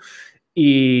todo,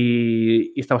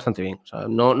 y está bastante bien. O sea,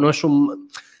 no es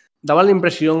daba la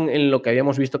impresión en lo que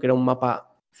habíamos visto que era un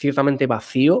mapa ciertamente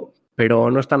vacío, pero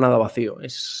no está nada vacío.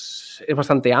 Es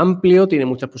bastante amplio, tiene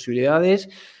muchas posibilidades.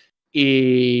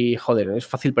 Y, joder, es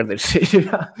fácil perderse,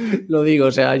 lo digo.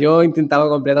 O sea, yo intentaba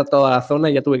completar toda la zona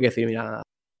y ya tuve que decir, mira,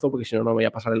 porque si no, no me voy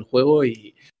a pasar el juego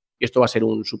y esto va a ser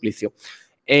un suplicio.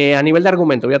 A nivel de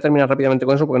argumento, voy a terminar rápidamente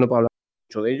con eso porque no puedo hablar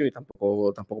mucho de ello y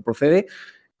tampoco procede.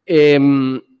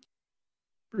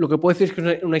 Lo que puedo decir es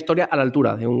que es una historia a la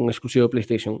altura de un exclusivo de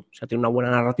PlayStation. O sea, tiene una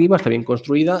buena narrativa, está bien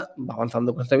construida, va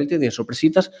avanzando constantemente, tiene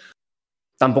sorpresitas.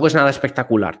 tampoco es nada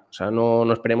espectacular. O sea,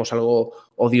 no esperemos algo,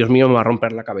 oh Dios mío, me va a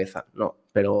romper la cabeza. No,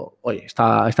 pero oye,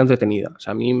 está entretenida. O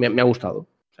sea, a mí me ha gustado.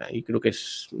 O sea, y creo que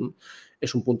es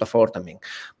un punto a favor también.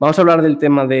 Vamos a hablar del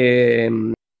tema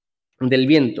del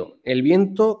viento. El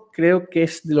viento creo que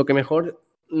es de lo que mejor,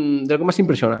 de lo que más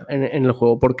impresiona en el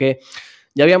juego, porque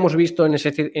ya habíamos visto en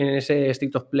ese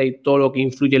State of Play todo lo que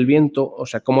influye el viento, o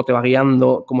sea, cómo te va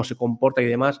guiando, cómo se comporta y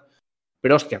demás.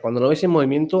 Pero hostia, cuando lo ves en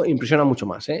movimiento impresiona mucho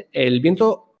más, ¿eh? El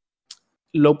viento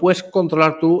lo puedes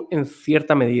controlar tú en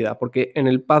cierta medida, porque en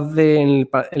el pad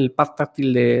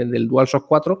táctil del DualShock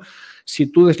 4,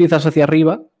 si tú deslizas hacia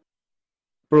arriba,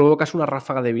 provocas una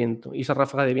ráfaga de viento y esa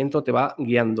ráfaga de viento te va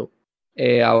guiando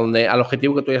al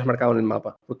objetivo que tú hayas marcado en el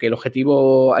mapa, porque el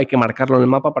objetivo hay que marcarlo en el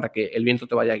mapa para que el viento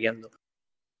te vaya guiando.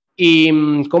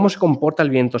 ¿Y cómo se comporta el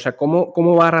viento? O sea,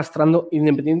 cómo va arrastrando,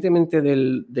 independientemente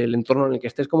del entorno en el que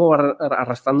estés, cómo va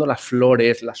arrastrando las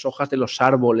flores, las hojas de los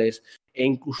árboles e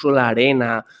incluso la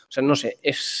arena. O sea, no sé,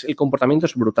 el comportamiento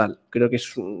es brutal. Creo que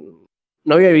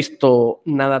no había visto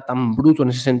nada tan bruto en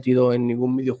ese sentido en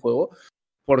ningún videojuego,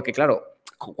 porque claro,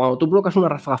 cuando tú provocas una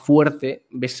ráfaga fuerte,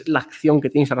 ves la acción que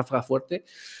tiene esa ráfaga fuerte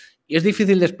y es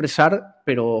difícil de expresar,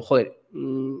 pero joder,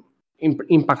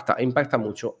 impacta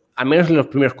mucho. Al menos en los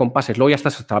primeros compases. Luego ya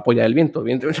estás hasta la polla del viento.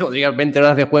 Evidentemente, cuando llegas 20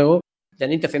 horas de juego, ya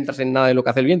ni te centras en nada de lo que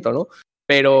hace el viento, ¿no?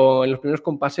 Pero en los primeros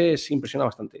compases impresiona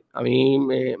bastante. A mí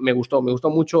me gustó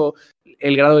mucho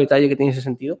el grado de detalle que tiene ese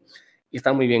sentido y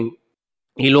está muy bien.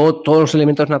 Y luego todos los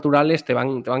elementos naturales te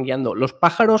van guiando. Los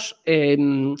pájaros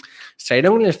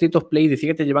salieron en el State of Play,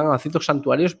 decía que te llevan a ciertos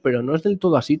santuarios, pero no es del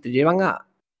todo así. Te llevan a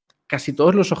casi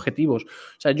todos los objetivos.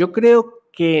 O sea, yo creo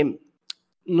que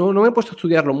no me he puesto a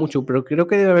estudiarlo mucho, pero creo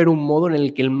que debe haber un modo en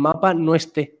el que el mapa no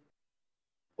esté.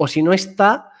 O si no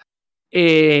está,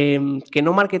 que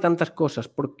no marque tantas cosas,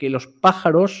 porque los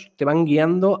pájaros te van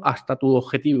guiando hasta tu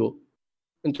objetivo.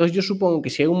 Entonces yo supongo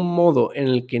que si hay un modo en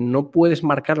el que no puedes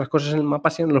marcar las cosas en el mapa,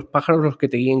 sean los pájaros los que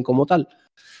te guíen como tal.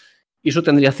 Y eso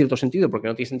tendría cierto sentido, porque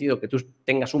no tiene sentido que tú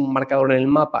tengas un marcador en el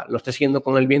mapa, lo estés siguiendo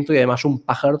con el viento y además un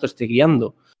pájaro te esté guiando.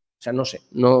 O sea, no sé,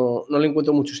 no le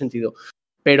encuentro mucho sentido.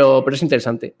 Pero es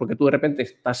interesante, porque tú de repente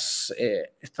estás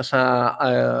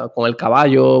con el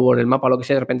caballo o en el mapa o lo que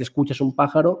sea, de repente escuchas un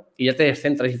pájaro y ya te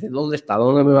descentras y dices, ¿dónde está?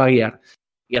 ¿Dónde me va a guiar?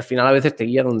 Y al final a veces te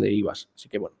guía donde ibas. Así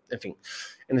que bueno, en fin.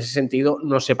 En ese sentido,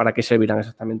 no sé para qué servirán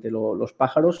exactamente los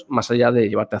pájaros, más allá de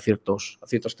llevarte a ciertos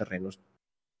terrenos.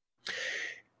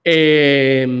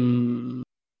 Y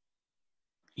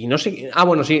no sé...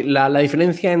 bueno, sí, la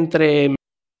diferencia entre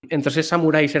ser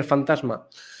samurái y ser fantasma...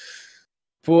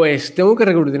 Pues tengo que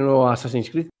recurrir de nuevo a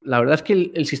Assassin's Creed. La verdad es que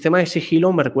el sistema de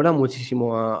sigilo me recuerda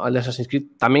muchísimo al de Assassin's Creed.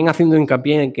 También haciendo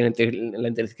hincapié en que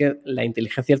la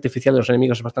inteligencia artificial de los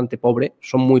enemigos es bastante pobre.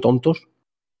 Son muy tontos.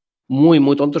 Muy,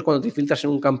 muy tontos cuando te filtras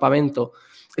en un campamento.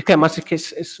 Es que además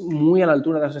es muy a la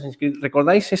altura de Assassin's Creed.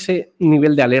 ¿Recordáis ese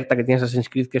nivel de alerta que tiene Assassin's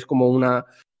Creed? Que es como una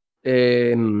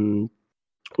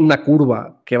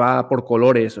curva que va por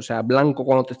colores, o sea, blanco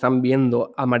cuando te están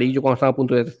viendo, amarillo cuando están a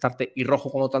punto de detectarte y rojo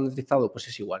cuando te han detectado, pues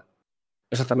es igual,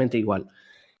 exactamente igual.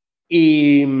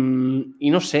 Y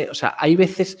no sé, o sea, hay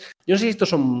veces, yo no sé si estos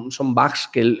son bugs,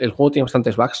 que el juego tiene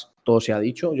bastantes bugs, todo se ha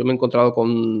dicho, yo me he encontrado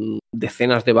con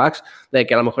decenas de bugs, de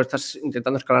que a lo mejor estás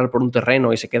intentando escalar por un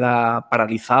terreno y se queda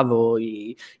paralizado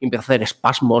y empieza a hacer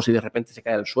espasmos y de repente se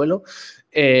cae al suelo,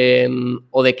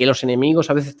 o de que los enemigos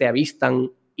a veces te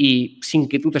avistan y sin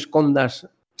que tú te escondas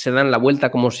se dan la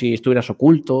vuelta como si estuvieras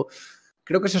oculto.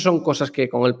 Creo que esas son cosas que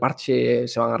con el parche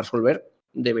se van a resolver.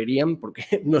 Deberían, porque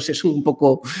no sé, es un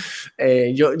poco...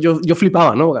 yo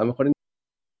flipaba, ¿no? A lo mejor en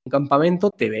un campamento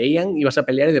te veían, ibas a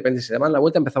pelear y de repente se daban la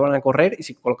vuelta, empezaban a correr y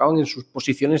se colocaban en sus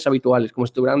posiciones habituales, como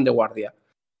si estuvieran de guardia.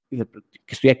 Y dices,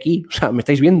 que estoy aquí, o sea, me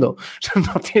estáis viendo. O sea,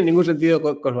 no tiene ningún sentido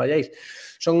que os vayáis.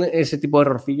 Son ese tipo de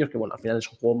errorcillos que, bueno, al final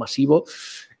es un juego masivo.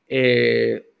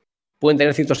 Pueden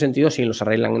tener cierto sentido si los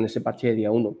arreglan en ese parche de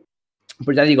día 1.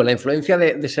 Pues ya digo, la influencia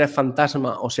de ser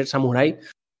fantasma o ser samurái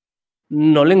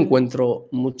no le encuentro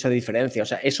mucha diferencia. O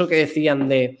sea, eso que decían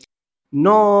de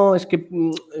no, es que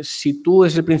si tú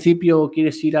desde el principio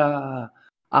quieres ir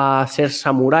a ser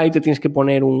samurái, te tienes que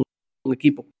poner un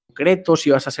equipo concreto, si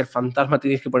vas a ser fantasma te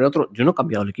tienes que poner otro. Yo no he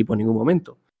cambiado el equipo en ningún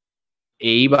momento. E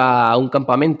iba a un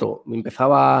campamento, me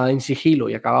empezaba en sigilo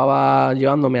y acababa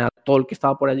llevándome a todo el que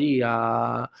estaba por allí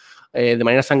de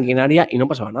manera sanguinaria y no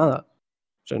pasaba nada.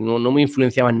 O sea, no me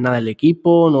influenciaba en nada el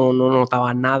equipo, no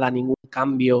notaba nada, ningún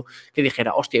cambio que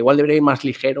dijera, hostia, igual debería ir más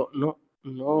ligero.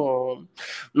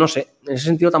 No sé, en ese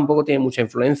sentido tampoco tiene mucha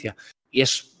influencia. Y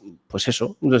es, pues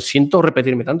eso, siento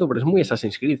repetirme tanto, pero es muy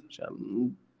Assassin's Creed. O sea,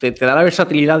 te da la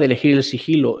versatilidad de elegir el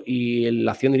sigilo y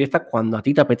la acción directa cuando a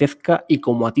ti te apetezca y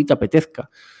como a ti te apetezca.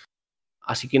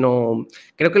 Así que no...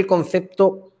 Creo que el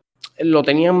concepto lo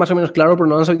tenían más o menos claro, pero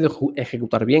no han sabido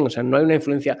ejecutar bien. O sea, no hay una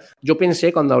influencia... Yo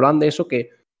pensé cuando hablaban de eso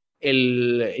que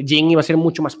el Jin iba a ser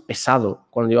mucho más pesado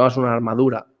cuando llevabas una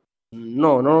armadura.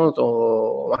 No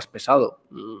noto más pesado.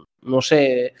 No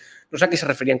sé a qué se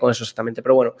referían con eso exactamente,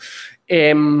 pero bueno.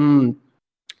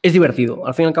 Es divertido.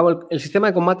 Al fin y al cabo, el sistema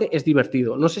de combate es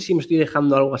divertido. No sé si me estoy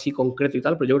dejando algo así concreto y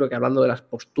tal, pero yo creo que hablando de las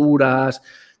posturas,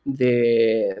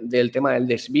 del tema del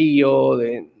desvío,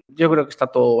 yo creo que está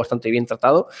todo bastante bien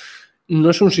tratado.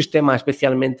 No es un sistema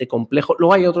especialmente complejo.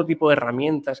 Luego hay otro tipo de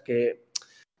herramientas que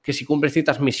si cumples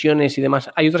ciertas misiones y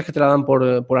demás, hay otras que te la dan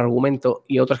por argumento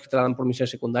y otras que te la dan por misiones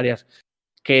secundarias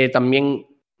que también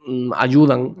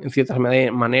ayudan en cierta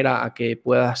manera a que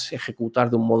puedas ejecutar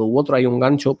de un modo u otro. Hay un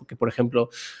gancho que, por ejemplo,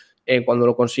 cuando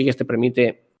lo consigues te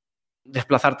permite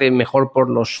desplazarte mejor por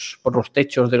los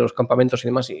techos de los campamentos y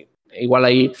demás, y igual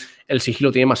ahí el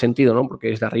sigilo tiene más sentido, ¿no? Porque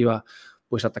desde arriba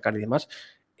puedes atacar y demás.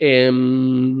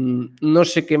 No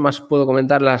sé qué más puedo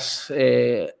comentar.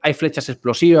 Hay flechas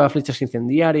explosivas, flechas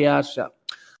incendiarias. O sea,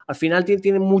 al final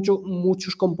tiene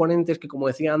muchos componentes que, como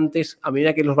decía antes, a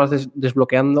medida que los vas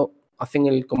desbloqueando, hacen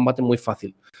el combate muy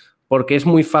fácil. Porque es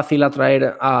muy fácil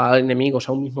atraer a enemigos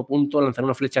a un mismo punto, lanzar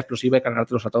una flecha explosiva y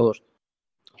cargártelos a todos.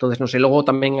 Entonces, no sé, luego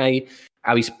también hay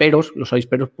avisperos. Los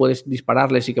avisperos puedes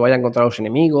dispararles y que vayan contra los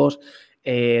enemigos,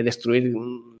 destruir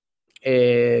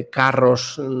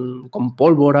carros con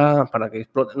pólvora para que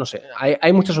exploten. No sé,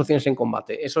 hay muchas opciones en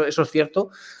combate. Eso es cierto.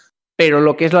 Pero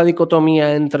lo que es la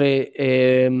dicotomía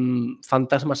entre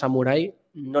fantasma samurái,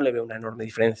 no le veo una enorme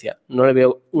diferencia. No le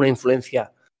veo una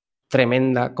influencia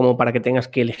tremenda como para que tengas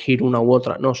que elegir una u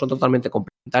otra. No, son totalmente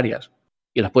complementarias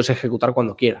y las puedes ejecutar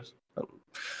cuando quieras.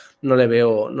 No le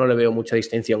veo mucha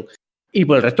distinción. Y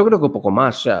por el resto creo que poco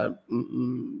más. O sea,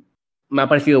 me ha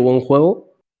parecido buen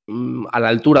juego, a la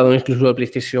altura de un exclusivo de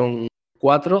PlayStation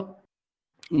 4.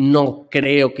 No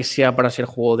creo que sea para ser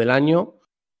juego del año.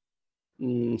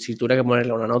 Si tuviera que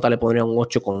ponerle una nota, le pondría un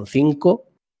 8,5.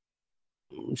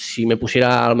 Si me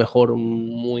pusiera a lo mejor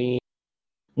muy,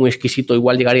 muy exquisito,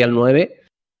 igual llegaría al 9.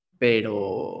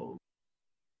 Pero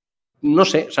no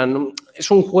sé, o sea,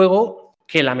 es un juego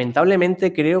que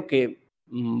lamentablemente creo que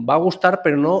va a gustar,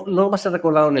 pero no va a ser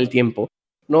recordado en el tiempo.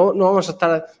 No vamos a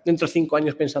estar dentro de 5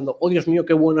 años pensando, oh Dios mío,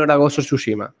 qué bueno era Ghost of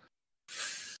Tsushima.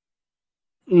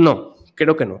 No,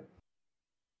 creo que no.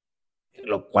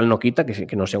 Lo cual no quita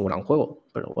que no sea un gran juego.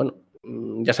 Pero bueno,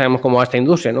 ya sabemos cómo va esta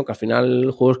industria, ¿no? Que al final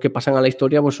los juegos que pasan a la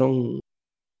historia pues son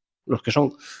los que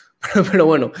son. Pero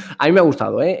bueno, a mí me ha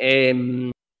gustado,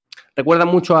 recuerda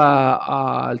mucho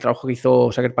al trabajo que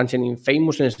hizo Sucker Punch en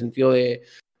Infamous, en el sentido de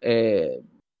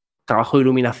trabajo de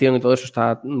iluminación y todo eso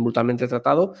está brutalmente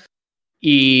tratado.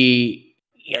 Y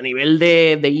a nivel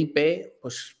de IP,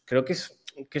 pues creo que es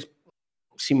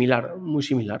similar, muy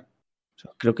similar. O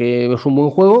sea, creo que es un buen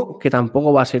juego que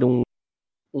tampoco va a ser un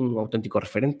auténtico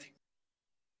referente.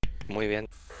 Muy bien.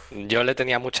 Yo le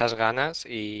tenía muchas ganas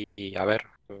y a ver,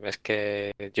 es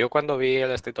que yo cuando vi el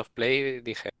State of Play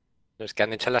dije, es que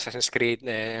han hecho el Assassin's Creed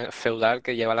feudal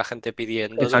que lleva la gente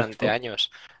pidiendo durante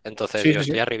años. Entonces yo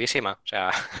estoy arribísima. O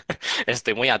sea,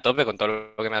 estoy muy a tope con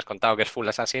todo lo que me has contado, que es full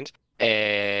Assassin's.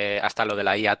 Hasta lo de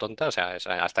la IA tonta, o sea,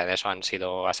 hasta en eso han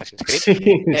sido Assassin's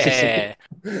Creed.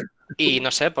 Y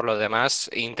no sé, por lo demás,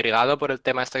 intrigado por el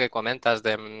tema este que comentas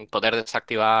de poder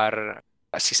desactivar,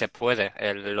 si se puede,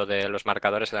 lo de los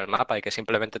marcadores en el mapa y que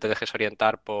simplemente te dejes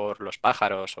orientar por los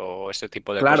pájaros o ese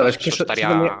tipo de Claro, cosas. es que eso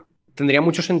estaría... tendría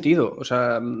mucho sentido. O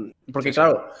sea, porque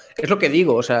claro, es lo que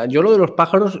digo. O sea, yo lo de los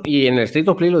pájaros, y en el State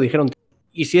of Play lo dijeron.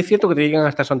 Y sí es cierto que te llegan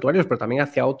hasta santuarios, pero también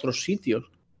hacia otros sitios.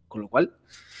 Con lo cual,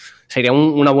 sería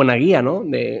una buena guía, ¿no?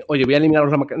 De, oye, voy a eliminar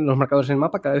los marcadores en el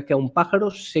mapa. Cada vez que hay un pájaro,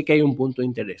 sé que hay un punto de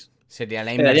interés. Sería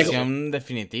la inmersión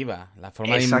definitiva. La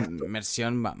forma Exacto. de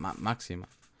inmersión máxima.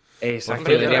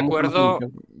 Exacto. Hombre, yo recuerdo...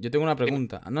 Yo tengo una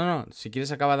pregunta. No, si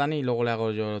quieres acaba Dani y luego le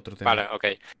hago yo otro tema. Vale, ok.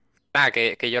 Nada,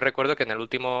 que yo recuerdo que en el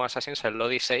último Assassin's, el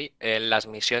Odyssey, en las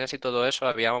misiones y todo eso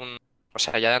había un... O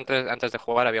sea, ya antes de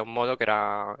jugar había un modo que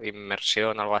era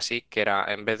inmersión, algo así, que era,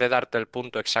 en vez de darte el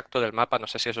punto exacto del mapa, no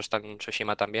sé si eso está en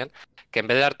Tsushima también, que en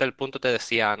vez de darte el punto te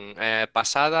decían,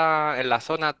 pasada en la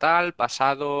zona tal,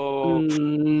 pasado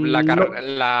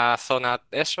la zona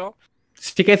eso,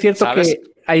 Sí que es cierto, ¿sabes?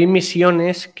 que hay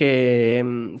misiones que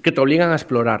te obligan a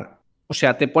explorar. O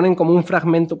sea, te ponen como un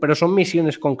fragmento, pero son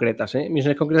misiones concretas, ¿eh?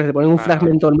 Misiones concretas, te ponen un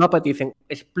fragmento del mapa y te dicen,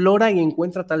 explora y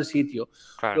encuentra tal sitio.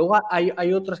 Claro. Luego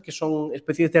hay otras que son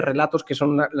especies de relatos, que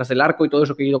son las del arco y todo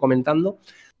eso que he ido comentando,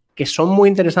 que son muy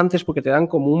interesantes porque te dan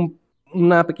como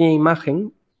una pequeña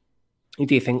imagen y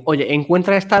te dicen, oye,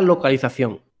 encuentra esta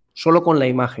localización, solo con la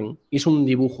imagen. Y es un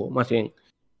dibujo, más bien.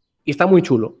 Y está muy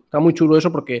chulo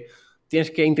eso porque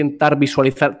tienes que intentar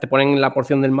visualizar, te ponen en la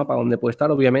porción del mapa donde puede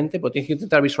estar, obviamente, pero tienes que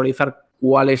intentar visualizar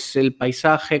cuál es el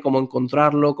paisaje, cómo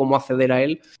encontrarlo, cómo acceder a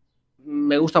él.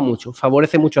 Me gusta mucho,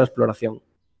 favorece mucho la exploración.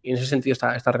 Y en ese sentido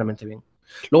está realmente bien.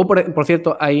 Luego, por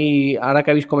cierto, ahora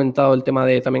que habéis comentado el tema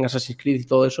de también Assassin's Creed y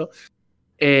todo eso,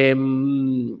 hay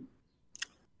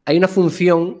una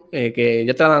función que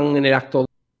ya te la dan en el acto.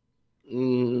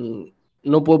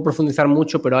 No puedo profundizar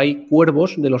mucho, pero hay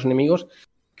cuervos de los enemigos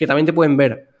que también te pueden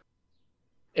ver.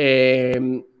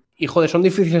 Y joder, son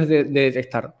difíciles de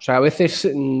detectar. O sea, a veces,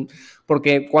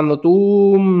 porque cuando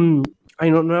tú... Ay,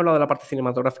 no he hablado de la parte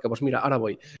cinematográfica, pues mira, ahora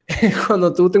voy.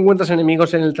 Cuando tú te encuentras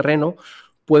enemigos en el terreno,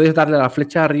 puedes darle a la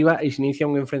flecha arriba y se inicia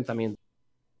un enfrentamiento.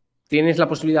 Tienes la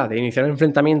posibilidad de iniciar el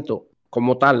enfrentamiento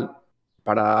como tal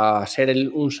para ser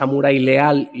un samurái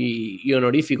leal y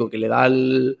honorífico que le da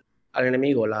al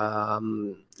enemigo la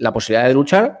posibilidad de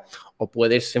luchar, o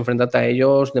puedes enfrentarte a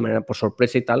ellos de manera por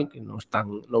sorpresa y tal, que no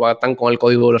va tan con el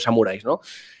código de los samuráis, ¿no?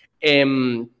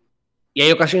 Y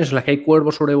hay ocasiones en las que hay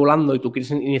cuervos sobrevolando y tú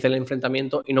quieres iniciar el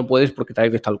enfrentamiento y no puedes porque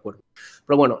te está el cuervo.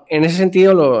 Pero bueno, en ese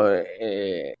sentido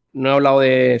no he hablado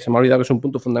se me ha olvidado que es un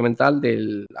punto fundamental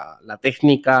de la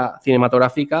técnica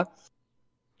cinematográfica.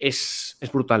 Es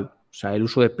brutal. O sea, el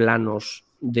uso de planos,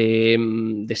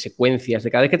 de secuencias,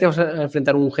 de cada vez que te vas a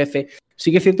enfrentar a un jefe, sí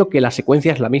que es cierto que la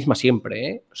secuencia es la misma siempre,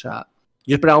 ¿eh? O sea,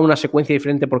 yo esperaba una secuencia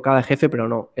diferente por cada jefe, pero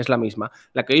no, es la misma.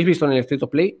 La que habéis visto en el State of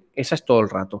Play, esa es todo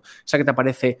el rato. Esa que te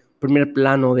aparece primer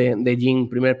plano de Jin,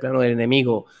 primer plano del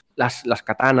enemigo, las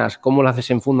katanas, cómo las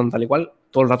desenfundan tal y cual,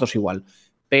 todo el rato es igual.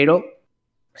 Pero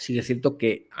sí que es cierto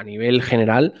que a nivel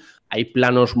general hay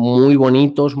planos muy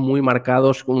bonitos, muy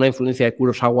marcados, con una influencia de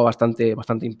Kurosawa bastante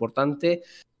importante.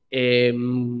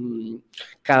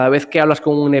 Cada vez que hablas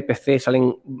con un NPC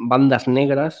salen bandas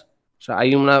negras. O sea,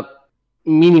 hay una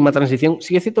mínima transición.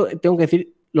 Sí es cierto, tengo que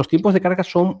decir, los tiempos de carga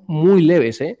son muy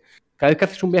leves, ¿eh? Cada vez que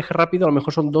haces un viaje rápido, a lo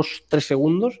mejor son 2-3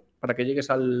 segundos para que llegues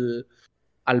al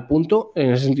punto.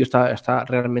 En ese sentido está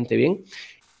realmente bien.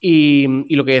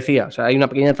 Y lo que decía, o sea, hay una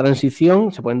pequeña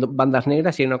transición, se ponen bandas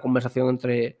negras y hay una conversación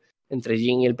entre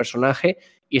Jin y el personaje,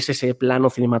 y es ese plano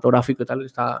cinematográfico y tal,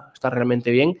 está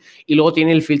realmente bien. Y luego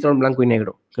tiene el filtro en blanco y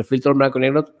negro, que el filtro en blanco y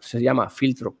negro se llama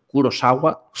filtro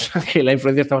Kurosawa, o sea que la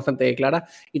influencia está bastante clara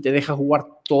y te deja jugar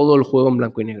todo el juego en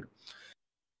blanco y negro.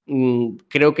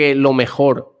 Creo que lo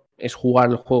mejor es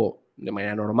jugar el juego de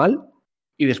manera normal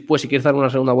y después, si quieres dar una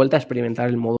segunda vuelta, experimentar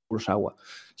el modo Kurosawa.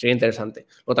 Sería interesante.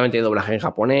 Luego también tiene doblaje en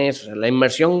japonés. O sea, la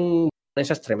inmersión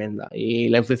japonesa es tremenda y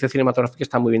la influencia cinematográfica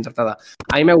está muy bien tratada.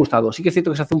 A mí me ha gustado. Sí que es cierto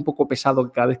que se hace un poco pesado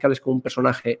que cada vez que hables con un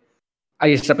personaje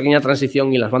hay esa pequeña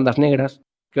transición y las bandas negras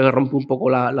que rompe un poco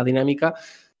la dinámica,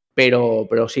 pero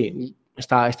sí,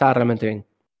 está realmente bien.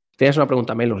 Tenías una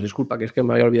pregunta, Melos, disculpa, que es que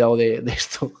me había olvidado de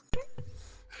esto.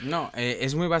 No,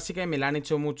 es muy básica y me la han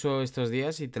hecho mucho estos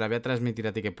días y te la voy a transmitir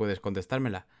a ti que puedes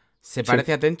contestármela. ¿Se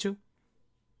parece a Tenchu?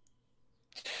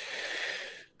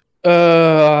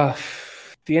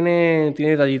 Tiene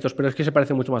detallitos, pero es que se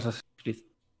parece mucho más a Assassin's Creed.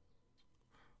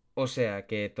 O sea,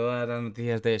 que todas las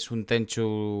noticias de es un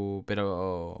Tenchu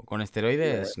pero con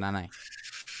esteroides, nanay.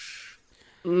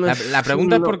 La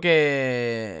pregunta es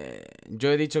porque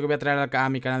yo he dicho que voy a traer a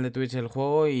mi canal de Twitch el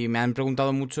juego y me han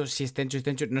preguntado mucho si es Tenchu,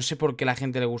 No sé por qué a la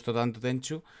gente le gustó tanto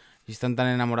Tenchu y están tan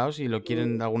enamorados y lo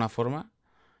quieren de alguna forma.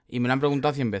 Y me lo han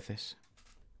preguntado 100 veces.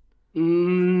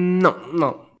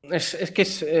 No. Es que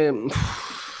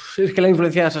es que la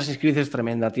influencia de Assassin's Creed es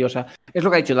tremenda, tío. O sea, es lo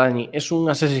que ha dicho Dani. Es un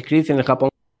Assassin's Creed en el Japón.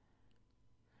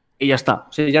 Y ya está.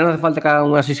 O sea, ya no hace falta que haga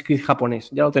un Assassin's Creed japonés.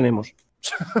 Ya lo tenemos.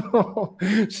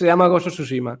 Se llama Ghost of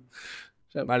Tsushima.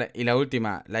 O sea, Vale, y la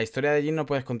última. La historia de Jin no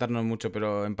puedes contarnos mucho,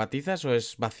 pero ¿empatizas o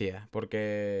es vacía?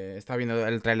 Porque está viendo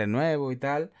el tráiler nuevo y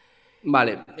tal.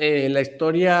 vale, la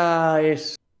historia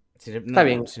es... Está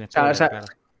bien. Sin O sea, spoiler, claro.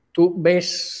 tú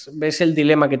ves el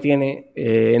dilema que tiene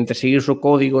entre seguir su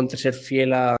código, entre ser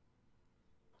fiel a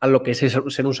lo que es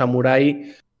ser un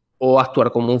samurái o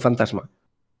actuar como un fantasma,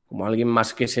 como alguien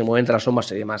más que se mueve entre las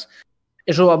sombras y demás.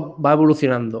 Eso va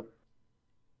evolucionando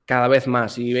cada vez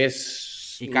más y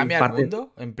ves... ¿Y cambia el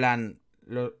mundo? En plan,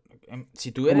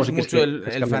 si tú eres mucho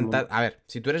el fantasma... A ver,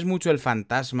 si tú eres mucho el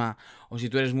fantasma o si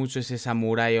tú eres mucho ese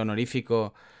samurái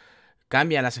honorífico,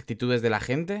 ¿cambian las actitudes de la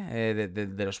gente?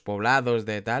 De los poblados,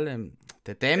 de tal.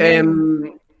 ¿Te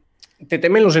temen? Te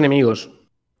temen los enemigos.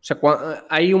 O sea,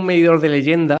 hay un medidor de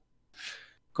leyenda.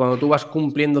 Cuando tú vas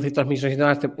cumpliendo ciertas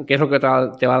misiones, que es lo que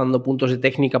te va dando puntos de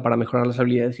técnica para mejorar las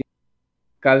habilidades.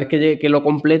 Cada vez que lo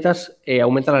completas,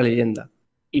 aumenta la leyenda.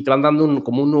 Y te van dando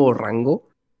como un nuevo rango.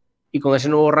 y con ese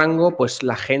nuevo rango, pues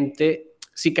la gente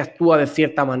sí que actúa de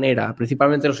cierta manera,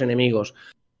 principalmente los enemigos.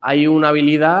 Hay una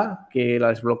habilidad que la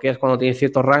desbloqueas cuando tienes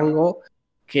cierto rango,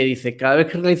 que dice, cada vez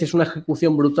que realices una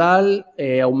ejecución brutal,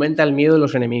 aumenta el miedo de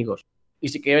los enemigos. Y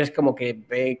sí que ves como que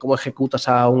ve cómo ejecutas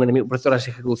a un enemigo. Por eso las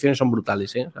ejecuciones son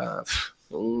brutales, ¿eh? O sea,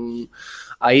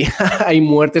 hay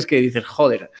muertes que dices,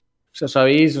 joder, os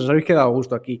habéis quedado a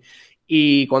gusto aquí.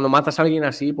 Y cuando matas a alguien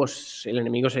así, pues el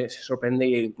enemigo se sorprende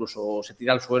e incluso se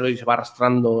tira al suelo y se va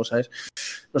arrastrando, ¿sabes?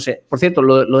 No sé. Por cierto,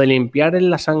 lo de limpiar en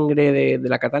la sangre de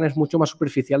la katana es mucho más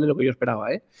superficial de lo que yo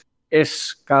esperaba, ¿eh?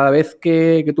 Es cada vez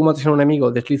que tú mates a un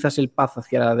enemigo, deslizas el paz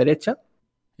hacia la derecha.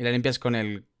 Y la limpias con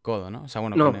el codo, ¿no? O sea,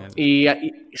 bueno, No, con el... y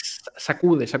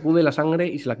sacude la sangre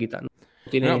y se la quita. ¿No?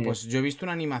 No, pues yo he visto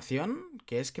una animación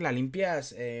que es que la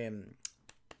limpias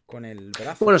con el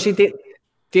brazo. Bueno, sí,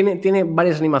 tiene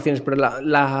varias animaciones, pero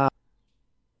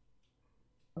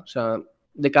o sea,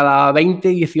 de cada 20,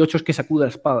 18 es que sacude la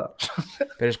espada.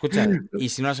 Pero escucha, ¿y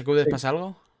si no la sacudes pasa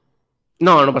algo?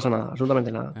 No pasa nada,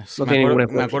 absolutamente nada. No tiene ninguna me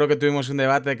influencia. acuerdo que tuvimos un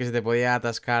debate de que se te podía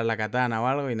atascar la katana o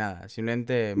algo y nada,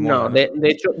 simplemente No, mola, ¿no? de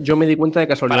hecho, yo me di cuenta de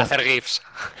casualidad. Para hacer GIFs.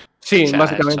 Sí, O sea,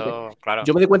 básicamente. eso, claro.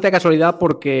 Yo me di cuenta de casualidad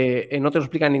porque no te lo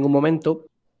explica en ningún momento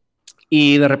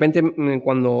y de repente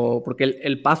porque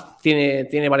el paz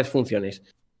tiene varias funciones.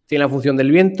 Tiene la función del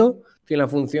viento, tiene la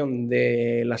función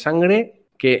de la sangre,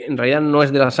 que en realidad no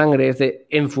es de la sangre, es de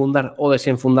enfundar o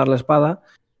desenfundar la espada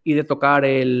y de tocar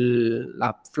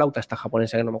la flauta esta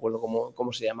japonesa, que no me acuerdo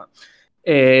cómo se llama.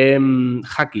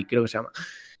 Haki, creo que se llama.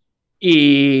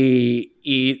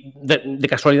 Y de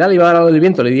casualidad le iba a dar del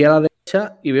viento, le di a la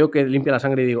derecha y veo que limpia la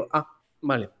sangre y digo,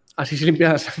 vale, así se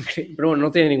limpia la sangre. Pero bueno,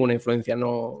 no tiene ninguna influencia,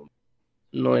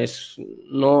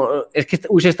 es que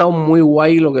hubiese estado muy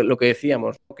guay lo que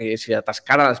decíamos, que si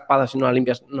atascara la espada si no la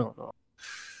limpias, no.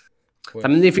 Pues...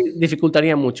 También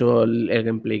dificultaría mucho el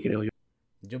gameplay, creo yo.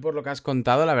 Yo por lo que has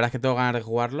contado, la verdad es que tengo ganas de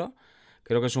jugarlo.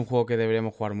 Creo que es un juego que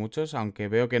deberíamos jugar muchos, aunque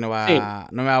veo que no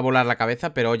me va a volar la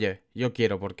cabeza, pero oye, yo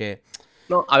quiero porque...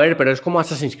 No, a ver, pero es como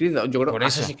Assassin's Creed. Yo creo que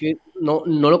Assassin's Creed no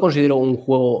lo considero un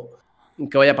juego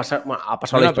que vaya a pasar... Bueno, ha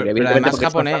pasado la historia. Pero además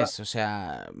japonés, o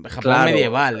sea, Japón claro.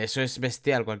 Medieval, eso es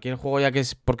bestial. Cualquier juego ya que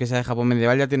es porque sea de Japón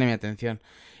medieval ya tiene mi atención.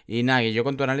 Y nada, yo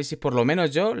con tu análisis, por lo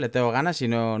menos yo le tengo ganas y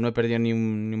no he perdido ni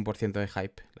un por ciento de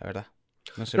hype, la verdad.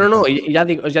 No, y ya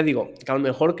digo, que a lo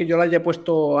mejor que yo lo haya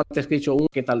puesto antes que he dicho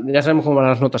 ¿qué tal? Ya sabemos cómo van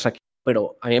las notas aquí,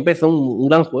 pero a mí me empezó un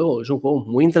gran juego, es un juego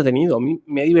muy entretenido, a mí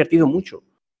me ha divertido mucho.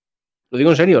 Lo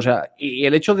digo en serio, o sea, y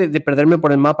el hecho de perderme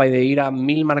por el mapa y de ir a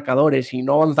 1000 marcadores y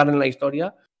no avanzar en la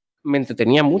historia, me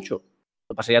entretenía mucho.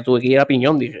 Lo que pasa, ya tuve que ir a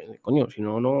piñón, dije, coño, si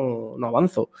no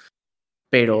avanzo.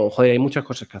 Pero, joder, hay muchas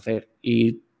cosas que hacer.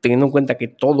 Y teniendo en cuenta que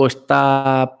todo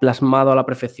está plasmado a la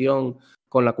perfección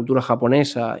con la cultura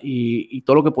japonesa y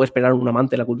todo lo que puede esperar un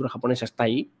amante de la cultura japonesa está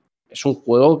ahí, es un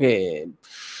juego que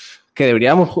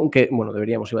deberíamos,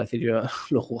 iba a decir yo,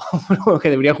 lo he jugado, pero que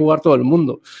debería jugar todo el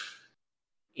mundo.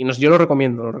 Y yo lo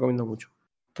recomiendo mucho.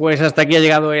 Pues hasta aquí ha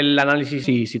llegado el análisis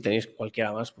y si tenéis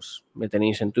cualquiera más, pues me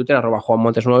tenéis en Twitter,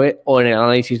 @JuanMontes9 o en el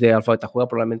análisis de Alfabeta Juega,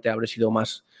 probablemente habré sido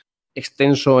más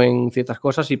extenso en ciertas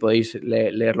cosas y podéis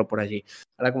leerlo por allí.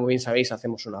 Ahora, como bien sabéis,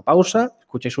 hacemos una pausa,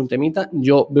 escucháis un temita,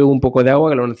 yo bebo un poco de agua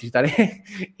que lo necesitaré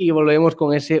y volvemos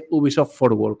con ese Ubisoft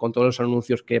Forward, con todos los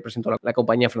anuncios que presentó la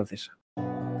compañía francesa.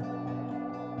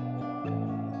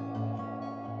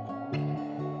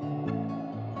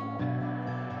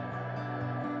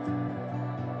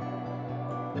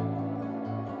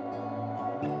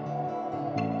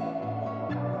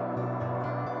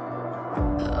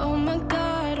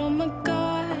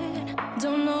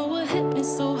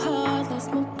 So hard,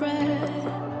 lost my breath.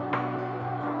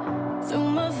 Through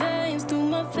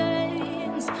my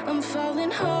veins, I'm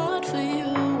falling hard for you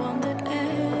on the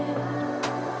edge.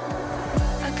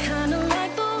 I kinda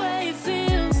like the way it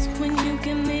feels when you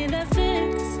give me that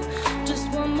fix.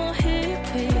 Just one more hit,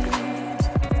 please.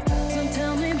 So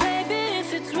tell me, baby,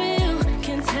 if it's real.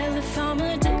 Can't tell if I'm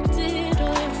addicted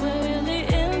or if we're really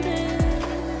in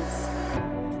this.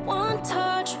 One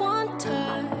touch,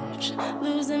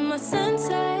 losing my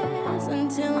senses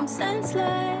until I'm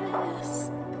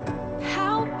senseless.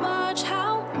 How much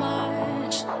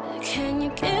can you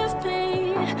give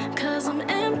me? 'Cause I'm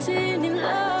empty in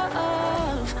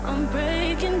love. I'm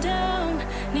breaking down,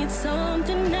 need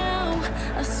something now.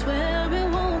 I swear it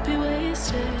won't be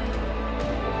wasted.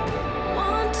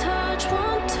 One touch,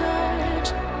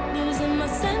 losing my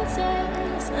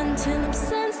senses until I'm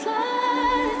senseless.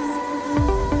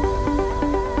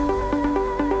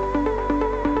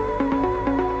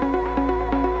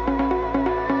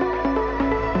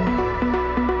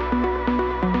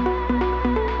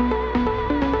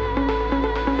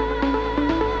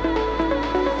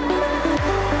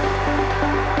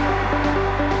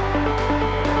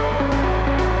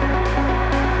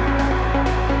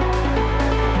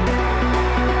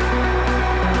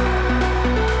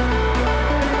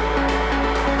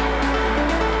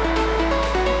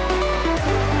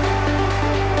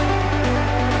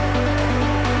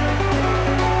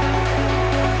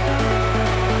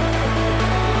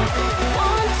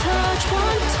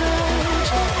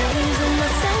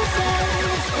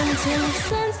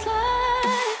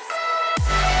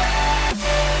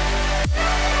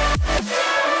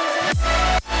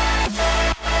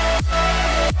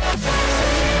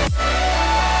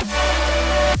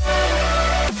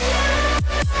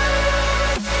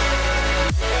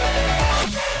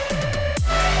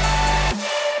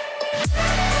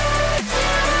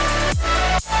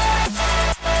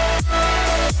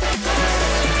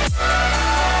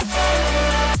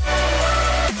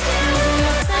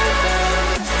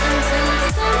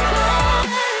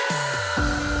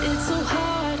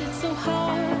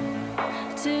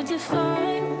 to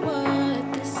define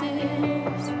what this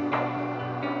is.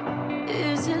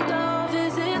 Is it love?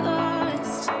 Is it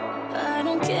lost? I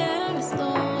don't care as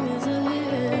long as I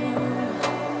live.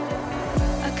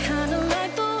 I kinda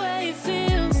like the way it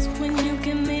feels when you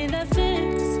give me that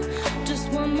fix.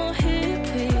 Just one more hit,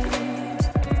 please.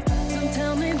 So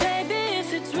tell me, baby,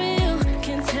 if it's real.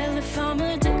 Can't tell if I'm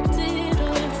addicted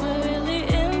or if we're really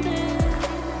in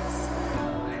this.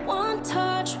 One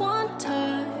touch,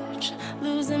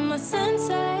 losing my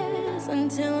senses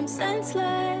until I'm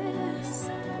senseless.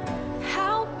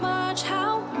 How much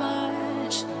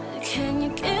can you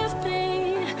give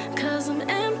me? 'Cause I'm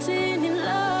empty, need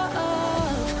love.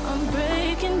 I'm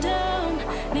breaking down,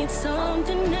 need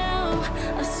something now.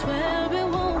 I swear it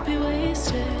won't be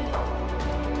wasted.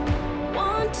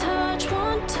 One touch,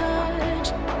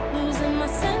 losing my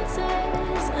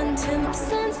senses until I'm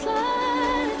senseless.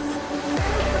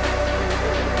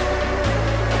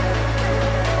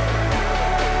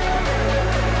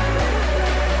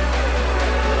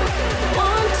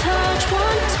 One touch,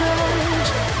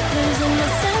 losing my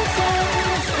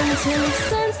senses until I'm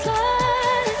senseless.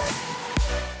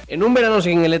 En un verano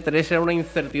sin el E3 era una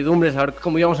incertidumbre saber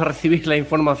cómo íbamos a recibir la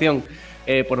información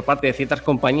por parte de ciertas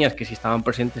compañías que sí estaban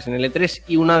presentes en el E3,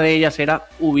 y una de ellas era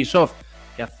Ubisoft,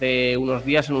 que hace unos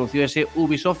días anunció ese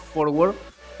Ubisoft Forward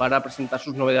para presentar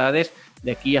sus novedades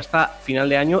de aquí hasta final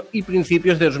de año y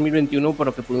principios de 2021, por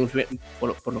lo que pudimos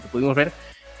ver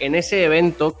en ese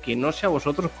evento, que no sé a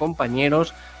vosotros,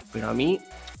 compañeros, pero a mí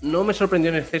no me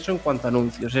sorprendió en exceso en cuanto a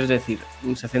anuncios. Es decir,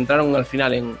 se centraron al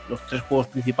final en los 3 juegos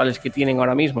principales que tienen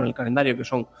ahora mismo en el calendario, que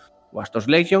son Watch Dogs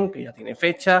Legion, que ya tiene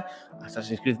fecha,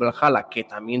 Assassin's Creed Valhalla, que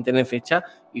también tiene fecha,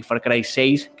 y Far Cry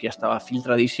 6, que ya estaba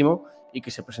filtradísimo y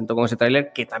que se presentó con ese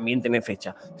tráiler, que también tiene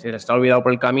fecha. Se les está olvidado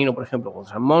por el camino, por ejemplo,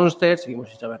 Gods and Monsters, seguimos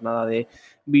sin saber nada de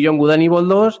Beyond Good and Evil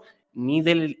 2, ni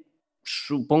del,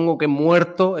 supongo que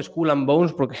muerto, Skull and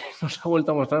Bones, porque no se ha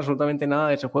vuelto a mostrar absolutamente nada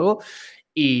de ese juego,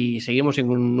 y seguimos sin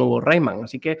un nuevo Rayman.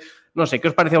 Así que, no sé, ¿qué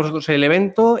os parece a vosotros el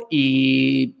evento?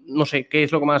 Y no sé, ¿qué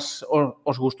es lo que más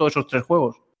os gustó de esos 3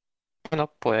 juegos?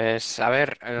 Bueno, pues a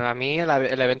ver, a mí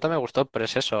el evento me gustó, pero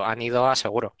es eso, han ido a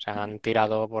seguro. O sea, han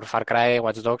tirado por Far Cry,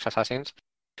 Watch Dogs, Assassins.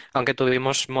 Aunque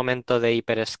tuvimos momento de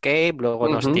Hyper Escape, luego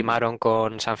nos timaron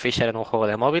con Sam Fisher en un juego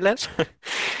de móviles.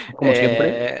 Como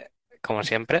siempre. Como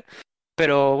siempre.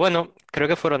 Pero bueno, creo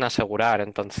que fueron a asegurar.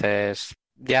 Entonces,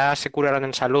 ya se curaron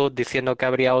en salud diciendo que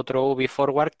habría otro Ubi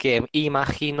Forward que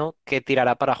imagino que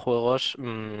tirará para juegos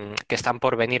que están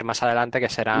por venir más adelante, que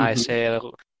será ese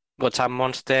Gods and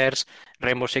Monsters,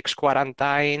 Rainbow Six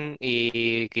Quarantine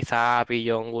y quizá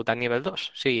Beyond Good and Nivel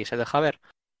 2. Sí, se deja ver.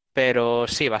 Pero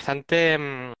sí, bastante.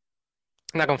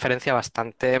 Una conferencia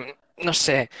bastante, no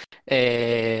sé,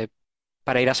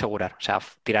 para ir a asegurar. O sea,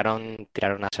 tiraron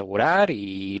a asegurar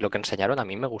y lo que enseñaron a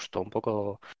mí me gustó un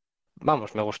poco.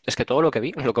 Vamos, me gustó. Es que todo lo que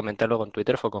vi, lo comenté luego en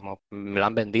Twitter, fue como, me lo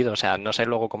han vendido. O sea, no sé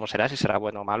luego cómo será, si será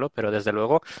bueno o malo, pero desde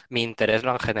luego mi interés lo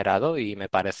han generado y me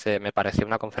pareció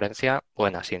una conferencia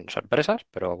buena, sin sorpresas,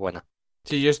 pero buena.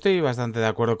 Sí, yo estoy bastante de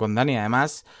acuerdo con Dani.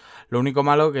 Además, lo único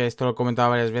malo, que esto lo he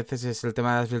comentado varias veces, es el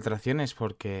tema de las filtraciones,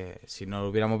 porque si no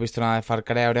hubiéramos visto nada de Far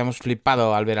Cry habríamos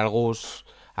flipado al ver al Gus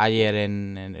ayer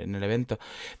en el evento.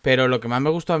 Pero lo que más me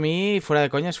gustó a mí, fuera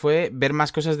de coñas, fue ver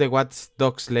más cosas de Watch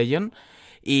Dogs Legion.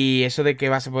 Y eso de que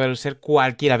vas a poder ser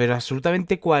cualquiera, pero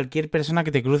absolutamente cualquier persona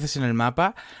que te cruces en el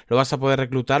mapa, lo vas a poder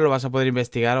reclutar, lo vas a poder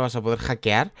investigar, lo vas a poder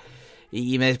hackear.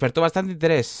 Y me despertó bastante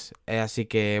interés. Así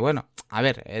que, bueno, a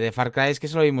ver, de Far Cry es que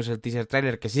solo vimos el teaser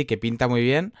trailer, que sí, que pinta muy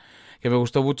bien. Que me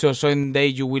gustó mucho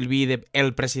Someday You Will Be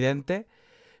el presidente.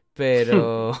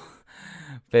 Pero...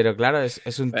 pero claro,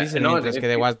 es un teaser, No, mientras que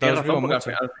de Watch Dogs vimos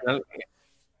mucho. Al final,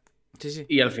 Sí.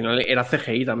 y al final era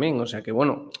CGI también, o sea que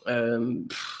bueno...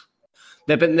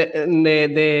 Depende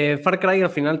de Far Cry. Al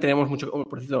final tenemos mucho.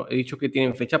 Por cierto, he dicho que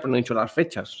tienen fecha, pero no he dicho las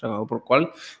fechas. O sea, por lo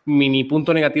cual, mini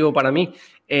punto negativo para mí.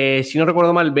 Si no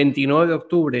recuerdo mal, 29 de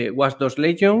octubre, Watch Dogs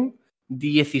Legion.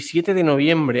 17 de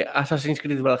noviembre, Assassin's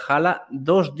Creed Valhalla.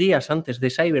 2 días antes de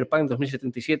Cyberpunk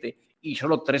 2077 y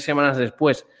solo 3 semanas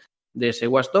después de ese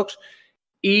Watch Dogs.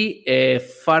 Y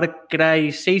Far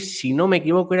Cry 6, si no me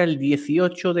equivoco, era el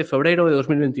 18 de febrero de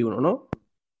 2021, ¿no?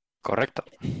 Correcto.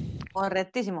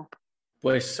 Correctísimo.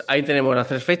 Pues ahí tenemos las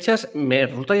 3 fechas. Me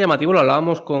resulta llamativo, lo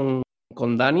hablábamos con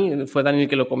Dani, fue Dani el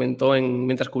que lo comentó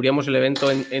mientras cubríamos el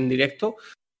evento en directo,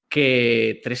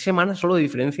 que 3 semanas solo de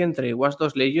diferencia entre Watch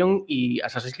Dogs Legion y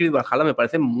Assassin's Creed Valhalla me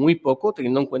parece muy poco,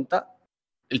 teniendo en cuenta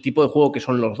el tipo de juego que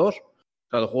son los dos. O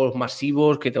sea, los juegos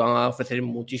masivos que te van a ofrecer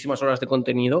muchísimas horas de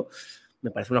contenido,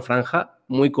 me parece una franja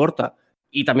muy corta.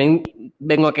 Y también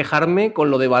vengo a quejarme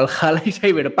con lo de Valhalla y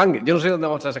Cyberpunk. Yo no sé dónde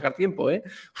vamos a sacar tiempo, ¿eh?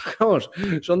 Vamos,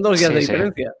 son 2 días Sí, de sí.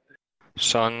 diferencia.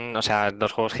 Son, o sea,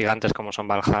 dos juegos gigantes como son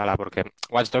Valhalla, porque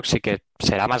Watch Dogs sí que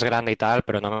será más grande y tal,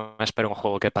 pero no me espero un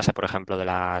juego que pase, por ejemplo, de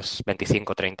las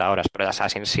 25 o 30 horas. Pero de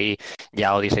Assassin sí,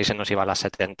 ya Odyssey se nos iba a las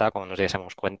 70, como nos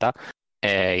diésemos cuenta,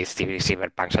 y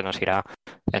Cyberpunk se nos irá.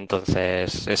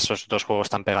 Entonces, esos dos juegos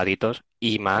tan pegaditos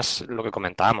y más lo que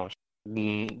comentábamos.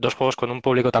 Dos juegos con un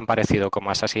público tan parecido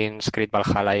como Assassin's Creed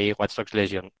Valhalla y Watch Dogs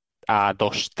Legion a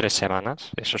 2, 3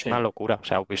 semanas, eso es Sí. una locura. O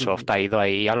sea, Ubisoft ha ido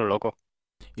ahí a lo loco.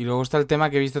 Y luego está el tema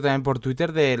que he visto también por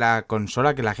Twitter de la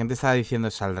consola, que la gente está diciendo,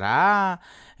 ¿saldrá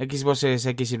Xbox Series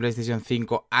X y PlayStation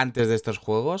 5 antes de estos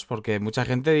juegos? Porque mucha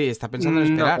gente está pensando en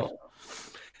esperar. A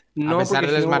No, pesar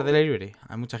porque del si Smart no, Delivery.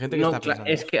 Hay mucha gente que está pensando.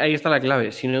 es que ahí está la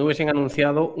clave. Si no hubiesen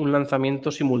anunciado un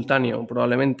lanzamiento simultáneo,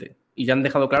 probablemente, y ya han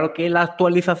dejado claro que la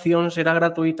actualización será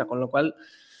gratuita, con lo cual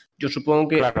yo supongo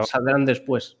que Claro. saldrán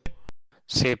después.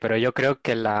 Sí, pero yo creo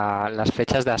que las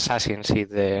fechas de Assassin's Y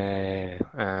de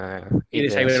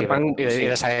Cyberpunk, y sí.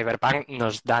 de Cyberpunk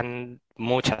nos dan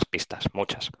muchas pistas,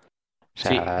 muchas. O Sí,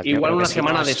 sea, yo igual creo que una si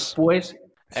semana no es- después.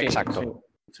 Sí, Exacto.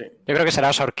 sí. Yo creo que será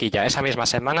esa horquilla, esa misma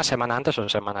semana, semana antes o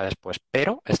semana después,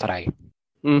 pero estará ahí.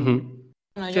 Ujú.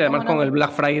 Bueno, Sí, yo además como con no- el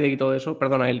Black Friday y todo eso,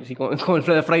 perdona, sí, con el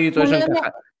Black Friday y todo eso Bueno,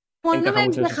 encaja. Como no encaja me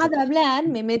habéis mucho en esas dejado fechas. hablar,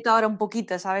 me meto ahora un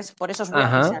poquito, ¿sabes? Por eso os voy a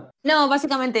Ajá. avisar. No,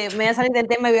 básicamente me voy a salir del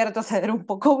tema y voy a retroceder un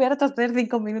poco. Voy a retroceder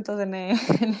 5 minutos en el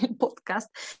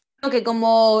podcast. Que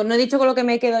como no he dicho con lo que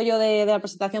me quedo yo de la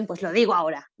presentación, pues lo digo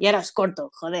ahora. Y ahora os corto,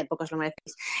 joder, porque os lo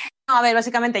merecéis. No, a ver,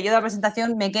 básicamente yo de la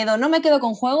presentación no me quedo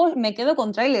con juegos, me quedo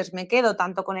con trailers. Me quedo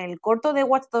tanto con el corto de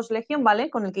Watch Dogs Legion, ¿vale?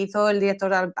 Con el que hizo el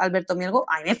director Alberto Mielgo.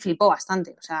 A mí me flipó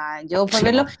bastante. O sea, yo fue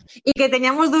verlo y que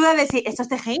teníamos duda de si esto es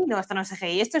CGI, no, esto no es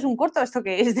CGI, esto es un corto, esto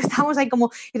que es. Estábamos ahí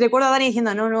como, y recuerdo a Dani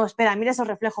diciendo, no, espera, mira esos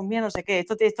reflejos, mira no sé qué,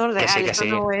 esto es real, Que sí, que esto sí.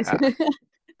 no es.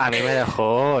 A mí me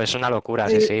dejó, es una locura,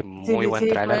 sí, sí. Muy buen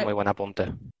tráiler, muy buen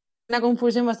apunte. Una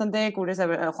confusión bastante curiosa,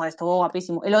 pero joder, estuvo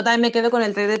guapísimo. Y luego también me quedo con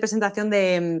el trailer de presentación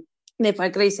de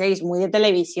Far Cry 6, muy de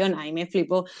televisión, ahí me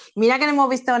flipó. Mira que no hemos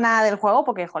visto nada del juego,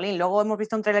 porque, jolín, luego hemos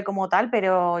visto un trailer como tal,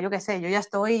 pero yo qué sé, yo ya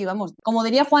estoy, vamos, como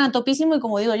diría Juan, a topísimo y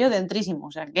como digo yo, dentrísimo.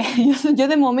 O sea, que yo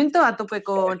de momento a tope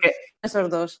con esos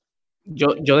dos.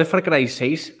 Yo de Far Cry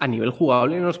 6 a nivel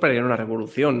jugable no esperaría una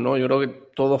revolución, ¿no? Yo creo que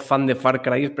todo fan de Far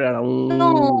Cry esperará un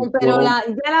No, pero juego.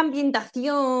 ya la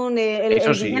ambientación, Eso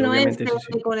el sí, villano obviamente,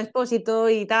 sí. con Expósito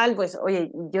y tal, pues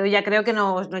oye, yo ya creo que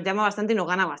nos llama bastante y nos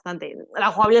gana bastante. La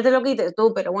jugabilidad es lo que dices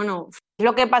tú, pero bueno, es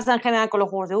lo que pasa en general con los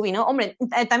juegos de Ubi, ¿no? Hombre,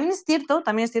 también es cierto,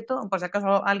 por si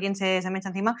acaso alguien se me echa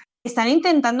encima, están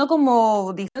intentando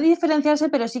como no diferenciarse,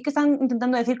 pero sí que están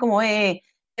intentando decir como,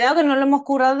 cuidado que no lo hemos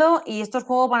currado y estos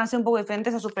juegos van a ser un poco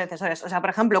diferentes a sus predecesores. O sea, por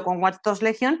ejemplo, con Watch Dogs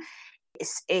Legion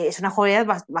es una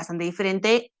jugabilidad bastante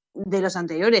diferente de los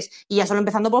anteriores. Y ya solo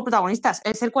empezando por los protagonistas.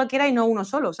 El ser cualquiera y no uno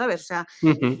solo, ¿sabes? O sea,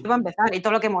 va a empezar. Y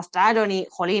todo lo que mostraron y,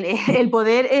 jolín, el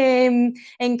poder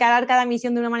encarar cada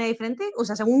misión de una manera diferente, o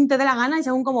sea, según te dé la gana y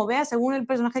según como veas, según el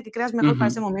personaje que creas mejor para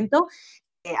ese momento,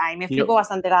 ahí me flipó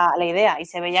bastante la idea. Y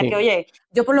se veía que, oye,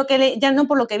 yo por lo que ya no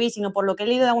por lo que vi, sino por lo que he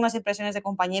leído de algunas impresiones de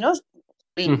compañeros,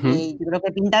 y yo creo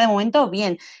que pinta de momento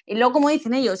bien. Y luego, como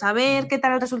dicen ellos, a ver qué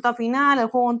tal el resultado final, el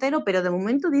juego entero, pero de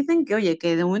momento dicen que, oye,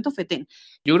 que de momento fetén.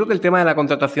 Yo creo que el tema de la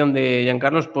contratación de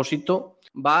Giancarlo Esposito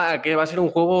va a ser un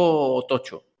juego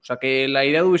tocho. O sea, que la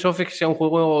idea de Ubisoft es que sea un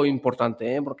juego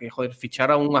importante, ¿eh? Porque, joder, fichar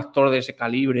a un actor de ese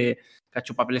calibre que ha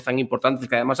hecho papeles tan importantes,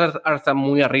 que además ahora está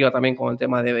muy arriba también con el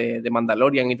tema de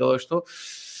Mandalorian y todo esto.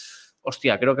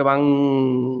 Hostia, creo que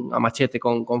van a machete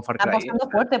con Far Cry. Está apostando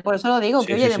fuerte, por eso lo digo,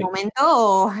 que oye, de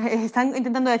momento están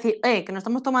intentando decir, que nos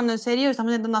estamos tomando en serio y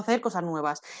estamos intentando hacer cosas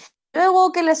nuevas.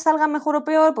 Luego que les salga mejor o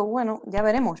peor, pues bueno, ya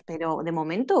veremos. Pero de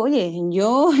momento, oye,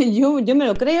 yo me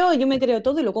lo creo, yo me creo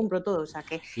todo y lo compro todo. O sea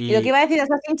que. Y lo que iba a decir de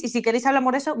Assassin's, y si queréis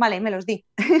hablamos de eso, vale, me los di.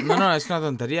 No, es una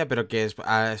tontería, pero que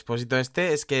a Expósito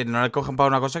es que no le cogen para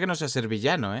una cosa que no sea ser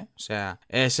villano, ¿eh? O sea,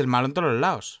 es el malo en todos los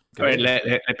lados. A ver,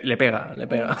 le pega.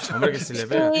 Hombre, que sí le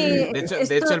pega.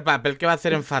 De hecho, el papel que va a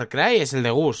hacer en Far Cry es el de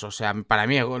Gus. O sea, para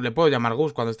mí le puedo llamar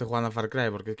Gus cuando esté jugando a Far Cry,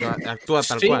 porque es que actúa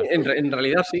tal cual. Sí, en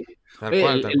realidad sí.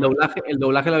 El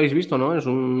doblaje lo habéis visto, ¿no? Es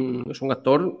un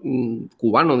actor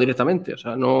cubano directamente. O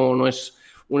sea, no es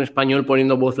un español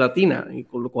poniendo voz latina, y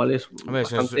con lo cual es Hombre,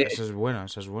 bastante... eso es bueno.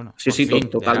 Sí,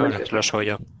 totalmente. Lo soy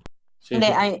yo. Sí.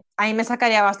 Ahí me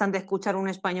sacaría bastante escuchar un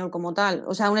español como tal.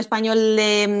 O sea, un español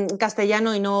de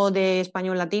castellano y no de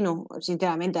español latino,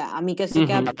 sinceramente. A mí que sí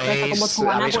que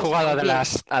Habéis jugado a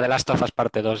The Last of Us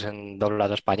parte 2 en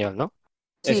doblado español, ¿no?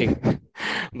 Sí. Sí.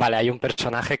 Vale, hay un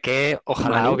personaje que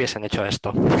ojalá Manny. hubiesen hecho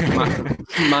esto.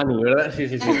 Manny, ¿verdad? Sí.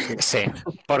 Sí,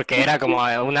 porque era como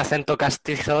un acento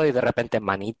castizo y de repente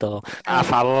manito, a Claro.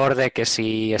 favor de que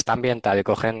si está ambientado y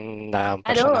cogen a un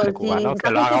Claro, personaje si cubano, está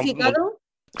que lo haga justificado,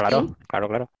 Claro, sí,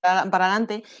 claro. para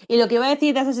adelante. Y lo que iba a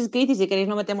decir de Assassin's Creed, y si queréis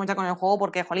no metemos ya con el juego,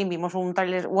 porque, jolín, vimos un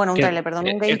trailer, bueno, un Que trailer, perdón,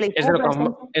 un gameplay. es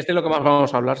de lo que más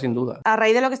vamos a hablar, sin duda. A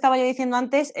raíz de lo que estaba yo diciendo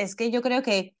antes, es que yo creo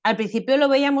que al principio lo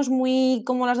veíamos muy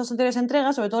como las dos anteriores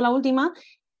entregas, sobre todo la última,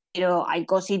 pero hay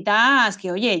cositas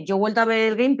que, oye, yo he vuelto a ver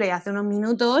el gameplay hace unos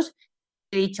minutos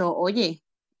y he dicho, oye,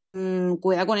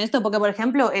 cuidado con esto, porque, por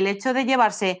ejemplo, el hecho de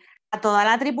llevarse a toda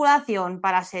la tripulación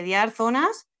para asediar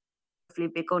zonas,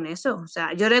 flipé con eso. O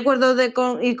sea, yo recuerdo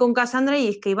ir con Cassandra y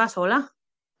es que iba sola.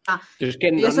 Pero es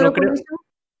que Yo solo con eso.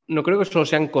 no creo que solo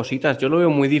sean cositas, yo lo veo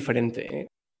muy diferente, ¿eh?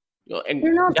 No,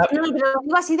 pero lo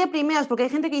digo así de primeras, porque hay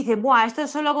gente que dice, buah, esto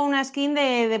es solo con una skin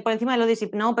de por encima del Odyssey.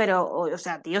 No, pero, o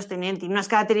sea, tíos, tiene unas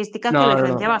características que lo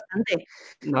diferencia bastante.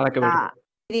 Nada que ver.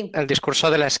 Sí, El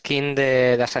discurso de la skin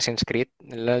de Assassin's Creed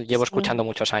lo llevo Sí. escuchando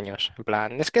muchos años. En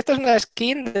plan, es que esto es una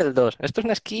skin del 2, esto es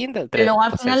una skin del 3. pero luego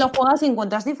al final Entonces, lo juegas y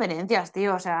encuentras diferencias,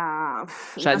 tío. O sea,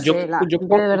 O sea, no yo sé,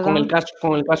 con de verdad.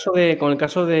 con el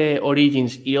caso de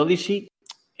Origins y Odyssey,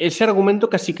 ese argumento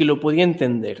casi que lo podía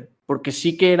entender, porque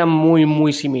sí que eran muy,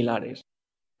 muy similares.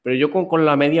 Pero yo con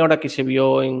la media hora que se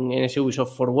vio en ese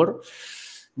Ubisoft Forward,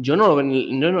 yo no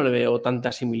le veo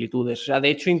tantas similitudes. O sea, de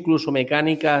hecho, incluso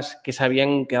mecánicas que se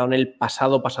habían quedado en el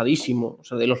pasado pasadísimo, o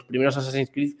sea, de los primeros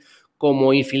Assassin's Creed,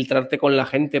 como infiltrarte con la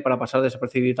gente para pasar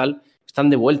desapercibido y tal, están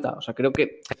de vuelta. O sea, creo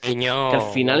que guiño, al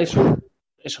final eso,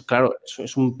 claro, eso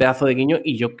es un pedazo de guiño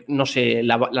y yo no sé,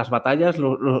 las batallas,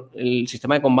 el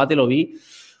sistema de combate lo vi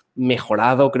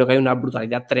mejorado, creo que hay una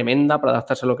brutalidad tremenda para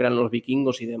adaptarse a lo que eran los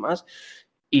vikingos y demás.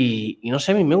 Y no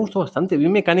sé, a mí me gustó bastante. Vi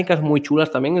mecánicas muy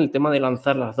chulas también, el tema de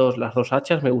lanzar las dos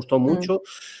hachas, me gustó mucho.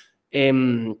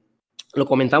 Lo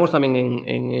comentamos también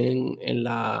en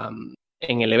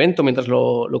el evento mientras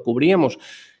lo cubríamos,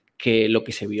 que lo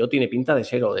que se vio tiene pinta de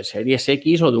ser o de Series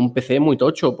X o de un PC muy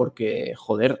tocho, porque,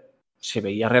 joder, se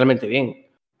veía realmente bien.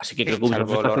 Así que creo que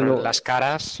Ubisoft está haciendo... las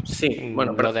caras, Sí,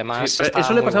 bueno, pero lo demás sí, pero está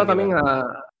eso le muy pasaba buen también nivel.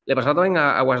 le pasaba también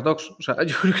a Watch Dogs. O sea,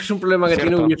 yo creo que es un problema que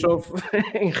tiene Cierto. Ubisoft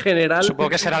en general. Supongo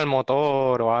que será el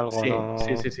motor o algo, Sí, ¿no?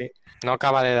 sí. No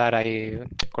acaba de dar ahí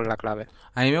con la clave.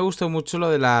 A mí me gustó mucho lo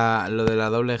de la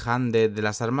doble hand de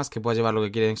las armas, que puedes llevar lo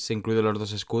que quieres, incluido los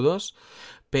dos escudos.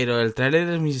 Pero el tráiler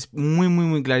es muy, muy,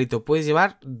 muy clarito. Puedes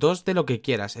llevar dos de lo que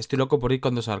quieras. Estoy loco por ir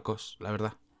con dos arcos, la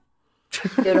verdad.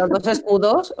 De los dos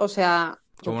escudos, o sea.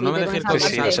 yo Como no me flipé dejes con esa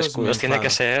con Sí, parte. los me escudos tiene que enfado.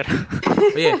 ser.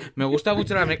 Oye, me gusta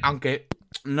mucho aunque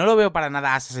no lo veo para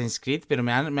nada Assassin's Creed, pero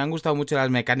me han gustado mucho las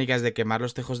mecánicas de quemar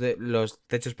los techos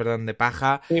de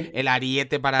paja, Sí. el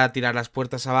ariete para tirar las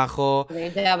puertas abajo,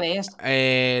 Ya ves.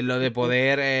 lo de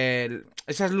poder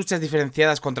esas luchas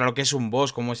diferenciadas contra lo que es un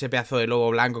boss, como ese pedazo de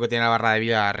lobo blanco que tiene la barra de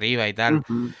vida arriba y tal.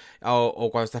 Uh-huh. O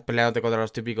cuando estás peleándote contra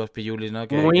los típicos pillulis, ¿no?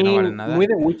 Que Muy, no valen nada. muy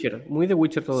de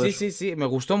Witcher todo eso. Sí, me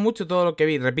gustó mucho todo lo que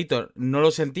vi. Repito, no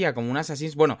lo sentía como un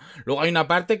Assassin's. Bueno, luego hay una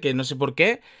parte que no sé por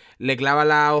qué le clava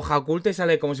la hoja oculta y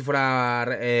sale como si fuera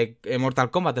Mortal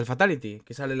Kombat, el Fatality,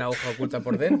 que sale la hoja oculta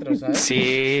por dentro, ¿sabes?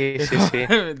 Sí.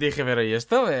 Dije, pero ¿y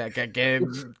esto?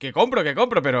 Que compro,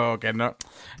 pero que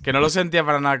no lo sentía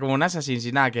para nada como un Assassin's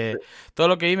y nada, que todo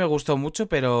lo que vi me gustó mucho,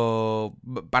 pero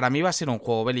para mí va a ser un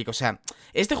juego bélico. O sea,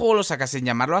 este juego lo sacas sin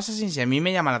llamarlo Assassin's y a mí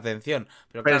me llama la atención.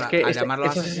 Pero Pero claro, es que al llamarlo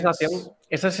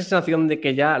esa sensación de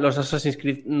que ya los Assassin's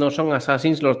Creed no son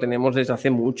Assassins los tenemos desde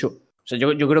hace mucho. O sea,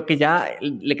 yo creo que ya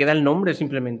le queda el nombre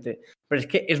simplemente. Pero es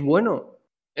que es bueno.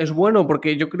 Es bueno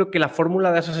porque yo creo que la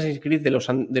fórmula de Assassin's Creed de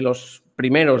los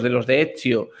primeros, de los de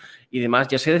Ezio y demás,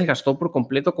 ya se desgastó por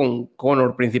completo con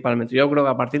Connor principalmente. Yo creo que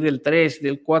a partir del 3,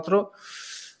 del 4,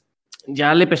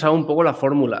 ya le pesaba un poco la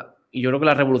fórmula. Y yo creo que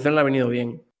la revolución le ha venido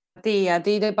bien. A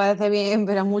ti te parece bien,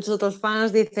 pero muchos otros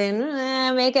fans dicen,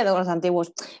 me quedo con los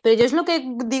antiguos. Pero yo es lo que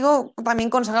digo también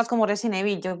con sagas como Resident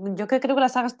Evil. Yo que creo que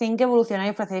las sagas tienen que evolucionar y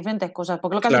ofrecer diferentes cosas.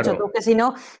 Porque lo que has dicho tú, que si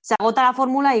no, se agota la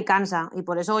fórmula y cansa. Y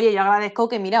por eso, oye, yo agradezco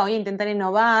que, mira, oye, intenten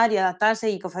innovar y adaptarse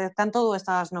y que ofrezcan todas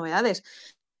estas novedades.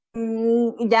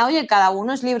 Ya, oye, cada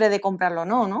uno es libre de comprarlo o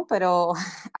no, ¿no? Pero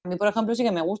a mí, por ejemplo, sí que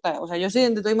me gusta. O sea, yo sí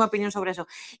te doy mi opinión sobre eso.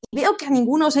 Y veo que a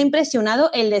ninguno os ha impresionado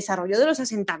el desarrollo de los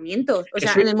asentamientos. O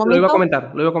sea, Eso en el momento... Lo iba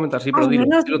a comentar, sí, pero dilo.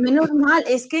 Menos mal,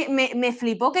 es que me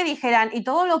flipó que dijeran, y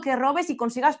todo lo que robes y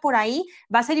consigas por ahí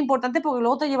va a ser importante porque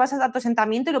luego te llevas a tu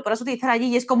asentamiento y lo podrás utilizar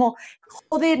allí. Y es como,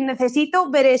 joder, necesito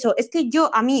ver eso. Es que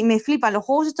a mí me flipan los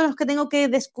juegos estos que tengo que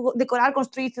decorar,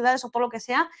 construir ciudades o todo lo que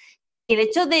sea. Y el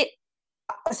hecho de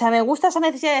O sea, me gusta esa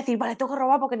necesidad de decir, vale, tengo que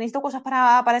robar porque necesito cosas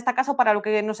para esta casa, para lo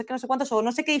que no sé qué, no sé cuántos, o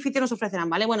no sé qué edificios nos ofrecerán,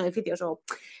 ¿vale? Bueno, edificios, o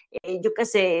yo qué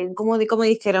sé, como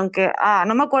dijeron que,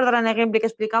 no me acuerdo ahora en el gameplay que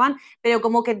explicaban, pero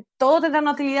como que todo tendrá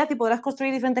una utilidad y podrás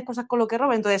construir diferentes cosas con lo que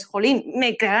robe. Entonces, jolín,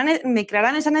 me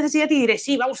crearán esa necesidad y diré,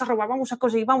 sí, vamos a robar, vamos a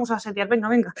conseguir, vamos a setear,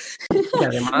 venga. Y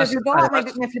además,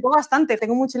 Me flipó bastante,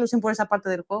 tengo mucha ilusión por esa parte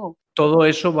del juego. todo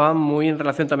eso va muy en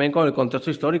relación también con el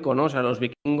contexto histórico, ¿no? O sea, los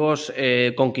vikingos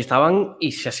conquistaban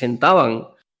y se asentaban.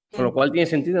 Con lo cual tiene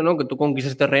sentido, ¿no? Que tú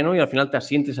conquistes terreno y al final te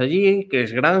asientes allí, que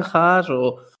es granjas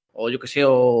o yo qué sé,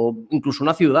 o incluso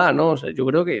una ciudad, ¿no? O sea, yo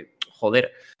creo que,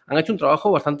 joder, han hecho un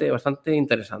trabajo bastante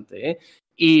interesante, ¿eh?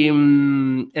 Y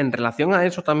en relación a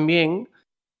eso también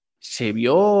se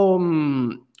vio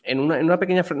en una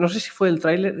pequeña... No sé si fue el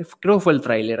tráiler, creo que fue el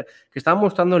tráiler, que estaba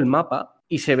mostrando el mapa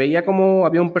y se veía como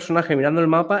había un personaje mirando el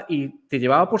mapa y te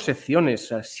llevaba por secciones. O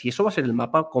sea, si eso va a ser el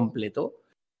mapa completo,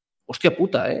 hostia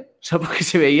puta, ¿eh? O sea, porque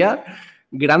se veía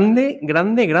grande.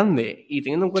 Y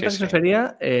teniendo en cuenta que eso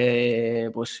sería,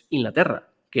 pues, Inglaterra.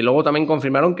 Que luego también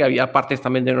confirmaron que había partes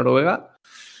también de Noruega.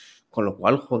 Con lo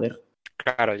cual, joder.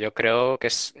 Claro, yo creo que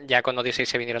ya con Odyssey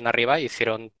se vinieron arriba y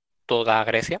hicieron toda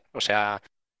Grecia, o sea,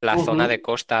 la zona de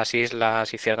costas,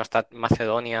 islas, hicieron hasta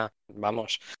Macedonia,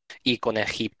 vamos, y con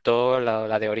Egipto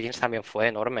la de Origins también fue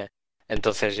enorme.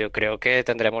 Entonces yo creo que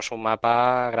tendremos un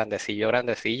mapa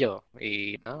grandecillo.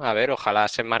 Y ¿no? A ver, ojalá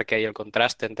se marque ahí el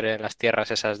contraste entre las tierras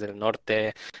esas del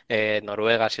norte,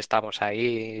 Noruega, si estamos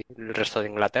ahí, y el resto de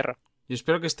Inglaterra. Yo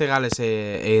espero que esté Gales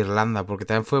e Irlanda, porque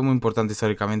también fue muy importante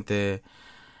históricamente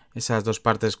esas dos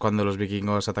partes cuando los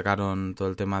vikingos atacaron todo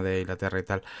el tema de Inglaterra y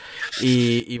tal.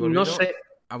 Y volviendo... No sé.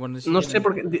 Bueno, No sé,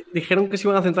 porque dijeron que se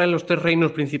iban a centrar en los 3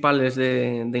 reinos principales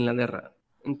de Inglaterra.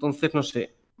 Entonces, no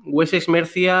sé. Wessex,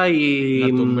 Mercia y...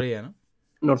 Northumbria, ¿no?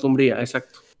 Northumbria,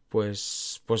 exacto.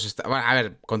 Pues está... Bueno, a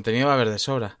ver, contenido va a haber de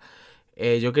sobra.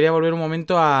 Yo quería volver un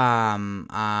momento a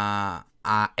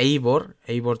Eivor,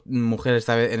 mujer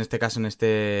esta vez, en este caso en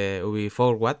este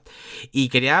Ubisoft, y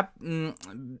quería...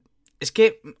 Es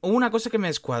que hubo una cosa que me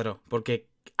descuadró, porque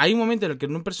hay un momento en el que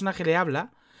un personaje le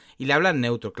habla y le habla en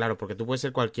neutro, claro, porque tú puedes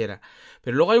ser cualquiera,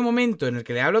 pero luego hay un momento en el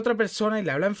que le habla a otra persona y le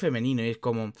habla en femenino, y es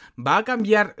como, ¿va a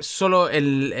cambiar solo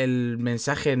el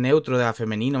mensaje neutro de la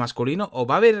femenino, masculino, o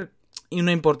va a haber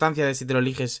una importancia de si te lo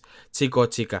eliges chico o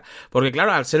chica? Porque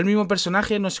claro, al ser el mismo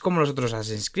personaje no es como los otros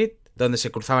Assassin's Creed, donde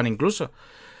se cruzaban incluso.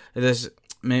 Entonces,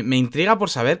 me intriga por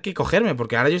saber qué cogerme,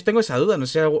 porque ahora yo tengo esa duda, no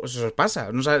sé si os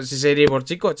pasa, no sé si sería por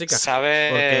chico o chica.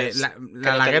 ¿Sabes? Porque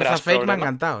la guerra fake problema. me ha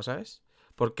encantado, ¿sabes?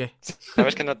 ¿Por qué?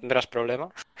 ¿Sabes que no tendrás problema?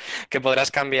 Que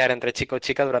podrás cambiar entre chico o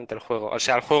chica durante el juego. O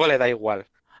sea, al juego le da igual.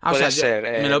 Puede ser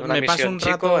en una misión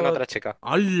chico o en otra chica.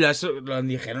 ¡Hola! ¿Eso lo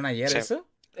dijeron ayer, Sí. eso?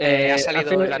 Ha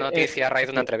salido en la noticia a raíz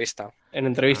de una entrevista. En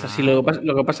entrevista, sí. Lo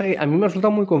que pasa es que a mí me resulta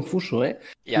muy confuso, ¿eh?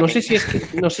 No sé si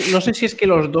es que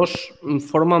los dos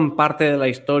forman parte de la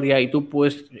historia y tú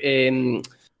puedes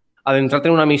adentrarte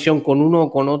en una misión con uno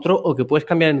o con otro, o que puedes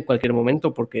cambiar en cualquier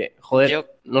momento, porque, joder,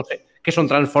 no sé. ¿Qué son,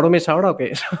 Transformers ahora o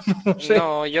qué? No sé.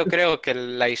 No, yo creo que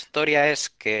la historia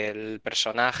es que el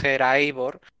personaje era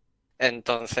Eivor,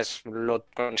 entonces lo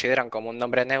consideran como un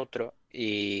nombre neutro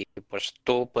y pues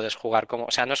tú puedes jugar como...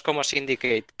 O sea, no es como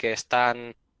Syndicate, que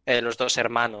están los dos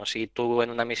hermanos y tú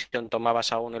en una misión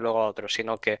tomabas a uno y luego a otro,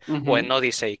 sino que... O en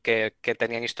Odyssey, que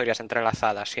tenían historias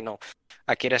entrelazadas, sino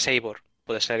aquí eres Eivor.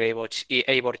 Puede ser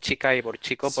Eivor chica, Eivor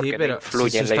chico, porque no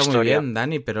influye en la está historia. Muy bien,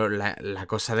 Dani, pero la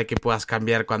cosa de que puedas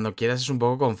cambiar cuando quieras es un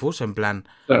poco confuso, en plan...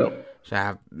 Claro. O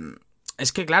sea...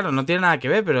 Es que claro, no tiene nada que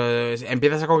ver, pero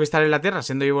empiezas a conquistar en la Tierra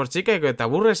siendo Eivor chica y que te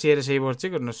aburres si eres Eivor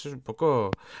chico, no sé, es un poco...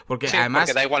 Porque Sí, además...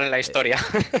 porque da igual en la historia.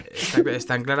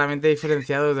 Están claramente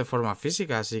diferenciados de forma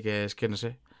física, así que es que no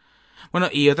sé. Bueno,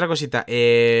 y otra cosita,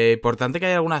 importante que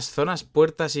hay algunas zonas,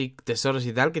 puertas y tesoros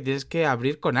y tal que tienes que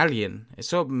abrir con alguien.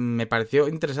 Eso me pareció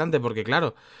interesante porque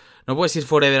claro, no puedes ir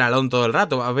forever alone todo el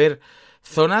rato, va a haber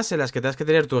zonas en las que tengas que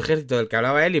tener tu ejército del que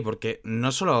hablaba Eli, porque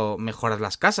no solo mejoras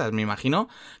las casas, me imagino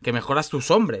que mejoras tus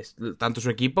hombres, tanto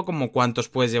su equipo como cuántos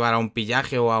puedes llevar a un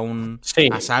pillaje o a un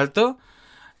asalto.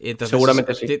 Y entonces,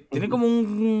 seguramente sí. Tiene como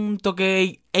un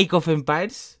toque Age of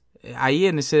Empires ahí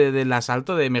en ese del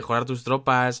asalto de mejorar tus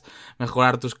tropas,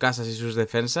 mejorar tus casas y sus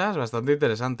defensas, bastante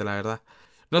interesante, la verdad.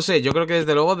 No sé, yo creo que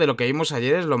desde luego de lo que vimos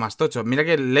ayer es lo más tocho. Mira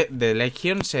que de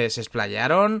Legion se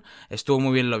explayaron, estuvo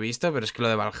muy bien lo visto, pero es que lo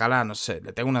de Valhalla, no sé,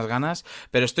 le tengo unas ganas.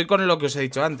 Pero estoy con lo que os he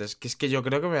dicho antes, que es que yo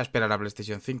creo que me voy a esperar a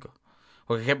PlayStation 5.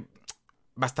 Porque es que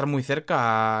va a estar muy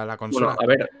cerca a la consola. Bueno, a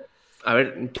ver, A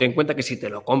ver, ten en cuenta que si te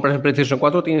lo compras en PlayStation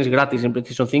 4 tienes gratis en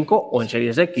PlayStation 5 o en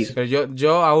Series X. Pero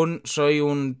yo aún soy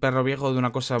un perro viejo de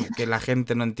una cosa que la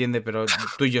gente no entiende, pero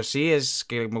tú y yo sí, es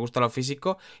que me gusta lo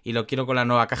físico y lo quiero con la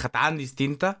nueva caja tan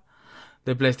distinta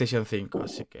de PlayStation 5,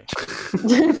 así que...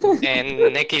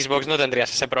 En Xbox no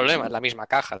tendrías ese problema, es la misma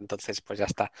caja, entonces pues ya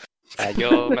está. O sea,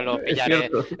 yo me lo Es pillaré.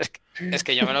 cierto. Es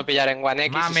que yo me lo pillaré en One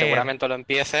X y Mamer. seguramente lo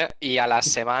empiece y a la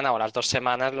semana o a las 2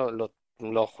 semanas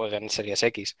lo juegue en Series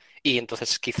X. Y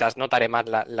entonces quizás notaré más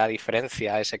la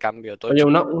diferencia, ese cambio Oye,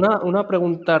 tocho. una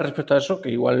pregunta respecto a eso, que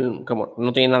igual como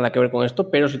no tiene nada que ver con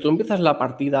esto, pero si tú empiezas la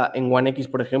partida en One X,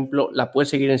 por ejemplo, ¿la puedes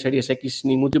seguir en Series X sin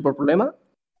ningún tipo de problema?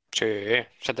 Sí,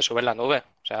 se te sube en la nube.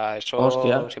 O sea,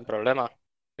 Hostia, eso sin problema.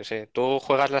 Sí, sí. Tú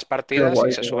juegas las qué partidas y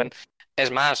guay, se qué guay. suben. Es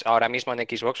más, ahora mismo en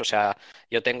Xbox, o sea,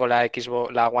 yo tengo la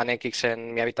Xbox, la One X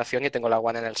en mi habitación y tengo la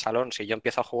One en el salón. Si yo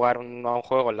empiezo a jugar a un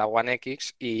juego en la One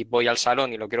X y voy al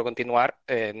salón y lo quiero continuar,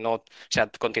 no, o sea,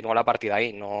 continúo la partida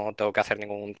ahí, no tengo que hacer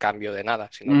ningún cambio de nada,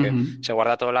 sino que Ujú. se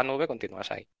guarda todo en la nube, continúas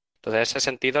ahí. Entonces, en ese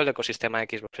sentido, el ecosistema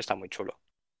de Xbox está muy chulo.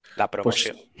 La Pues,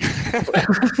 promoción.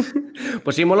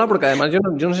 pues sí, mola, porque además yo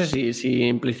no sé si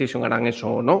en PlayStation harán eso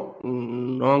o no.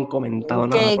 No han comentado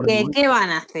nada por el momento. ¿Qué van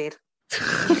a hacer?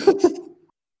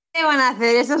 ¿Qué van a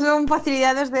hacer? Esas son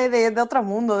facilidades de otro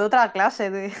mundo, de otra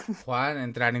clase. Juan,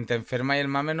 entre la Nintendo enferma y el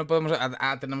mame no podemos...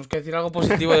 tenemos que decir algo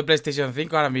positivo de PlayStation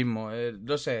 5 ahora mismo.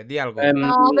 No sé, di algo.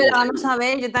 No, pero vamos a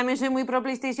ver, yo también soy muy pro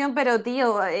PlayStation, pero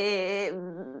tío,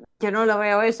 yo no lo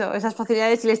veo eso, esas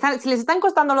facilidades. Si les están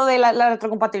costando lo de la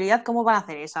retrocompatibilidad, ¿cómo van a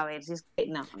hacer eso? A ver, si es que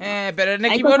no. Pero en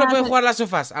Hay Xbox no cosas- puedes jugar las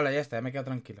sofás. Hala, ya está, ya me quedo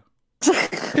tranquilo.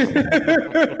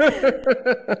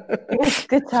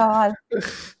 Qué chaval.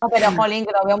 No, pero jolín,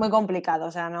 que lo veo muy complicado.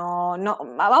 O sea,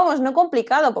 vamos, no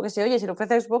complicado, porque si, oye, si lo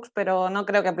ofrece Xbox, pero no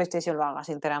creo que PlayStation lo haga,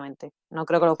 sinceramente. No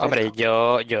creo que lo ofrezca. Hombre,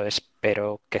 yo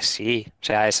espero que sí. O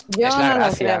sea, Yo es la no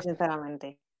lo creo, gracia. sinceramente.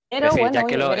 Es Pero decir, bueno,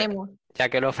 oye, veremos. ya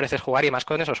que lo ofreces jugar y más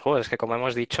con esos juegos, que como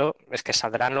hemos dicho, es que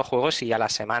saldrán los juegos y a la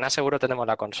semana seguro tenemos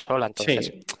la consola. Entonces,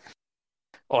 Sí,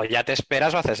 o ya te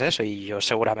esperas o haces eso. Y yo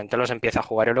seguramente los empiezo a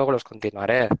jugar y luego los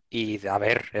continuaré. Y a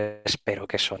ver, espero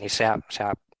que Sony sea, o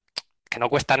sea, que no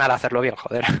cuesta nada hacerlo bien,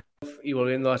 joder. y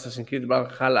volviendo a Assassin's Creed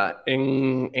Valhalla,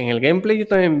 en el gameplay yo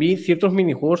también vi ciertos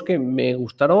minijuegos que me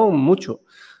gustaron mucho.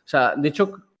 O sea, de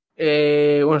hecho,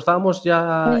 bueno, estábamos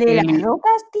ya... ¿El de las Eli-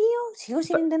 rocas, tío? Sigo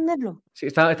sin entenderlo. sí,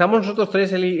 estábamos nosotros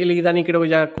tres, Eli y Dani, creo que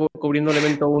ya cubriendo el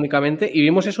evento únicamente, y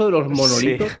vimos eso de los Sí.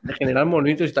 monolitos, de generar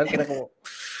monolitos y tal, que era como...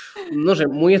 No sé,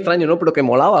 muy extraño, ¿no? Pero que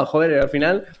molaba, joder. Al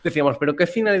final decíamos, ¿pero qué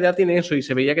finalidad tiene eso? Y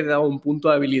se veía que te daba un punto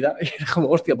de habilidad. Y era como,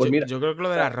 hostia, pues mira. Yo creo que lo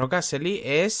de las rocas, Eli,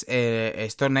 es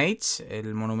Stone Age,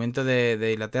 el monumento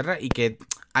de Inglaterra, y que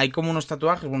hay como unos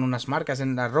tatuajes, bueno, unas marcas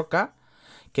en la roca,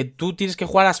 que tú tienes que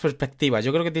jugar a las perspectivas.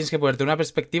 Yo creo que tienes que ponerte una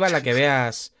perspectiva en la que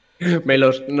veas...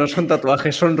 No son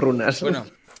tatuajes, son runas. Bueno,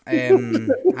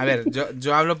 a ver,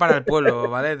 yo hablo para el pueblo,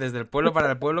 ¿vale? Desde el pueblo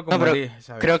para el pueblo, como No, pero Eli,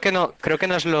 ¿sabes? creo que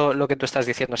no es lo que tú estás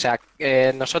diciendo. O sea,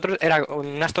 nosotros eran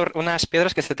unas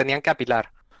piedras que se tenían que apilar.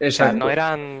 O sea, Exacto. no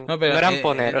eran, No, pero, no eran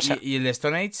poner. O sea, y el de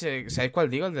Stone Age, ¿sabéis cuál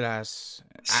digo? El de las...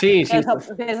 Sí, sí.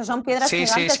 Esos son piedras Sí,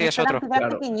 sí, gigantes, sí, estas es eran otro. piedras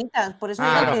Claro. pequeñitas. Por eso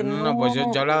digo que no, pues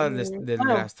yo hablaba del de la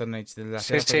Claro. Stone Age, del de la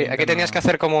sí, acero sí. Aquí pequeñita, tenías no. que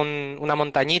hacer como una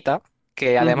montañita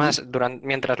que además,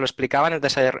 mientras lo explicaban, el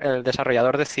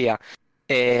desarrollador decía,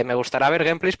 me gustará ver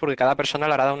gameplays porque cada persona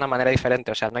lo hará de una manera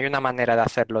diferente. O sea, no hay una manera de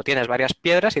hacerlo. Tienes varias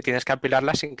piedras y tienes que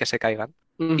apilarlas sin que se caigan.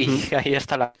 Y ahí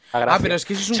está la gracia. Pero es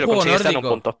que eso es un Si lo juego consigues, te dan un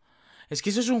nórdico. punto. Es que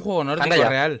eso es un juego nórdico Anda ya.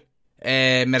 real.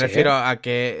 Me Sí. refiero a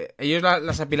que ellos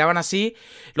las apilaban así,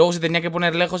 luego se tenía que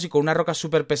poner lejos y con una roca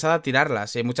súper pesada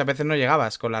tirarlas. Y muchas veces no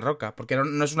llegabas con la roca, porque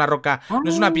no es una roca, no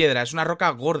es una piedra, es una roca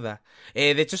gorda.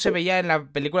 De hecho, se veía en la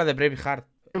película de Braveheart.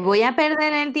 ¿Voy a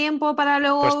perder el tiempo para Pues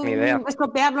luego ni idea.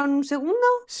 estropearlo en un segundo?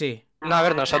 Sí. No, a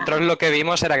ver, nosotros lo que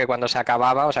vimos era que cuando se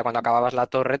acababa, o sea, cuando acababas la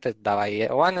torre, te daba ahí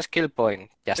one skill point.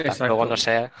 Ya está. Exacto. Luego no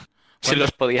sé si Bueno,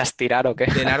 los podías tirar o qué.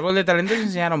 Del árbol de talentos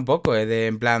enseñaron un poco,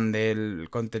 en plan, del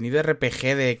contenido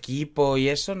RPG de equipo y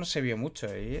eso no se vio mucho.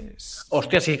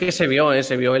 Hostia, sí que se vio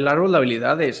el árbol de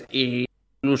habilidades. Y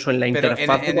incluso en la Pero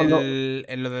interfaz.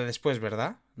 en lo de después,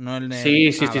 ¿verdad? No en el...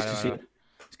 Sí, sí, Ah, sí, vale, sí, vale, sí. vale.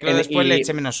 Es que lo de después Y- le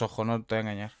eché menos ojo, no te voy a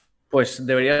engañar. Pues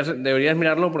deberías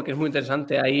mirarlo porque es muy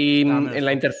interesante. Ahí Dame en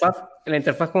la fotos.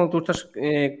 interfaz cuando tú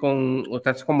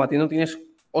estás combatiendo tienes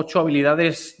 8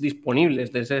 habilidades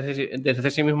disponibles desde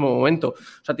ese mismo momento.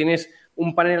 O sea, tienes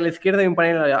un panel a la izquierda y un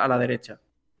panel a la derecha.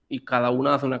 Y cada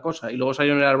una hace una cosa. Y luego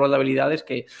salió en el árbol de habilidades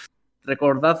que,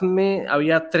 recordadme,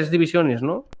 había 3 divisiones,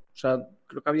 ¿no? O sea,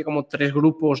 creo que había como 3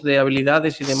 grupos de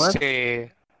habilidades y demás. Sí,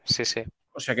 sí, sí.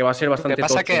 O sea que va a ser Lo que bastante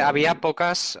pasa tocho. que había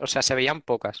pocas, o sea, se veían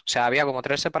pocas. O sea, había como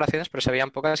 3 separaciones, pero se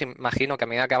veían pocas. Imagino que a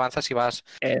medida que avanzas ibas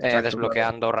Exacto, claro.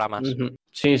 desbloqueando ramas. Ujú.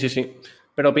 Sí, sí, sí.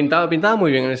 Pero pintaba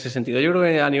muy bien en ese sentido. Yo creo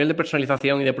que a nivel de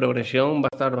personalización y de progresión va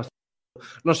a estar bastante.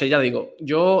 No sé, ya digo,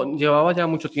 yo llevaba ya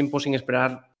mucho tiempo sin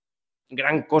esperar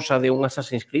gran cosa de un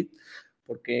Assassin's Creed,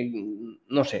 porque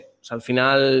no sé, o sea, al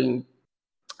final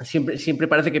siempre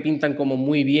parece que pintan como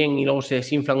muy bien y luego se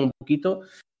desinflan un poquito,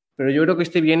 pero yo creo que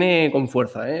este viene con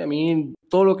fuerza, ¿eh? A mí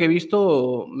todo lo que he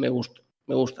visto me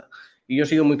gusta. Y yo he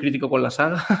sido muy crítico con la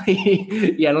saga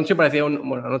y anoche parecía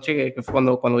bueno, anoche que fue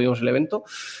cuando vimos el evento,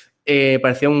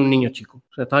 parecía un niño chico.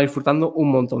 O sea, estaba disfrutando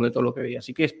un montón de todo lo que veía.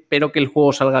 Así que espero que el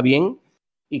juego salga bien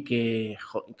y que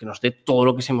nos dé todo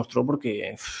lo que se mostró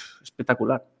porque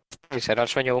espectacular. Y será el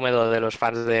sueño húmedo de los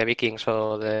fans de Vikings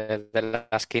o de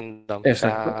Last Kingdom. O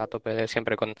Exacto. sea, a tope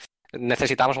siempre con.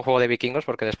 Necesitamos un juego de vikingos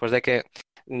porque después de que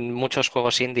muchos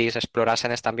juegos indies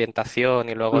explorasen esta ambientación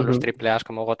y luego los AAA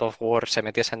como God of War se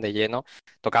metiesen de lleno,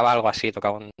 tocaba algo así,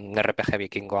 tocaba un RPG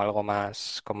vikingo, algo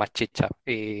más con más chicha.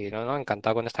 Y no,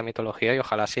 encantado con esta mitología y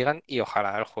ojalá sigan y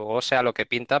ojalá el juego sea lo que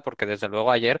pinta porque desde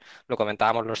luego ayer lo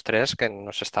comentábamos los tres que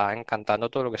nos está encantando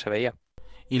todo lo que se veía.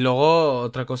 Y luego,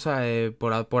 otra cosa,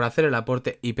 por hacer el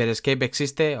aporte, Hyperscape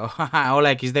existe.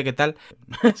 Hola XD, ¿qué tal?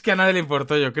 Es que a nadie le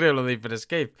importó, yo creo, lo de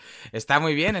Hyperscape. Está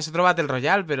muy bien, es otro Battle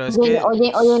Royale, pero es Oye, que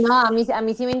oye, no, a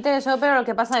mí sí me interesó, pero lo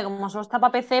que pasa es que como solo está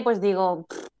para PC, pues digo,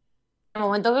 en el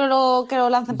momento que lo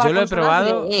lancen yo para lo he consolas,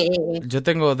 probado, yo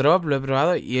tengo Drop, lo he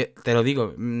probado y te lo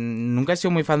digo, nunca he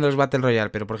sido muy fan de los Battle Royale,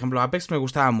 pero por ejemplo Apex me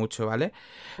gustaba mucho, ¿vale?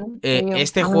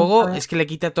 Este a juego ver. es que le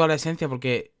quita toda la esencia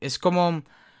porque es como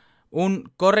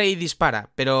un corre y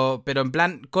dispara, pero en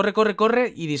plan,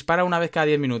 corre y dispara una vez cada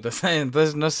 10 minutos.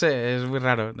 Entonces, no sé, es muy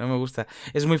raro, no me gusta.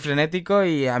 Es muy frenético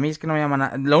y a mí es que no me llama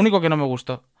nada. Lo único que no me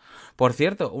gustó. Por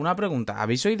cierto, una pregunta.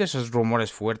 ¿Habéis oído esos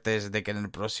rumores fuertes de que en el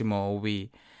próximo Ubi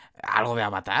algo de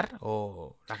Avatar?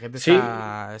 ¿O la gente Sí,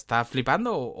 está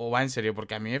flipando o va en serio?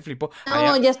 Porque a mí me flipó.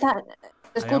 No, ya está. Había un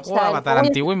juego de Escucha, el Avatar juego ya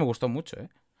antiguo y me gustó mucho, ¿eh?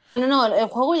 No, el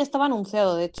juego ya estaba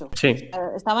anunciado, de hecho. sí.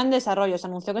 Estaba en desarrollo, se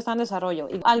anunció que estaba en desarrollo.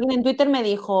 Y alguien en Twitter me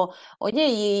dijo, oye,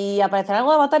 ¿y aparecerá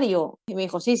algo de Avatar? Y yo, y me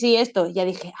dijo, sí, esto. Y ya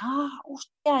dije,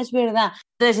 hostia, es verdad.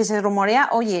 Entonces, si se rumorea,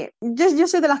 oye, yo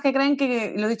soy de las que creen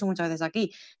que, lo he dicho muchas veces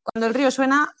aquí, cuando el río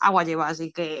suena, agua lleva.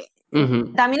 Así que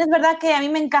también es verdad que a mí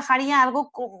me encajaría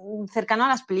algo cercano a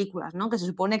las películas, ¿no? Que se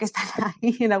supone que están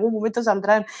ahí, en algún momento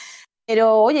saldrán.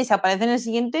 Pero, oye, si aparece en el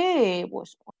siguiente,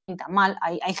 pues no pinta mal.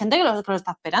 Hay gente que lo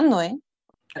está esperando, ¿eh?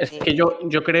 Es que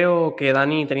yo creo que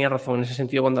Dani tenía razón en ese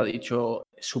sentido cuando ha dicho,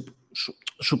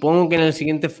 supongo que en el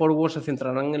siguiente forward se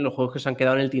centrarán en los juegos que se han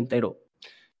quedado en el tintero.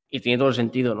 Y tiene todo el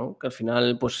sentido, ¿no? Que al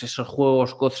final, pues esos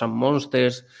juegos, Gods and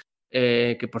Monsters,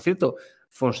 que por cierto,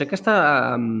 Fonseca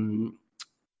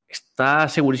está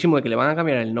segurísimo de que le van a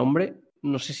cambiar el nombre.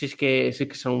 No sé si es que se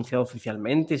ha anunciado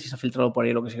oficialmente, si se ha filtrado por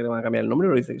ahí lo que sé que le van a cambiar el nombre,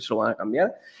 pero dice que se lo van a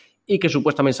cambiar. Y que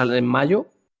supuestamente sale en mayo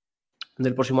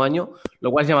del próximo año,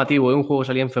 lo cual es llamativo, ¿eh? Un juego que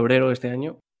salía en febrero de este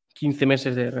año, 15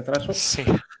 meses de retraso. Sí.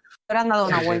 Pero han dado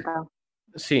una vuelta.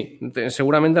 Sí,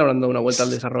 seguramente habrán dado una vuelta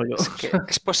al desarrollo. Es que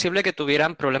es posible que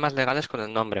tuvieran problemas legales con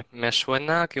el nombre. Me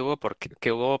suena que hubo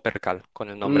percal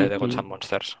con el nombre de Gods and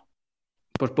Monsters.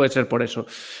 Pues puede ser por eso.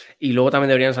 Y luego también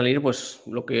deberían salir, pues,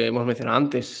 lo que hemos mencionado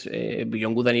antes,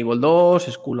 Beyond Good and Evil 2,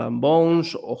 Skull and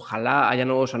Bones, ojalá haya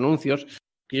nuevos anuncios,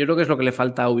 que yo creo que es lo que le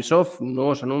falta a Ubisoft,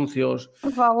 nuevos anuncios.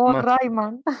 Por favor, más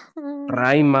Rayman.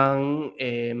 Rayman,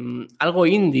 algo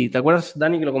indie, ¿te acuerdas,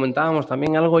 Dani, que lo comentábamos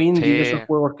también? Algo indie de Sí. esos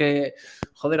juegos que,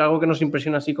 joder, algo que nos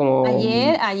impresiona así como...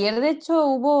 Ayer, de hecho,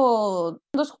 hubo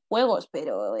 2 juegos,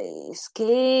 pero es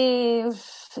que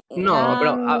No,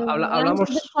 pero eran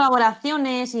hablamos,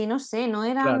 colaboraciones y no sé, no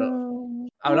claro, eran...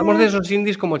 hablamos de esos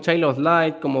indies como Child of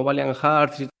Light, como Valiant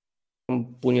Hearts, y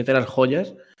puñeteras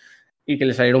joyas, y que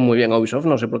le salieron muy bien a Ubisoft,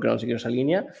 no sé por qué no han seguido esa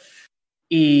línea.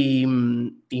 Y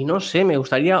no sé, me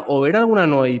gustaría o ver alguna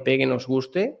nueva IP que nos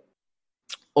guste,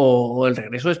 o el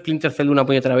regreso de Splinter Cell de una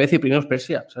puñetera vez y Prince of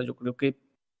Persia. O sea, yo creo que...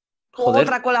 Joder.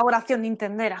 Otra colaboración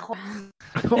nintendera, joder.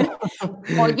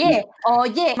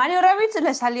 Oye, Mario Rabbids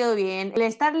le salió bien.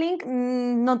 El Starlink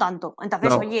no tanto. Entonces,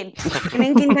 No. oye,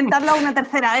 tienen que intentarlo una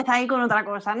tercera vez ahí con otra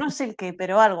cosa. No sé el qué,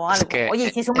 pero algo. Es que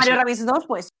Oye, si es un Mario Rabbids 2,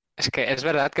 pues... Es que es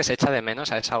verdad que se echa de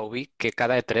menos a esa Ubi que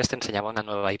cada E3 te enseñaba una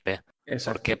nueva IP.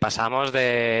 Exacto. Porque pasamos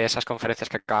de esas conferencias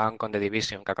que acababan con The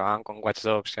Division, que acababan con Watch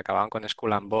Dogs, que acababan con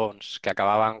Skull and Bones, que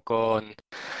acababan con...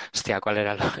 Hostia, ¿cuál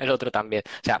era el otro también?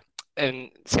 O sea,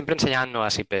 siempre enseñaban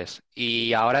nuevas IPs.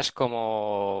 Y ahora es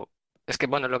como... Es que,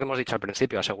 bueno, es lo que hemos dicho al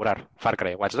principio, asegurar. Far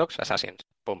Cry, Watch Dogs, Assassins.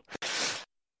 Pum.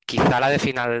 Quizá la de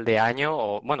final de año,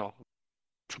 o bueno,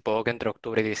 supongo que entre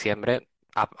octubre y diciembre,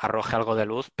 arroje algo de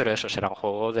luz, pero eso será un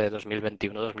juego de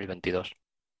 2021-2022.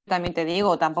 También te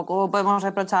digo, tampoco podemos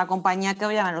reprochar a la compañía que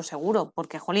vayan a lo seguro,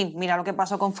 porque, jolín, mira lo que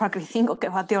pasó con Far Cry 5, que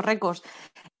batió récords.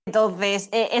 Entonces,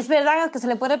 es verdad que se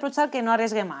le puede reprochar que no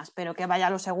arriesgue más, pero que vaya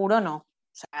a lo seguro no.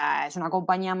 O sea, es una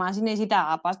compañía más y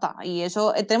necesita pasta. Y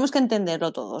eso tenemos que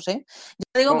entenderlo todos, ¿eh? Yo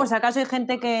te digo, por si acaso hay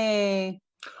gente que...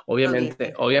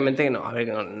 Obviamente que no. A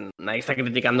ver, nadie está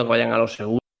criticando que vayan a lo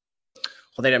seguro.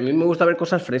 Joder, a mí me gusta ver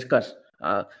cosas frescas.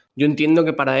 Yo entiendo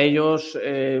que para ellos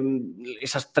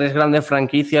esas 3 grandes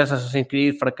franquicias, Assassin's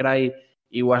Creed, Far Cry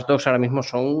y Watch Dogs ahora mismo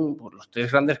son pues, los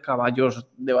 3 grandes caballos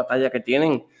de batalla que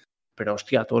tienen. Pero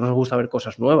hostia, a todos nos gusta ver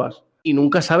cosas nuevas. Y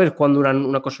nunca sabes cuándo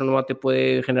una cosa nueva te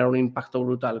puede generar un impacto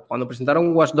brutal. Cuando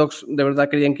presentaron Watch Dogs, ¿de verdad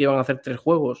creían que iban a hacer 3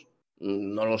 juegos?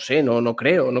 No lo sé, no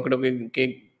creo. No creo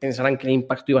que pensaran que el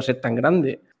impacto iba a ser tan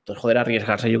grande. Entonces, joder,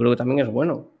 arriesgarse yo creo que también es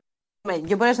bueno.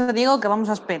 Yo por eso te digo que vamos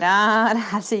a esperar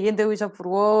al siguiente Ubisoft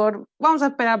Forward. Vamos a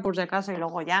esperar por si acaso y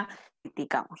luego ya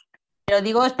criticamos. Pero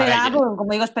digo esperar,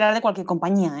 como digo, esperar de cualquier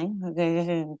compañía,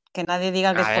 ¿eh? Que nadie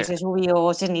diga que es por si es Ubi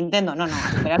o si es Nintendo. No, a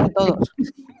esperar de todos.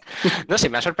 No, sí,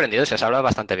 me ha sorprendido, se has hablado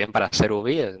bastante bien para ser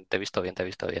Ubi, te he visto bien. Te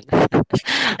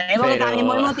digo que también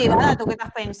muy motivada, ¿tú qué te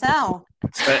has pensado?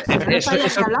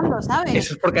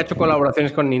 Eso es porque ha hecho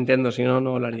colaboraciones con Nintendo, si no,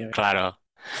 no lo haría. Claro,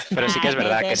 pero sí que es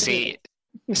verdad que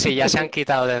si ya se han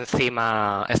quitado de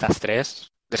encima estas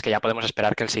 3, es que ya podemos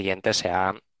esperar que el siguiente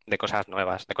sea de cosas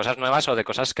nuevas o de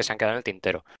cosas que se han quedado en el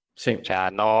tintero. Sí. O sea,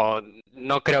 no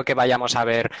creo que vayamos a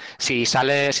ver, si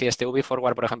este Ubi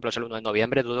Forward, por ejemplo, es el 1 de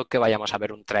noviembre, dudo que vayamos a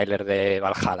ver un tráiler de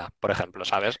Valhalla, por ejemplo,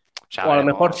 ¿sabes? O a lo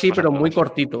mejor sí, pero muy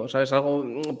cortito, ¿sabes? Algo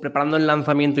preparando el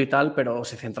lanzamiento y tal, pero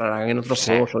se centrarán en otros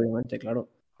juegos, obviamente, claro.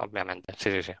 Obviamente, sí.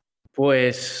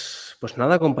 Pues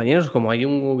nada, compañeros, como hay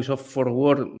un Ubisoft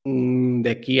Forward de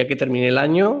aquí a que termine el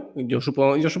año, yo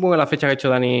supongo que la fecha que ha hecho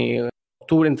Dani,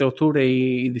 entre octubre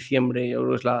y diciembre, yo creo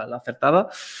que es la acertada.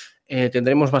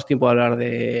 Tendremos más tiempo de hablar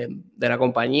de la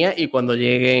compañía y cuando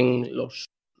lleguen los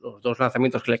 2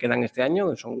 lanzamientos que le quedan este año,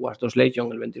 que son Watch Dogs Legion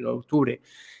el 29 de octubre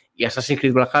y Assassin's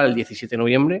Creed Valhalla el 17 de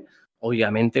noviembre,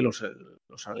 obviamente los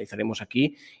analizaremos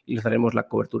aquí y les daremos la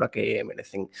cobertura que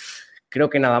merecen. Creo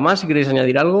que nada más, si queréis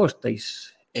añadir algo,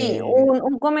 estáis...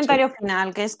 un comentario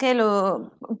final, que es que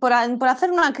por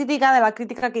hacer una crítica de la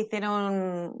crítica que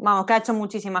hicieron, vamos, que ha hecho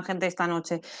muchísima gente esta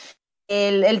noche.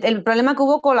 El problema que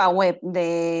hubo con la web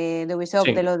de Ubisoft,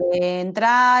 de lo de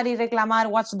entrar y reclamar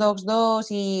Watch Dogs 2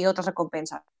 y otras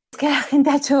recompensas. Es que la gente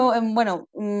ha hecho,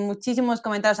 muchísimos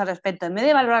comentarios al respecto. En vez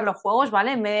de valorar los juegos,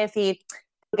 ¿vale? En vez de decir,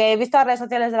 porque he visto las redes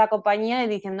sociales de la compañía y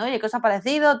diciendo, oye, ¿qué os ha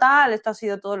parecido? Tal, esto ha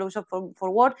sido todo el Ubisoft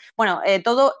Forward. Bueno,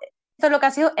 todo esto es lo que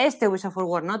ha sido este Ubisoft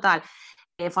Forward, ¿no? Tal.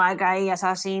 Far Cry,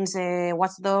 Assassin's,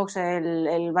 Watch Dogs,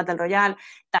 el Battle Royale,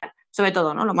 tal. Sobre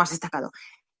todo, ¿no? Lo más destacado.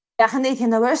 La gente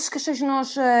diciendo, pero es que sois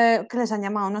unos, ¿qué les han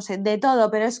llamado? No sé, de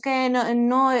todo, pero es que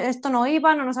esto no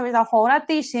iba, no nos habéis dado juego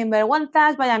gratis,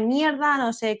 sinvergüenzas, vaya mierda,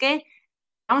 no sé qué.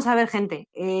 Vamos a ver, gente,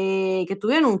 que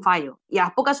tuvieron un fallo y a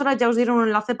las pocas horas ya os dieron un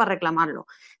enlace para reclamarlo.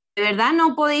 ¿De verdad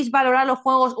no podéis valorar los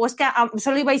juegos o es que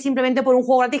solo ibais simplemente por un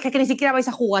juego gratis que ni siquiera vais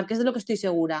a jugar, que es de lo que estoy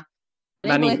segura?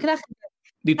 Dani, es que la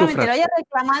gente lo haya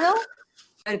reclamado,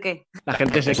 a ver qué. La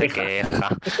gente se queja.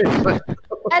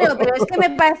 Claro, pero es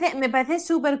que me parece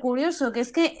súper curioso, que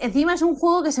es que encima es un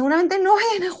juego que seguramente no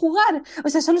vayan a jugar. O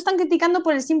sea, solo están criticando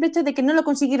por el simple hecho de que no lo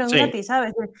consiguieron gratis,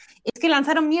 ¿sabes? Es que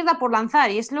lanzaron mierda por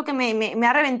lanzar y es lo que me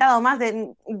ha reventado más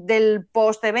del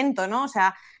post-evento, ¿no? O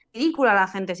sea, ridícula la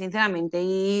gente, sinceramente.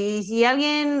 Y si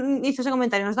alguien hizo ese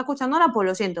comentario y no está escuchando ahora, pues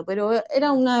lo siento, pero ha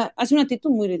sido una actitud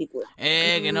muy ridícula.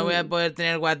 Que no voy a poder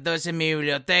tener Watch Dogs en mi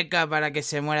biblioteca para que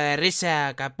se muera de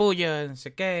risa, capullo, no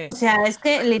sé qué. O sea, es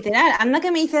que literal, anda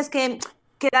que me dices que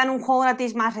dan un juego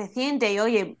gratis más reciente y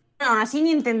oye, bueno, aún así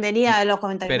ni entendería los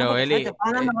comentarios. Pero no, Eli,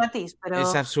 gratis, pero...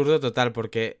 es absurdo total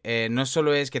porque no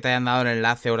solo es que te hayan dado el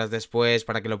enlace horas después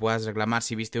para que lo puedas reclamar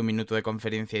si viste un minuto de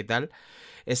conferencia y tal,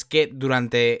 es que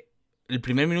durante el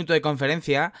primer minuto de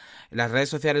conferencia las redes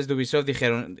sociales de Ubisoft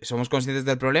dijeron, somos conscientes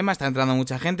del problema, está entrando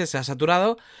mucha gente, se ha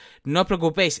saturado, no os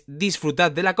preocupéis,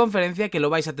 disfrutad de la conferencia que lo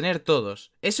vais a tener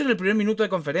todos. Eso en el primer minuto de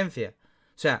conferencia.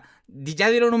 O sea, ya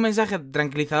dieron un mensaje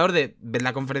tranquilizador de ver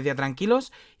la conferencia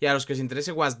tranquilos y a los que os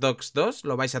interese Watch Dogs 2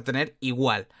 lo vais a tener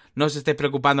igual. No os estéis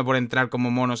preocupando por entrar como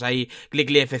monos ahí, clic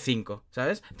F5,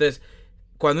 ¿sabes? Entonces,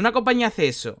 cuando una compañía hace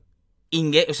eso,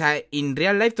 o sea, in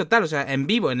real life total, o sea, en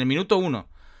vivo, en el minuto 1,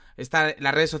 están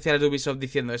las redes sociales de Ubisoft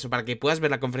diciendo eso para que puedas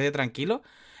ver la conferencia tranquilo,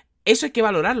 eso hay que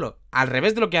valorarlo, al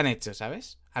revés de lo que han hecho,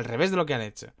 ¿sabes? Al revés de lo que han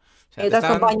hecho. O sea, Hay te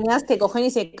otras están- compañías que cogen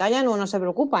y se callan o no se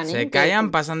preocupan, ¿eh? se callan,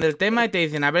 pasan del tema y te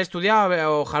dicen, haber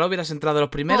estudiado, ojalá hubieras entrado de los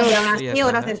No, primeros. pero aún Y ya así, está,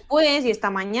 horas ¿sabes? después y esta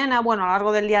mañana, bueno, a lo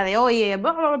largo del día de hoy,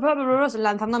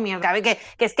 lanzando mierda. A ver, que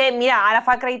es que, mira, ahora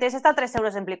Far Cry 3 está a 3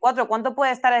 euros en Play 4. ¿Cuánto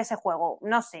puede estar ese juego?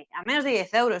 No sé, a menos de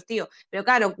 10 euros, tío. Pero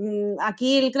claro,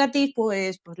 aquí el gratis,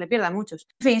 pues le pierda a muchos.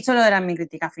 En fin, solo era mi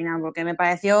crítica final, porque me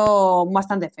pareció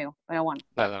bastante feo. Pero bueno.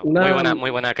 Claro, Una,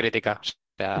 muy buena crítica.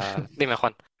 O sea, dime,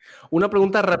 Juan. una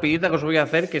pregunta rapidita que os voy a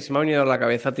hacer que se me ha venido a la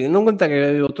cabeza. Teniendo en cuenta que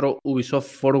hay otro Ubisoft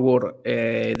Forward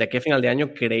de aquí a final de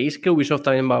año, ¿creéis que Ubisoft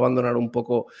también va a abandonar un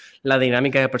poco la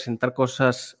dinámica de presentar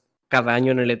cosas cada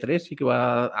año en el E3 y que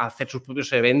va a hacer sus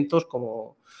propios eventos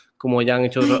como ya han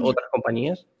hecho otras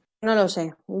compañías? No lo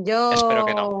sé. Espero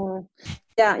que no.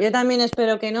 Ya, yo también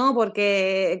espero que no,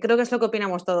 porque creo que es lo que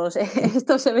opinamos todos.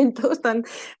 Estos eventos tan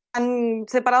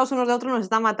separados unos de otros nos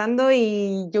están matando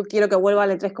y yo quiero que vuelva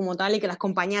el E3 como tal y que las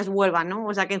compañías vuelvan, ¿no?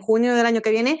 O sea, que en junio del año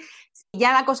que viene, si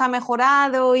ya la cosa ha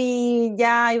mejorado y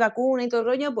ya hay vacuna y todo el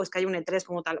rollo, pues que haya un E3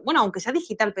 como tal. Bueno, aunque sea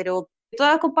digital, pero que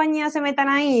todas las compañías se metan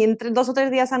ahí entre 2 o 3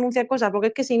 días a anunciar cosas, porque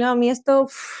es que si no, a mí esto...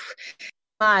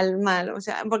 Mal, o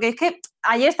sea, porque es que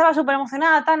ayer estaba súper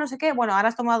emocionada, tal, no sé qué, bueno, ahora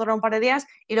esto me va a durar un par de días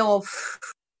y luego,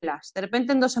 de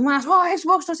repente en 2 semanas, oh,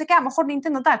 Xbox, no sé qué, a lo mejor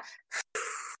Nintendo, tal,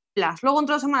 luego en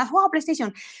 2 semanas, oh,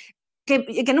 PlayStation, que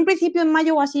en un principio en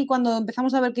mayo o así, cuando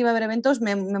empezamos a ver que iba a haber eventos,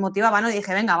 me motivaba, ¿no? Y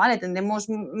dije, venga, vale, tendremos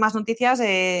más noticias a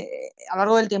lo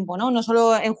largo del tiempo, ¿no? No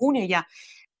solo en junio y ya.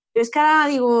 Pero es que ahora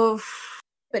digo,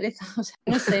 pereza, o sea,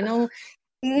 no sé, no...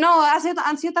 No,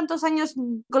 han sido tantos años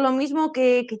con lo mismo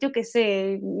que yo qué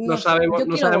sé. No Sé, sabemos, yo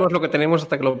no quiero... sabemos lo que tenemos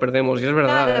hasta que lo perdemos, y es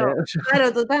verdad. Claro,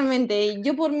 claro, totalmente.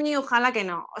 Yo por mí, ojalá que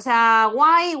no. O sea,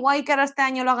 guay que ahora este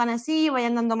año lo hagan así,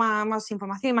 vayan dando más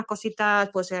información y más cositas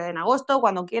pues en agosto,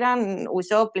 cuando quieran,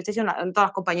 Ubisoft, PlayStation, en todas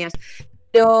las compañías.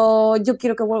 Pero yo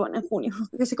quiero que vuelvan en junio,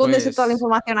 que se condense toda la Pues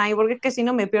información ahí, porque es que si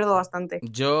no me pierdo bastante.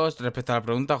 yo, respecto a la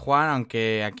pregunta, Juan,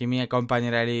 aunque aquí mi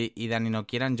compañera Eli y Dani no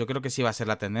quieran, yo creo que sí va a ser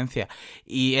la tendencia.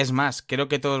 Y es más, creo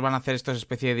que todos van a hacer estos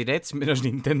especie de directs, menos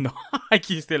Nintendo.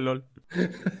 Aquí está el LOL.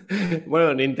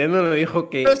 Bueno, Nintendo me dijo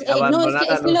que Pues, no, abandonara es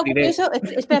que los lo directs. curioso,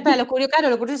 espera, lo curioso, claro,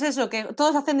 lo curioso es eso, que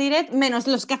todos hacen direct, menos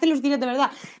los que hacen los direct de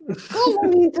verdad.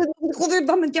 ¿Cómo? Joder,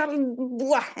 va a meter...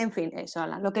 Buah. En fin, eso,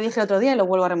 ala, lo que dije el otro día y lo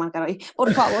vuelvo a remarcar hoy.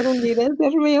 Por favor, un direct,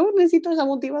 Dios mío, necesito esa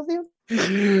motivación.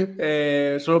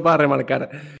 Solo para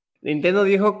remarcar. Nintendo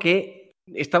dijo que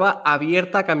estaba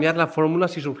abierta a cambiar la fórmula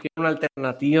si surgiera una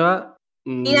alternativa.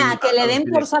 Mira, que le a los den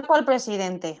por directs. saco al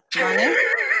presidente, ¿vale?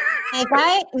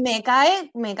 Me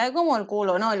cae como el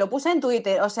culo, no, y lo puse en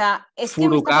Twitter, o sea, es que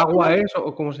me está ¿Furukawa pareciendo... es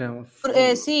o cómo se llama?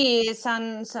 Sí,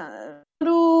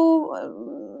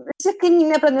 es que ni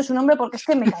me aprendo su nombre porque es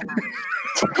que me cae mal.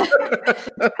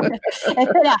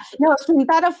 Espera, no,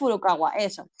 Suntaro Furukawa,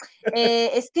 eso.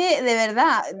 Es que de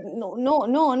verdad,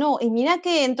 no. Y mira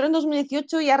que entró en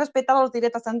 2018 y ha respetado los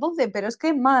directos hasta entonces, pero es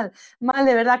que mal,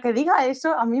 de verdad, que diga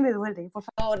eso a mí me duele. Por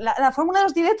favor, la fórmula de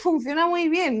los directs funciona muy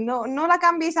bien, no la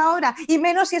cambiéis ahora, y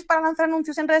menos si es para lanzar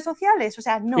anuncios en redes sociales. O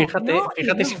sea, no.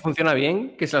 Fíjate si funciona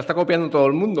bien, que se la está copiando todo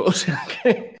el mundo. O sea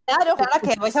que... Claro,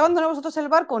 que vais a abandonar vosotros el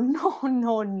barco.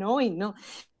 No y no.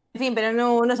 En fin, pero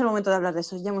no es el momento de hablar de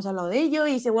eso. Ya hemos hablado de ello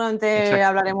y seguramente Exacto.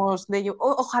 hablaremos de ello.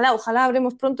 Ojalá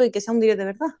hablemos pronto y que sea un directo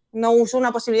de verdad. No uso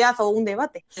una posibilidad o un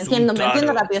debate. Me enciendo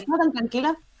rápido. Estaba tan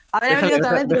tranquila. A ver, venido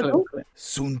otra vez, tú.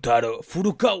 Suntaro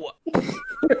Furukawa.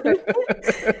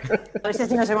 A ver si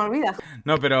así no se me olvida.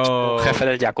 No, pero... Jefe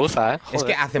del Yakuza, ¿eh? Es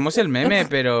que Joder. hacemos el meme,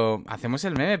 pero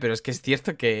es que es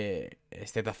cierto que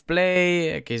State of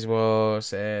Play,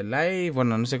 Xbox Live,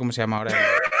 bueno, no sé cómo se llama ahora.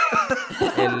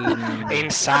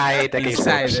 Inside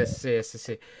Xbox. Inside,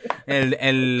 sí.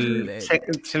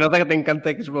 Se nota que te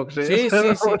encanta Xbox, ¿eh? Sí.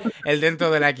 El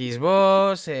dentro de la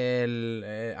Xbox,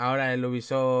 ahora el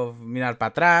Ubisoft mirar para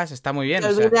atrás, está muy bien. Te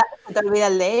olvida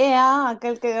el de EA,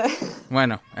 aquel que...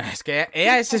 Bueno, es que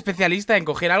EA es especialista en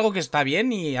coger algo que está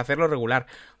bien y hacerlo regular.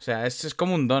 O sea, es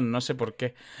como un don, no sé por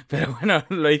qué. Pero bueno,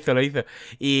 lo hizo.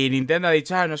 Y Nintendo ha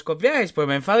dicho, no os copiáis, pues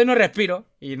me enfado y no respiro.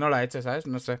 Y no lo ha hecho, ¿sabes?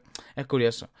 No sé, es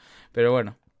curioso. Pero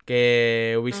bueno,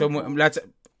 que Ubisoft...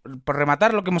 Por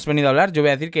rematar lo que hemos venido a hablar, yo voy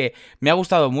a decir que me ha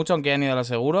gustado mucho, aunque hayan ido a lo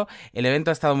seguro. El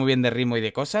evento ha estado muy bien de ritmo y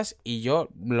de cosas, y yo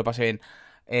lo pasé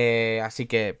bien. Así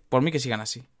que, por mí que sigan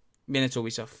así. Bien hecho,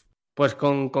 Ubisoft. Pues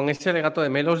con este legato de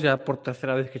Melos, ya por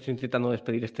tercera vez que estoy intentando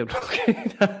despedir este bloque,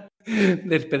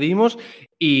 despedimos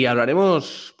y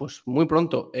hablaremos pues muy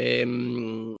pronto.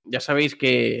 Ya sabéis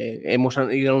que hemos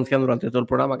ido anunciando durante todo el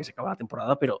programa que se acaba la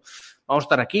temporada, pero vamos a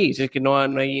estar aquí. Si es que no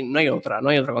hay otra.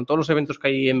 Con todos los eventos que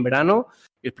hay en verano,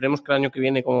 y esperemos que el año que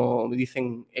viene, como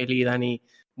dicen Eli y Dani,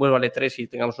 vuelva al E3 y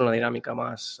tengamos una dinámica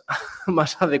más,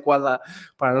 más adecuada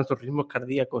para nuestros ritmos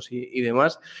cardíacos y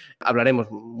demás,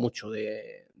 hablaremos mucho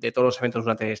de todos los eventos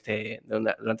durante este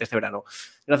verano.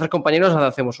 Gracias, compañeros. Ahora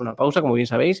hacemos una pausa, como bien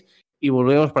sabéis, y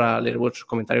volvemos para leer vuestros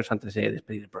comentarios antes de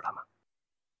despedir el programa.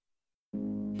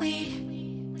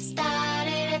 We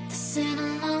started at the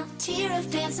cinema, tear of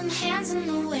dancing hands in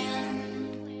the wind.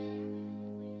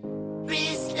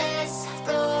 Restless,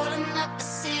 rolling up a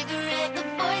cigarette, the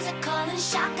boys are calling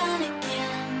shotgun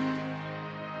again.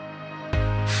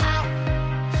 Hot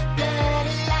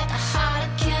blooded like a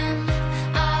harlequin,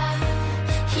 our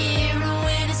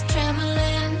heroine is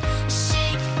trembling,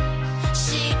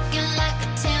 shaking like a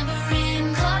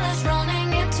tambourine, colors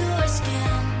running into her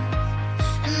skin.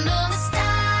 And all the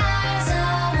stars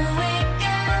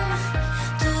awaken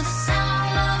to the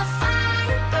sound of the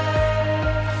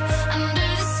firebird under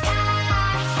the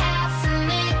sky, half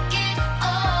naked.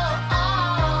 Oh,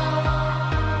 oh.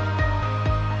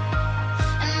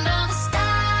 And all the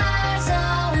stars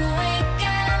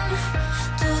awaken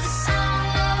to the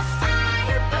sound of the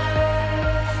firebird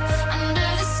under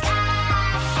the sky,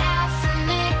 half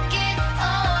naked.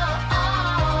 Oh, oh,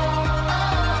 oh, oh.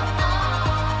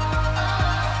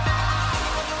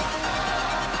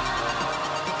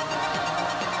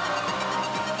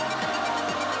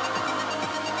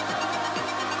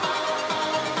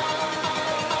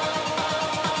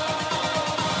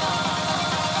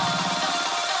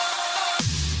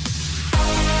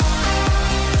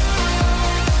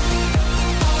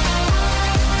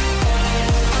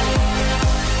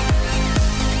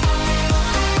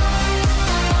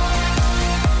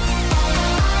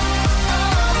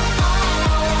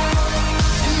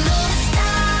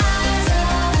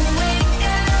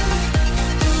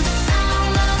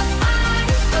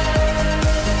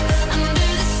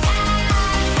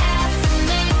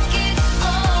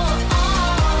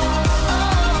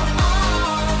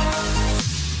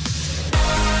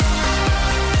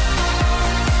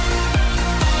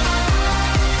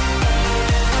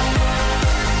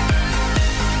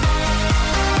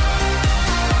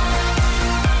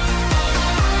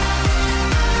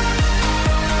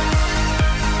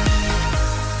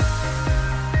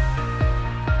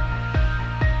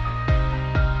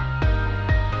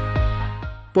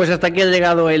 Pues hasta aquí ha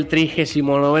llegado el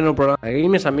 39º programa de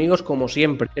Games, amigos, como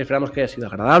siempre. Esperamos que haya sido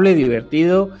agradable,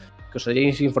 divertido, que os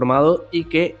hayáis informado y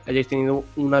que hayáis tenido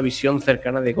una visión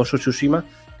cercana de Ghost of Tsushima,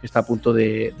 que está a punto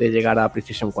de llegar a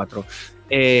PlayStation 4.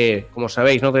 Como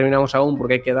sabéis, no terminamos aún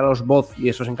porque hay que daros voz y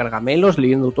eso se encarga Melos,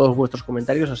 leyendo todos vuestros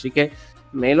comentarios. Así que,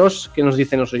 Melos, ¿qué nos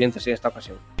dicen los oyentes en esta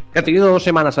ocasión? Que ha tenido 2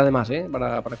 semanas además,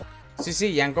 para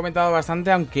Sí, ya han comentado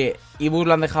bastante, aunque Ibus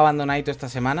lo han dejado abandonadito esta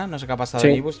semana. No sé qué ha pasado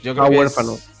en Ibus. Yo creo que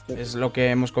huérfano. Es lo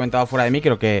que hemos comentado fuera de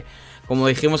micro, que como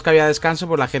dijimos que había descanso,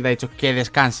 pues la gente ha dicho que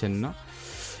descansen, ¿no?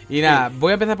 Y nada,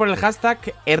 voy a empezar por el hashtag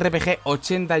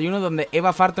RPG81, donde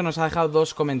Eva Farto nos ha dejado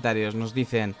 2 comentarios. Nos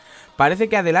dicen: parece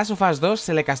que a The Last of Us 2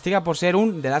 se le castiga por ser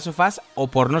un The Last of Us o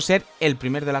por no ser el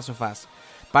primer The Last of Us.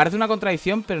 Parece una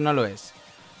contradicción, pero no lo es.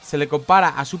 Se le compara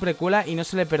a su precuela y no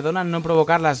se le perdona no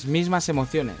provocar las mismas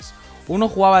emociones. Uno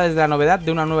jugaba desde la novedad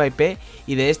de una nueva IP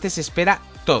y de este se espera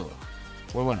todo.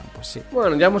 Pues bueno, pues sí.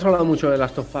 Bueno, ya hemos hablado mucho de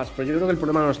Last of Us, pero yo creo que el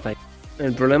problema no está ahí.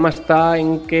 El problema está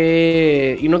en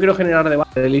que... Y no quiero generar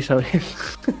debate de Elizabeth.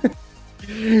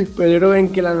 Pero yo creo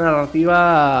en que la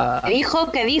narrativa... ¿Qué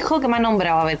dijo? Que me ha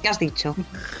nombrado. A ver, ¿qué has dicho?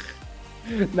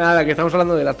 Nada, que estamos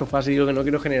hablando de Last of Us y digo que no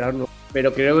quiero generar uno.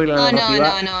 Pero creo que la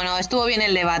narrativa... No, estuvo bien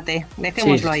el debate.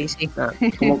 Dejémoslo ahí, sí. Nada,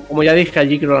 como ya dije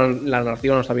allí, creo que la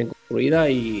narrativa no está bien construida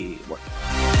y... Bueno,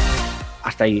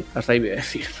 hasta ahí voy a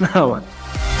decir. Nada más.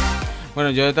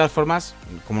 Bueno, yo de todas formas,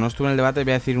 como no estuve en el debate,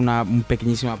 voy a decir un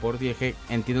pequeñísimo aporte. Y es que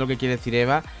entiendo lo que quiere decir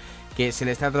Eva, que se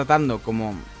le está tratando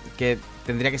como que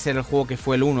tendría que ser el juego que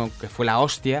fue el 1, que fue la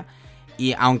hostia.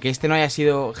 Y aunque este no haya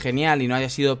sido genial y no haya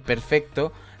sido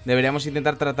perfecto, deberíamos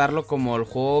intentar tratarlo como el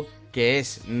juego que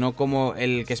es, no como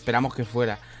el que esperamos que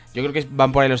fuera. Yo creo que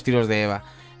van por ahí los tiros de Eva.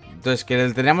 Entonces, que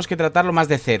tendríamos que tratarlo más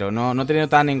de cero, no teniendo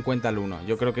tan en cuenta el 1.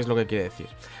 Yo creo que es lo que quiere decir.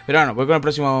 Pero bueno, voy con el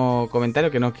próximo comentario,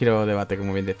 que no quiero debate,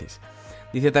 como bien decís.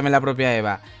 Dice también la propia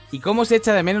Eva: ¿y cómo se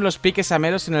echa de menos los piques a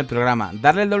Melos en el programa?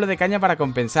 Darle el doble de caña para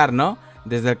compensar, ¿no?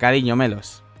 Desde el cariño,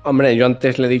 Melos. Hombre, yo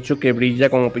antes le he dicho que brilla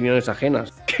con opiniones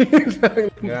ajenas.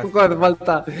 Tampoco hace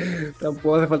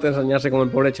falta ensañarse con el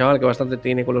pobre chaval, que bastante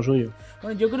tiene con lo suyo.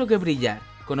 Bueno, yo creo que brillar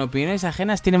con opiniones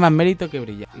ajenas tiene más mérito que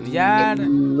brillar. Brillar...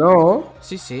 No.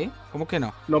 Sí. ¿Cómo que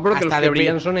no? No, pero que los Hasta que de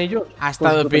brillan opi- son ellos. Hasta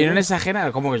Pues de lo opiniones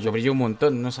ajenas, como que yo brillo un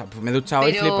montón. No sé, pues me he duchado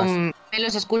y Pero flipas. me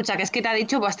los escucha, que es que te ha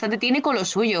dicho bastante tiene con lo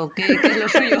suyo. ¿Qué es lo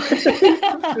suyo?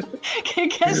 ¿Qué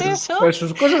es eso? Pues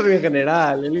sus cosas en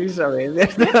general, Elizabeth. Ya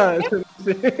está.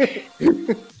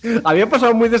 Había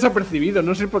pasado muy desapercibido,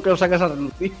 no sé por qué lo sacas a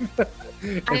relucir.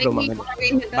 Es broma, Melo.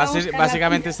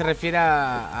 Básicamente se refiere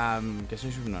a que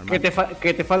soy subnormal.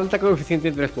 Que te falta coeficiente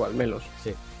intelectual, Melos.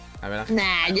 Sí, la verdad.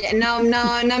 Nah,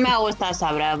 no me ha gustado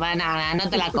esa broma, nada, no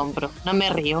te la compro, no me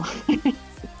río.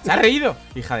 ¿Se ha reído?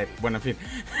 Hija de... Bueno, en fin.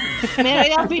 Me he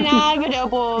reído al final, pero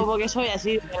porque soy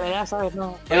así, de verdad, ¿sabes?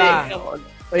 No. Eva,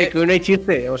 Oye, que hoy no hay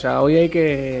chiste, o sea, hoy hay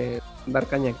que dar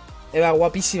caña. Eva,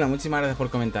 guapísima, muchísimas gracias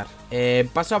por comentar.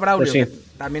 Paso a Braulio, Pues sí.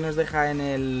 que también nos deja en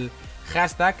el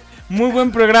hashtag. Muy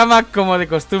buen programa, como de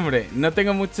costumbre. No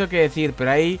tengo mucho que decir,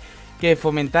 pero hay que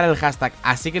fomentar el hashtag,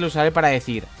 así que lo usaré para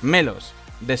decir: Melos,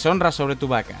 deshonra sobre tu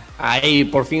vaca. Ahí,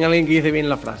 por fin alguien que dice bien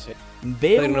la frase.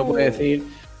 Veo No puede decir.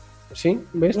 ¿Sí?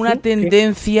 ¿Ves? una tú? ¿Qué?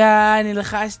 tendencia en el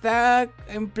hashtag,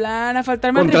 en plan a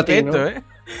faltarme al Contra ti, respeto, ¿no? ¿eh?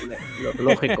 Lo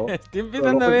lógico. Estoy Lo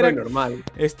empezando a lógico ver. y normal.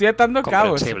 Estoy atando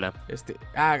cabos. Comprensible.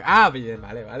 Bien,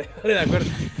 vale, de acuerdo.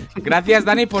 Gracias,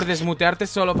 Dani, por desmutearte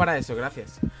solo para eso,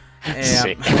 gracias.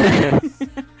 Sí.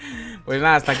 Pues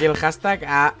nada, hasta aquí el hashtag.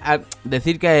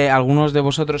 Decir que algunos de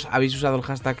vosotros habéis usado el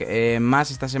hashtag más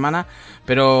esta semana,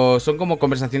 pero son como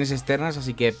conversaciones externas,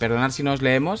 así que perdonad si no os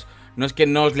leemos. No es que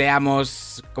no os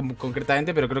leamos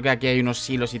concretamente, pero creo que aquí hay unos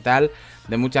hilos y tal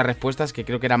de muchas respuestas que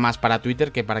creo que era más para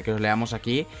Twitter que para que os leamos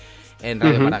aquí en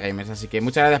Radio para Gamers. Así que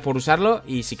muchas gracias por usarlo,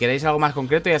 y si queréis algo más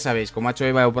concreto ya sabéis, como ha hecho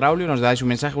Eva o Braulio, nos dais un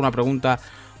mensaje, una pregunta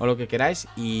o lo que queráis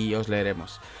y os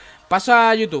leeremos. Paso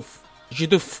a YouTube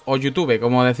o YouTube,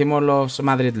 como decimos los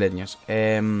madrileños,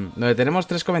 donde tenemos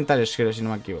 3 comentarios, creo, si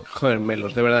no me equivoco. Joder,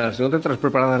 Melos, de verdad, si no te traes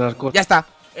preparadas las cosas. Ya está.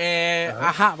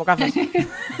 Ajá, bocazas.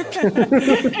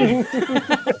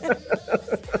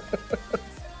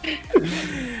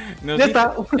 Ya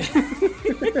está.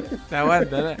 Te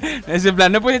aguanta, ¿no? Es en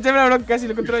plan, no puedes echarme la bronca si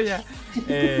lo controlo ya.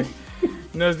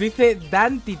 Nos dice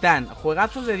Dan Titán: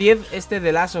 juegazo de 10 este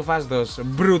de Last of Us 2.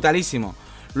 Brutalísimo.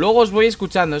 Luego os voy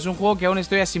escuchando, es un juego que aún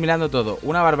estoy asimilando todo.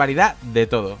 Una barbaridad de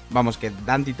todo. Vamos, que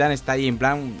Dan Titán está ahí en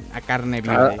plan a carne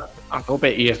viva. A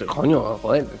tope. Y esto, coño,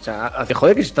 joder. O sea,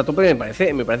 joder, que si está a tope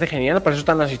me parece genial. Para eso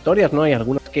están las historias, ¿no? Hay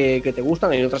algunas que te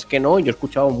gustan y otras que no. Yo he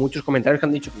escuchado muchos comentarios que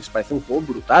han dicho que les parece un juego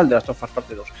brutal de Last of Us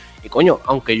Parte 2. Y coño,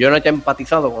 aunque yo no haya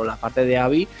empatizado con la parte de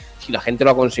Abby, si la gente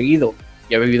lo ha conseguido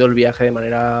y ha vivido el viaje de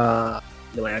manera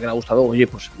que le ha gustado, oye,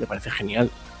 pues me parece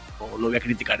genial. No voy a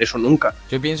criticar eso nunca.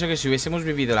 Yo pienso que si hubiésemos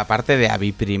vivido la parte de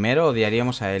Abby primero,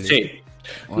 odiaríamos a Ellie. Sí.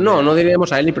 No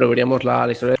diríamos a Ellie, pero veríamos la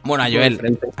historia. Bueno, a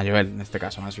Joel. A Joel, en este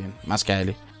caso, más bien. Más que a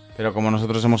Ellie. Pero como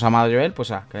nosotros hemos amado a Joel,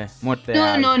 pues ¿qué? Muerte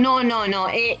a Ellie. No.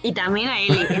 Y también a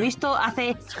Eli. He visto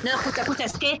hace... No, escucha,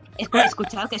 es que...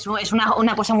 Escuchad, que es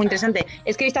una cosa muy interesante.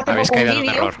 Es que he visto hace Habéis poco un caído en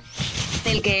un vídeo error.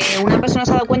 del que una persona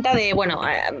se ha dado cuenta de... Bueno,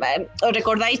 ¿os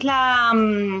recordáis la...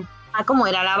 ¿cómo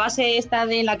era? La base esta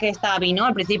de la que estaba Abby, ¿no?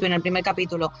 Al principio, en el primer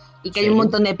capítulo. Y que hay un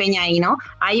montón de peña ahí, ¿no?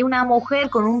 Hay una mujer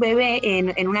con un bebé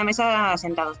en una mesa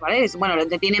sentados, ¿vale? Bueno, lo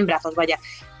tiene en brazos, vaya.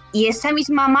 Y esa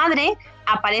misma madre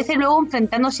aparece luego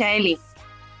enfrentándose a Ellie.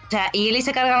 O sea, y Ellie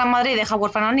se carga a la madre y deja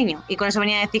huérfano al niño. Y con eso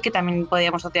venía a decir que también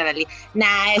podíamos odiar a Ellie.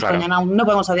 Nah, es Claro. coña, no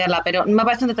podemos odiarla, pero me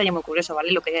parece un detalle muy curioso,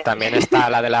 ¿vale? Lo que También está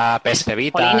la de la PS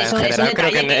Vita. Jolín, En es un general, creo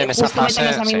detalle que en esa justo metan a fase.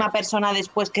 esa Sí. misma persona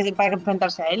después que para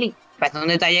enfrentarse a Ellie. Parece un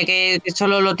detalle que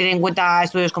solo lo tienen en cuenta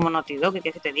estudios como Naughty Dog, ¿qué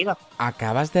quieres que te diga?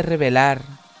 ¿Acabas de revelar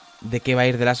de qué va a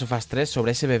ir The Last of Us 3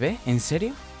 sobre ese bebé? ¿En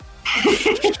serio?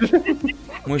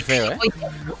 Muy feo, ¿eh?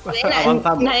 Oye,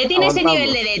 Avanzamos, nadie tiene ese avanzamos.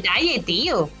 nivel de detalle,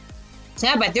 tío. O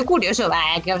sea, me pareció curioso.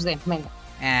 Va, que os den, venga.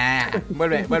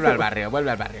 Vuelve al barrio.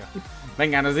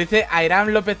 Venga, nos dice Airam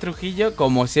López Trujillo,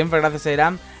 como siempre, gracias a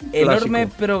Airam. Enorme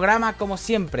programa, como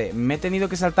siempre. Me he tenido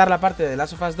que saltar la parte de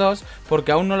Last of Us 2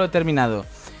 porque aún no lo he terminado.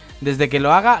 Desde que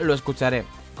lo haga, lo escucharé.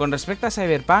 Con respecto a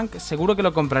Cyberpunk, seguro que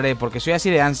lo compraré porque soy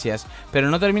así de ansias, pero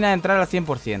no termina de entrar al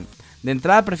 100%. De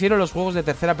entrada prefiero los juegos de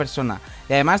tercera persona,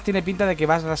 y además tiene pinta de que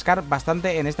vas a rascar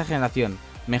bastante en esta generación.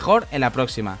 Mejor en la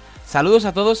próxima. Saludos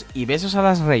a todos y besos a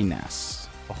las reinas.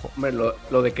 Ojo. Hombre,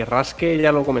 lo de que rasque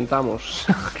ya lo comentamos.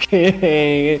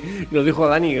 Que lo dijo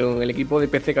Dani, con el equipo de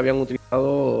PC que habían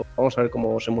utilizado. Vamos a ver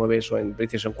cómo se mueve eso en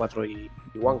PlayStation 4 y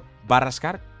One. Va a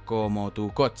rascar como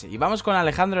tu coche. Y vamos con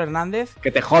Alejandro Hernández.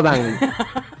 Que te jodan.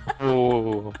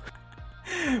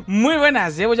 Muy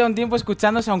buenas, llevo ya un tiempo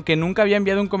escuchándoos, aunque nunca había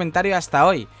enviado un comentario hasta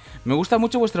hoy. Me gusta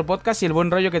mucho vuestro podcast y el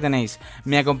buen rollo que tenéis.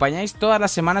 Me acompañáis todas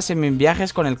las semanas en mis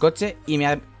viajes con el coche y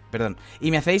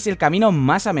y me hacéis el camino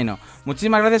más ameno.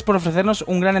 Muchísimas gracias por ofrecernos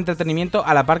un gran entretenimiento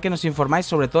a la par que nos informáis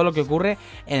sobre todo lo que ocurre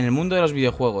en el mundo de los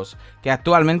videojuegos, que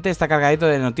actualmente está cargadito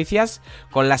de noticias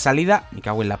con la salida... Me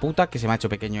cago en la puta, que se me ha hecho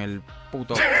pequeño el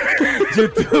puto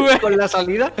YouTube. Con la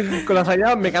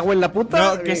salida me cago en la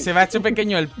puta. No, que se me ha hecho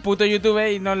pequeño el puto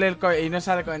YouTube y no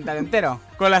sale el comentario entero.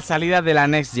 Con la salida de la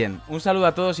Next Gen. Un saludo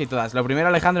a todos y todas. Lo primero,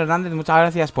 Alejandro Hernández, muchas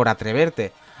gracias por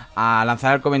atreverte a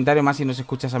lanzar el comentario, más si nos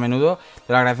escuchas a menudo.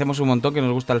 Te lo agradecemos un montón, que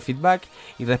nos gusta el feedback.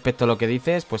 Y respecto a lo que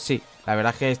dices, pues sí, la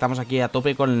verdad es que estamos aquí a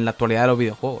tope con la actualidad de los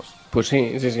videojuegos. Pues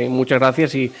sí, muchas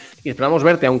gracias y esperamos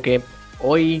verte, aunque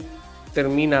hoy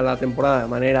termina la temporada de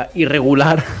manera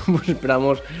irregular, pues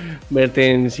esperamos verte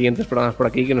en siguientes programas por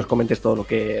aquí y que nos comentes todo lo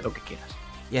que quieras.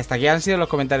 Y hasta aquí han sido los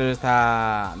comentarios de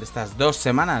estas 2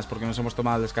 semanas, porque nos hemos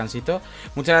tomado el descansito.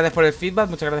 Muchas gracias por el feedback,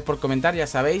 muchas gracias por comentar, ya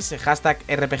sabéis, hashtag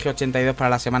RPG82 para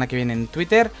la semana que viene en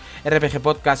Twitter, RPG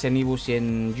Podcast en ebooks y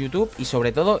en YouTube, y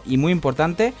sobre todo, y muy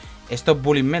importante, stop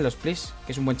bullying Melos, please,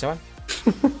 que es un buen chaval.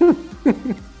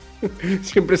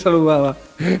 Siempre saludaba.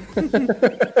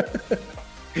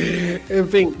 En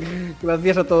fin,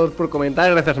 gracias a todos por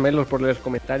comentar, gracias Melos por los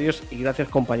comentarios y gracias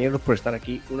compañeros por estar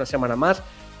aquí una semana más,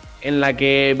 en la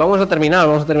que vamos a terminar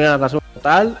la semana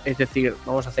total, es decir,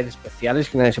 vamos a hacer especiales,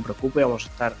 que nadie se preocupe, vamos a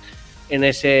estar en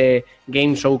ese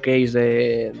Game Showcase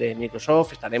de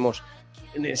Microsoft, estaremos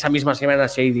en esa misma semana,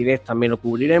 si hay direct también lo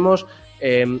cubriremos,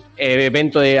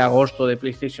 evento de agosto de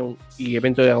PlayStation y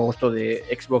evento de agosto de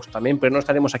Xbox también, pero no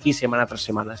estaremos aquí semana tras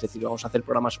semana, es decir, vamos a hacer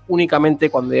programas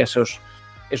únicamente cuando haya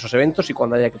esos eventos y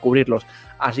cuando haya que cubrirlos,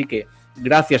 así que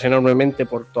gracias enormemente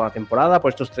por toda la temporada,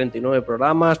 por estos 39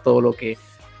 programas, todo lo que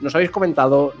nos habéis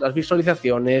comentado, las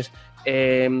visualizaciones,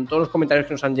 todos los comentarios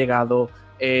que nos han llegado,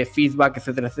 feedback,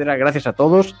 etcétera, etcétera. Gracias a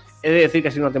todos. He de decir que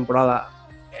ha sido una temporada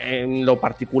en lo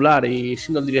particular y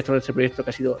siendo el director de este proyecto que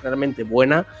ha sido realmente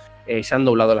buena. Se han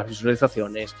doblado las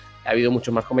visualizaciones, ha habido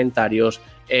muchos más comentarios,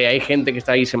 hay gente que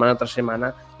está ahí semana tras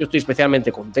semana. Yo estoy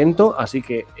especialmente contento, así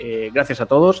que gracias a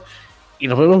todos. Y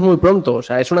nos vemos muy pronto. O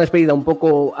sea, es una despedida un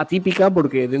poco atípica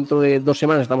porque dentro de 2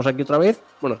 semanas estamos aquí otra vez.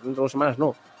 Bueno, dentro de 2 semanas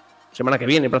no. Semana que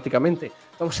viene prácticamente.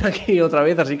 Estamos aquí otra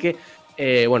vez, así que,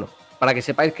 bueno, para que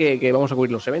sepáis que vamos a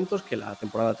cubrir los eventos, que la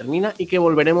temporada termina y que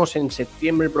volveremos en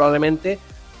septiembre probablemente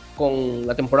con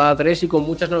la temporada 3 y con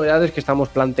muchas novedades que estamos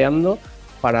planteando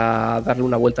para darle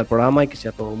una vuelta al programa y que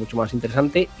sea todo mucho más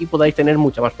interesante y podáis tener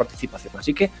mucha más participación.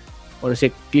 Así que con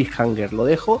ese cliffhanger lo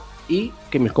dejo y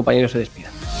que mis compañeros se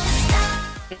despidan.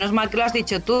 Menos mal que lo has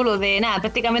dicho tú, lo de nada,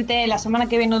 prácticamente la semana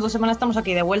que viene o 2 semanas estamos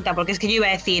aquí de vuelta, porque es que yo iba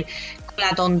a decir,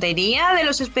 la tontería de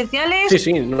los especiales,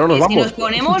 sí, no nos vamos. Si nos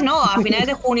ponemos, no, a finales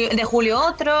de julio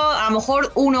otro, a lo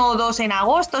mejor 1 o 2 en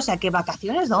agosto, o sea, ¿qué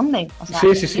vacaciones dónde? O sea,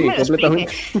 sí,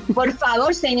 completamente. Por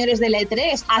favor, señores del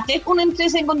E3, haced un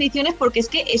E3 en condiciones porque es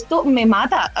que esto me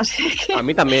mata. O sea, que... A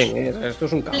mí también, esto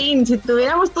es un caos. Si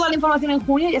tuviéramos toda la información en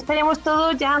junio, ya estaríamos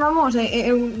todos, ya vamos,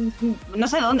 no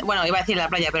sé dónde, bueno, iba a decir la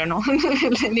playa, pero no,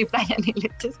 ni playa ni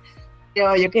leches.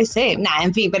 Yo qué sé, nada,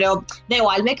 en fin, pero da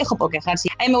igual, me quejo por quejar. Sí,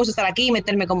 a mí me gusta estar aquí,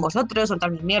 meterme con vosotros,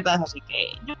 soltar mis mierdas, así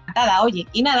que yo encantada, oye.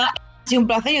 Y nada, ha sido un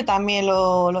placer, yo también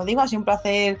lo digo, ha sido un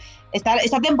placer estar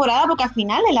esta temporada, porque al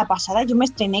final, en la pasada, yo me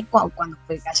estrené cuando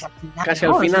fue casi al final. Casi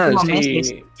al final, sí,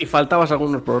 meses. Y faltabas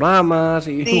algunos programas.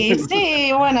 Y...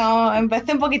 Sí, bueno,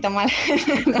 empecé un poquito mal,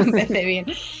 no empecé bien.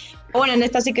 Bueno, en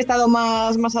esta sí que he estado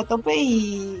más a tope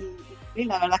y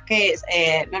la verdad es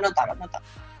que lo he notado.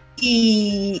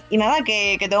 Y nada,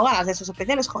 que tengo ganas de esos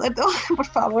especiales, joder, por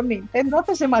favor, Nintendo, haz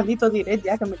ese maldito direct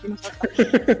ya que me tienes acá.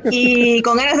 Y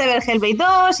con ganas de ver Hellblade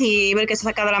 2 y ver que se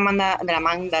saca de la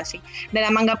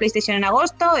manga PlayStation en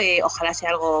agosto. Ojalá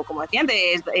sea algo, como decía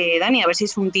antes, Dani, a ver si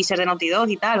es un teaser de Naughty Dog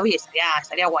y tal. Oye,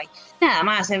 estaría guay. Nada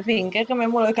más, en fin, que me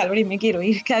muero de calor y me quiero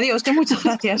ir. Que adiós, que muchas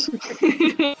gracias.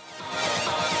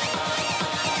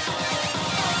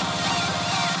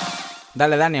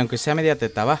 Dale, Dani, aunque sea media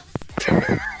teta, va.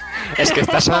 Es que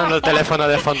está sonando el teléfono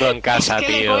de fondo en casa, es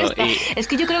que tío. Es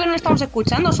que yo creo que no lo estamos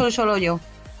escuchando, solo yo.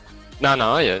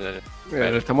 No, yo...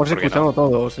 Lo estamos escuchando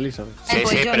todos, Elizabeth. Sí,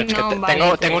 pues pero es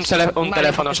que tengo un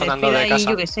teléfono sonando de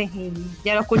casa. Yo qué sé, y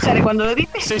ya lo escucharé cuando lo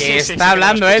dices. Sí, está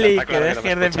hablando Eli, que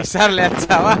dejes de pisarle al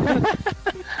chaval.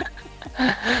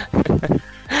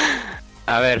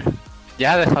 A ver,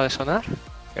 ¿ya ha dejado de sonar?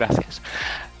 Gracias.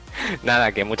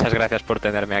 Nada, que muchas gracias por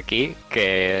tenerme aquí,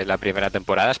 que la primera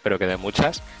temporada, espero que de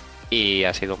muchas. y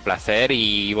ha sido un placer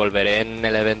y volveré en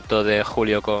el evento de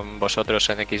julio con vosotros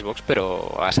en Xbox,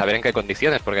 pero a saber en qué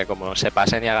condiciones, porque como se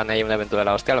pasen y hagan ahí un evento de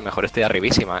la hostia, a lo mejor estoy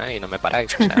arribísima, y no me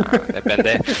paráis. O sea,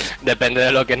 depende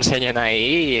de lo que enseñen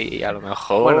ahí y a lo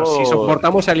mejor... Bueno, si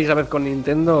soportamos a Elizabeth con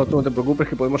Nintendo, tú no te preocupes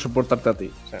que podemos soportarte a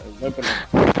ti. O sea, no hay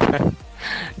problema.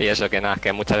 Y eso, que nada,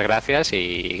 que muchas gracias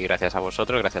y gracias a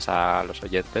vosotros, gracias a los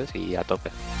oyentes y a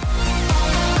tope.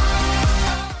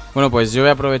 Bueno, pues yo voy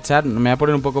a aprovechar, me voy a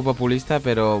poner un poco populista,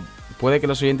 pero puede que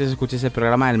los oyentes escuchéis el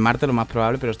programa el martes, lo más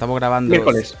probable, pero estamos grabando...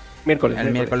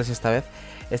 Miércoles esta vez.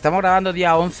 Estamos grabando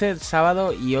día 11,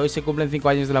 sábado, y hoy se cumplen 5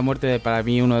 años de la muerte de, para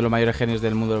mí, uno de los mayores genios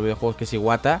del mundo de los videojuegos, que es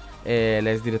Iwata, el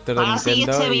exdirector de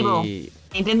Nintendo. Sí, vivo.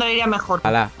 Nintendo le iría mejor.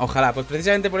 Ojalá. Pues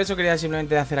precisamente por eso quería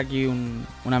simplemente hacer aquí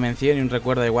una mención y un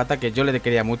recuerdo de Iwata, que yo le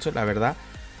quería mucho, la verdad.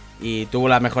 Y tuvo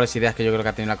las mejores ideas que yo creo que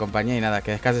ha tenido la compañía. Y nada, que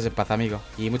descanses en paz, amigo.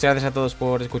 Y muchas gracias a todos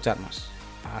por escucharnos.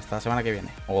 Hasta la semana que viene.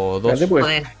 O 2. Espérate, pues.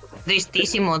 Joder,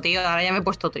 tristísimo, tío. Ahora ya me he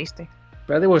puesto triste.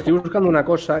 Espérate, pues estoy buscando una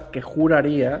cosa que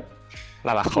juraría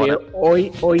La bajona.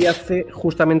 que hoy hace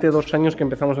justamente 2 años que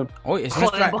empezamos el... Uy, es Joder,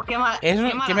 nuestra... pues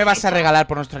 ¿Qué me vas a regalar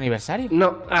por nuestro aniversario?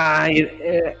 No,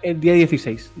 el día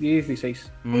 16. Día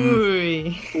 16.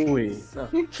 Uy, no.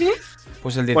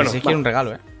 Pues el 16 Bueno, quiere un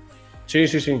regalo, ¿eh? Sí.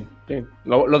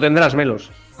 Lo tendrás,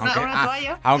 Melos.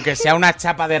 Aunque sea una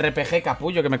chapa de RPG,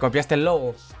 capullo, que me copiaste el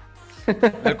logo.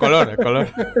 El color.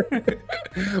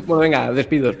 Bueno, venga,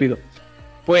 despido.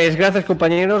 Pues gracias,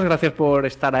 compañeros, gracias por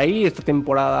estar ahí esta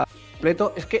temporada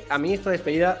completo. Es que a mí esta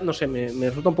despedida, no sé, me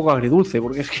resulta un poco agridulce,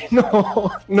 porque es que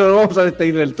no nos vamos a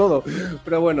despedir del todo.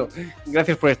 Pero bueno,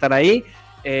 gracias por estar ahí.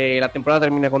 La temporada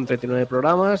termina con 39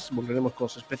 programas, volveremos con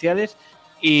cosas especiales.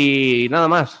 Y nada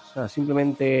más, o sea,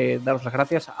 simplemente daros las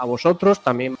gracias a vosotros,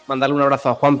 también mandarle un abrazo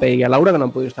a Juanpe y a Laura, que no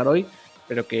han podido estar hoy,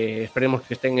 pero que esperemos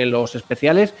que estén en los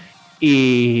especiales.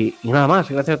 Y nada más,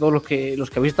 gracias a todos los que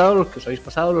habéis estado, los que os habéis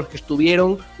pasado, los que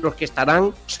estuvieron, los que estarán,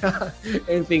 o sea,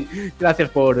 en fin, gracias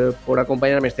por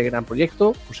acompañarme en este gran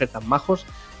proyecto, por ser tan majos,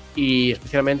 y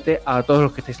especialmente a todos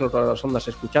los que estáis al otro lado de las ondas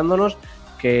escuchándonos,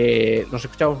 que nos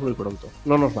escuchamos muy pronto,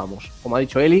 no nos vamos. Como ha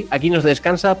dicho Eli, aquí nos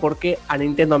descansa porque a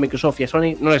Nintendo, a Microsoft y a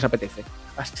Sony no les apetece.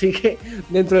 Así que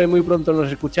dentro de muy pronto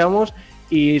nos escuchamos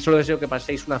y solo deseo que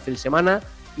paséis una feliz semana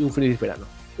y un feliz verano.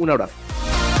 Un abrazo.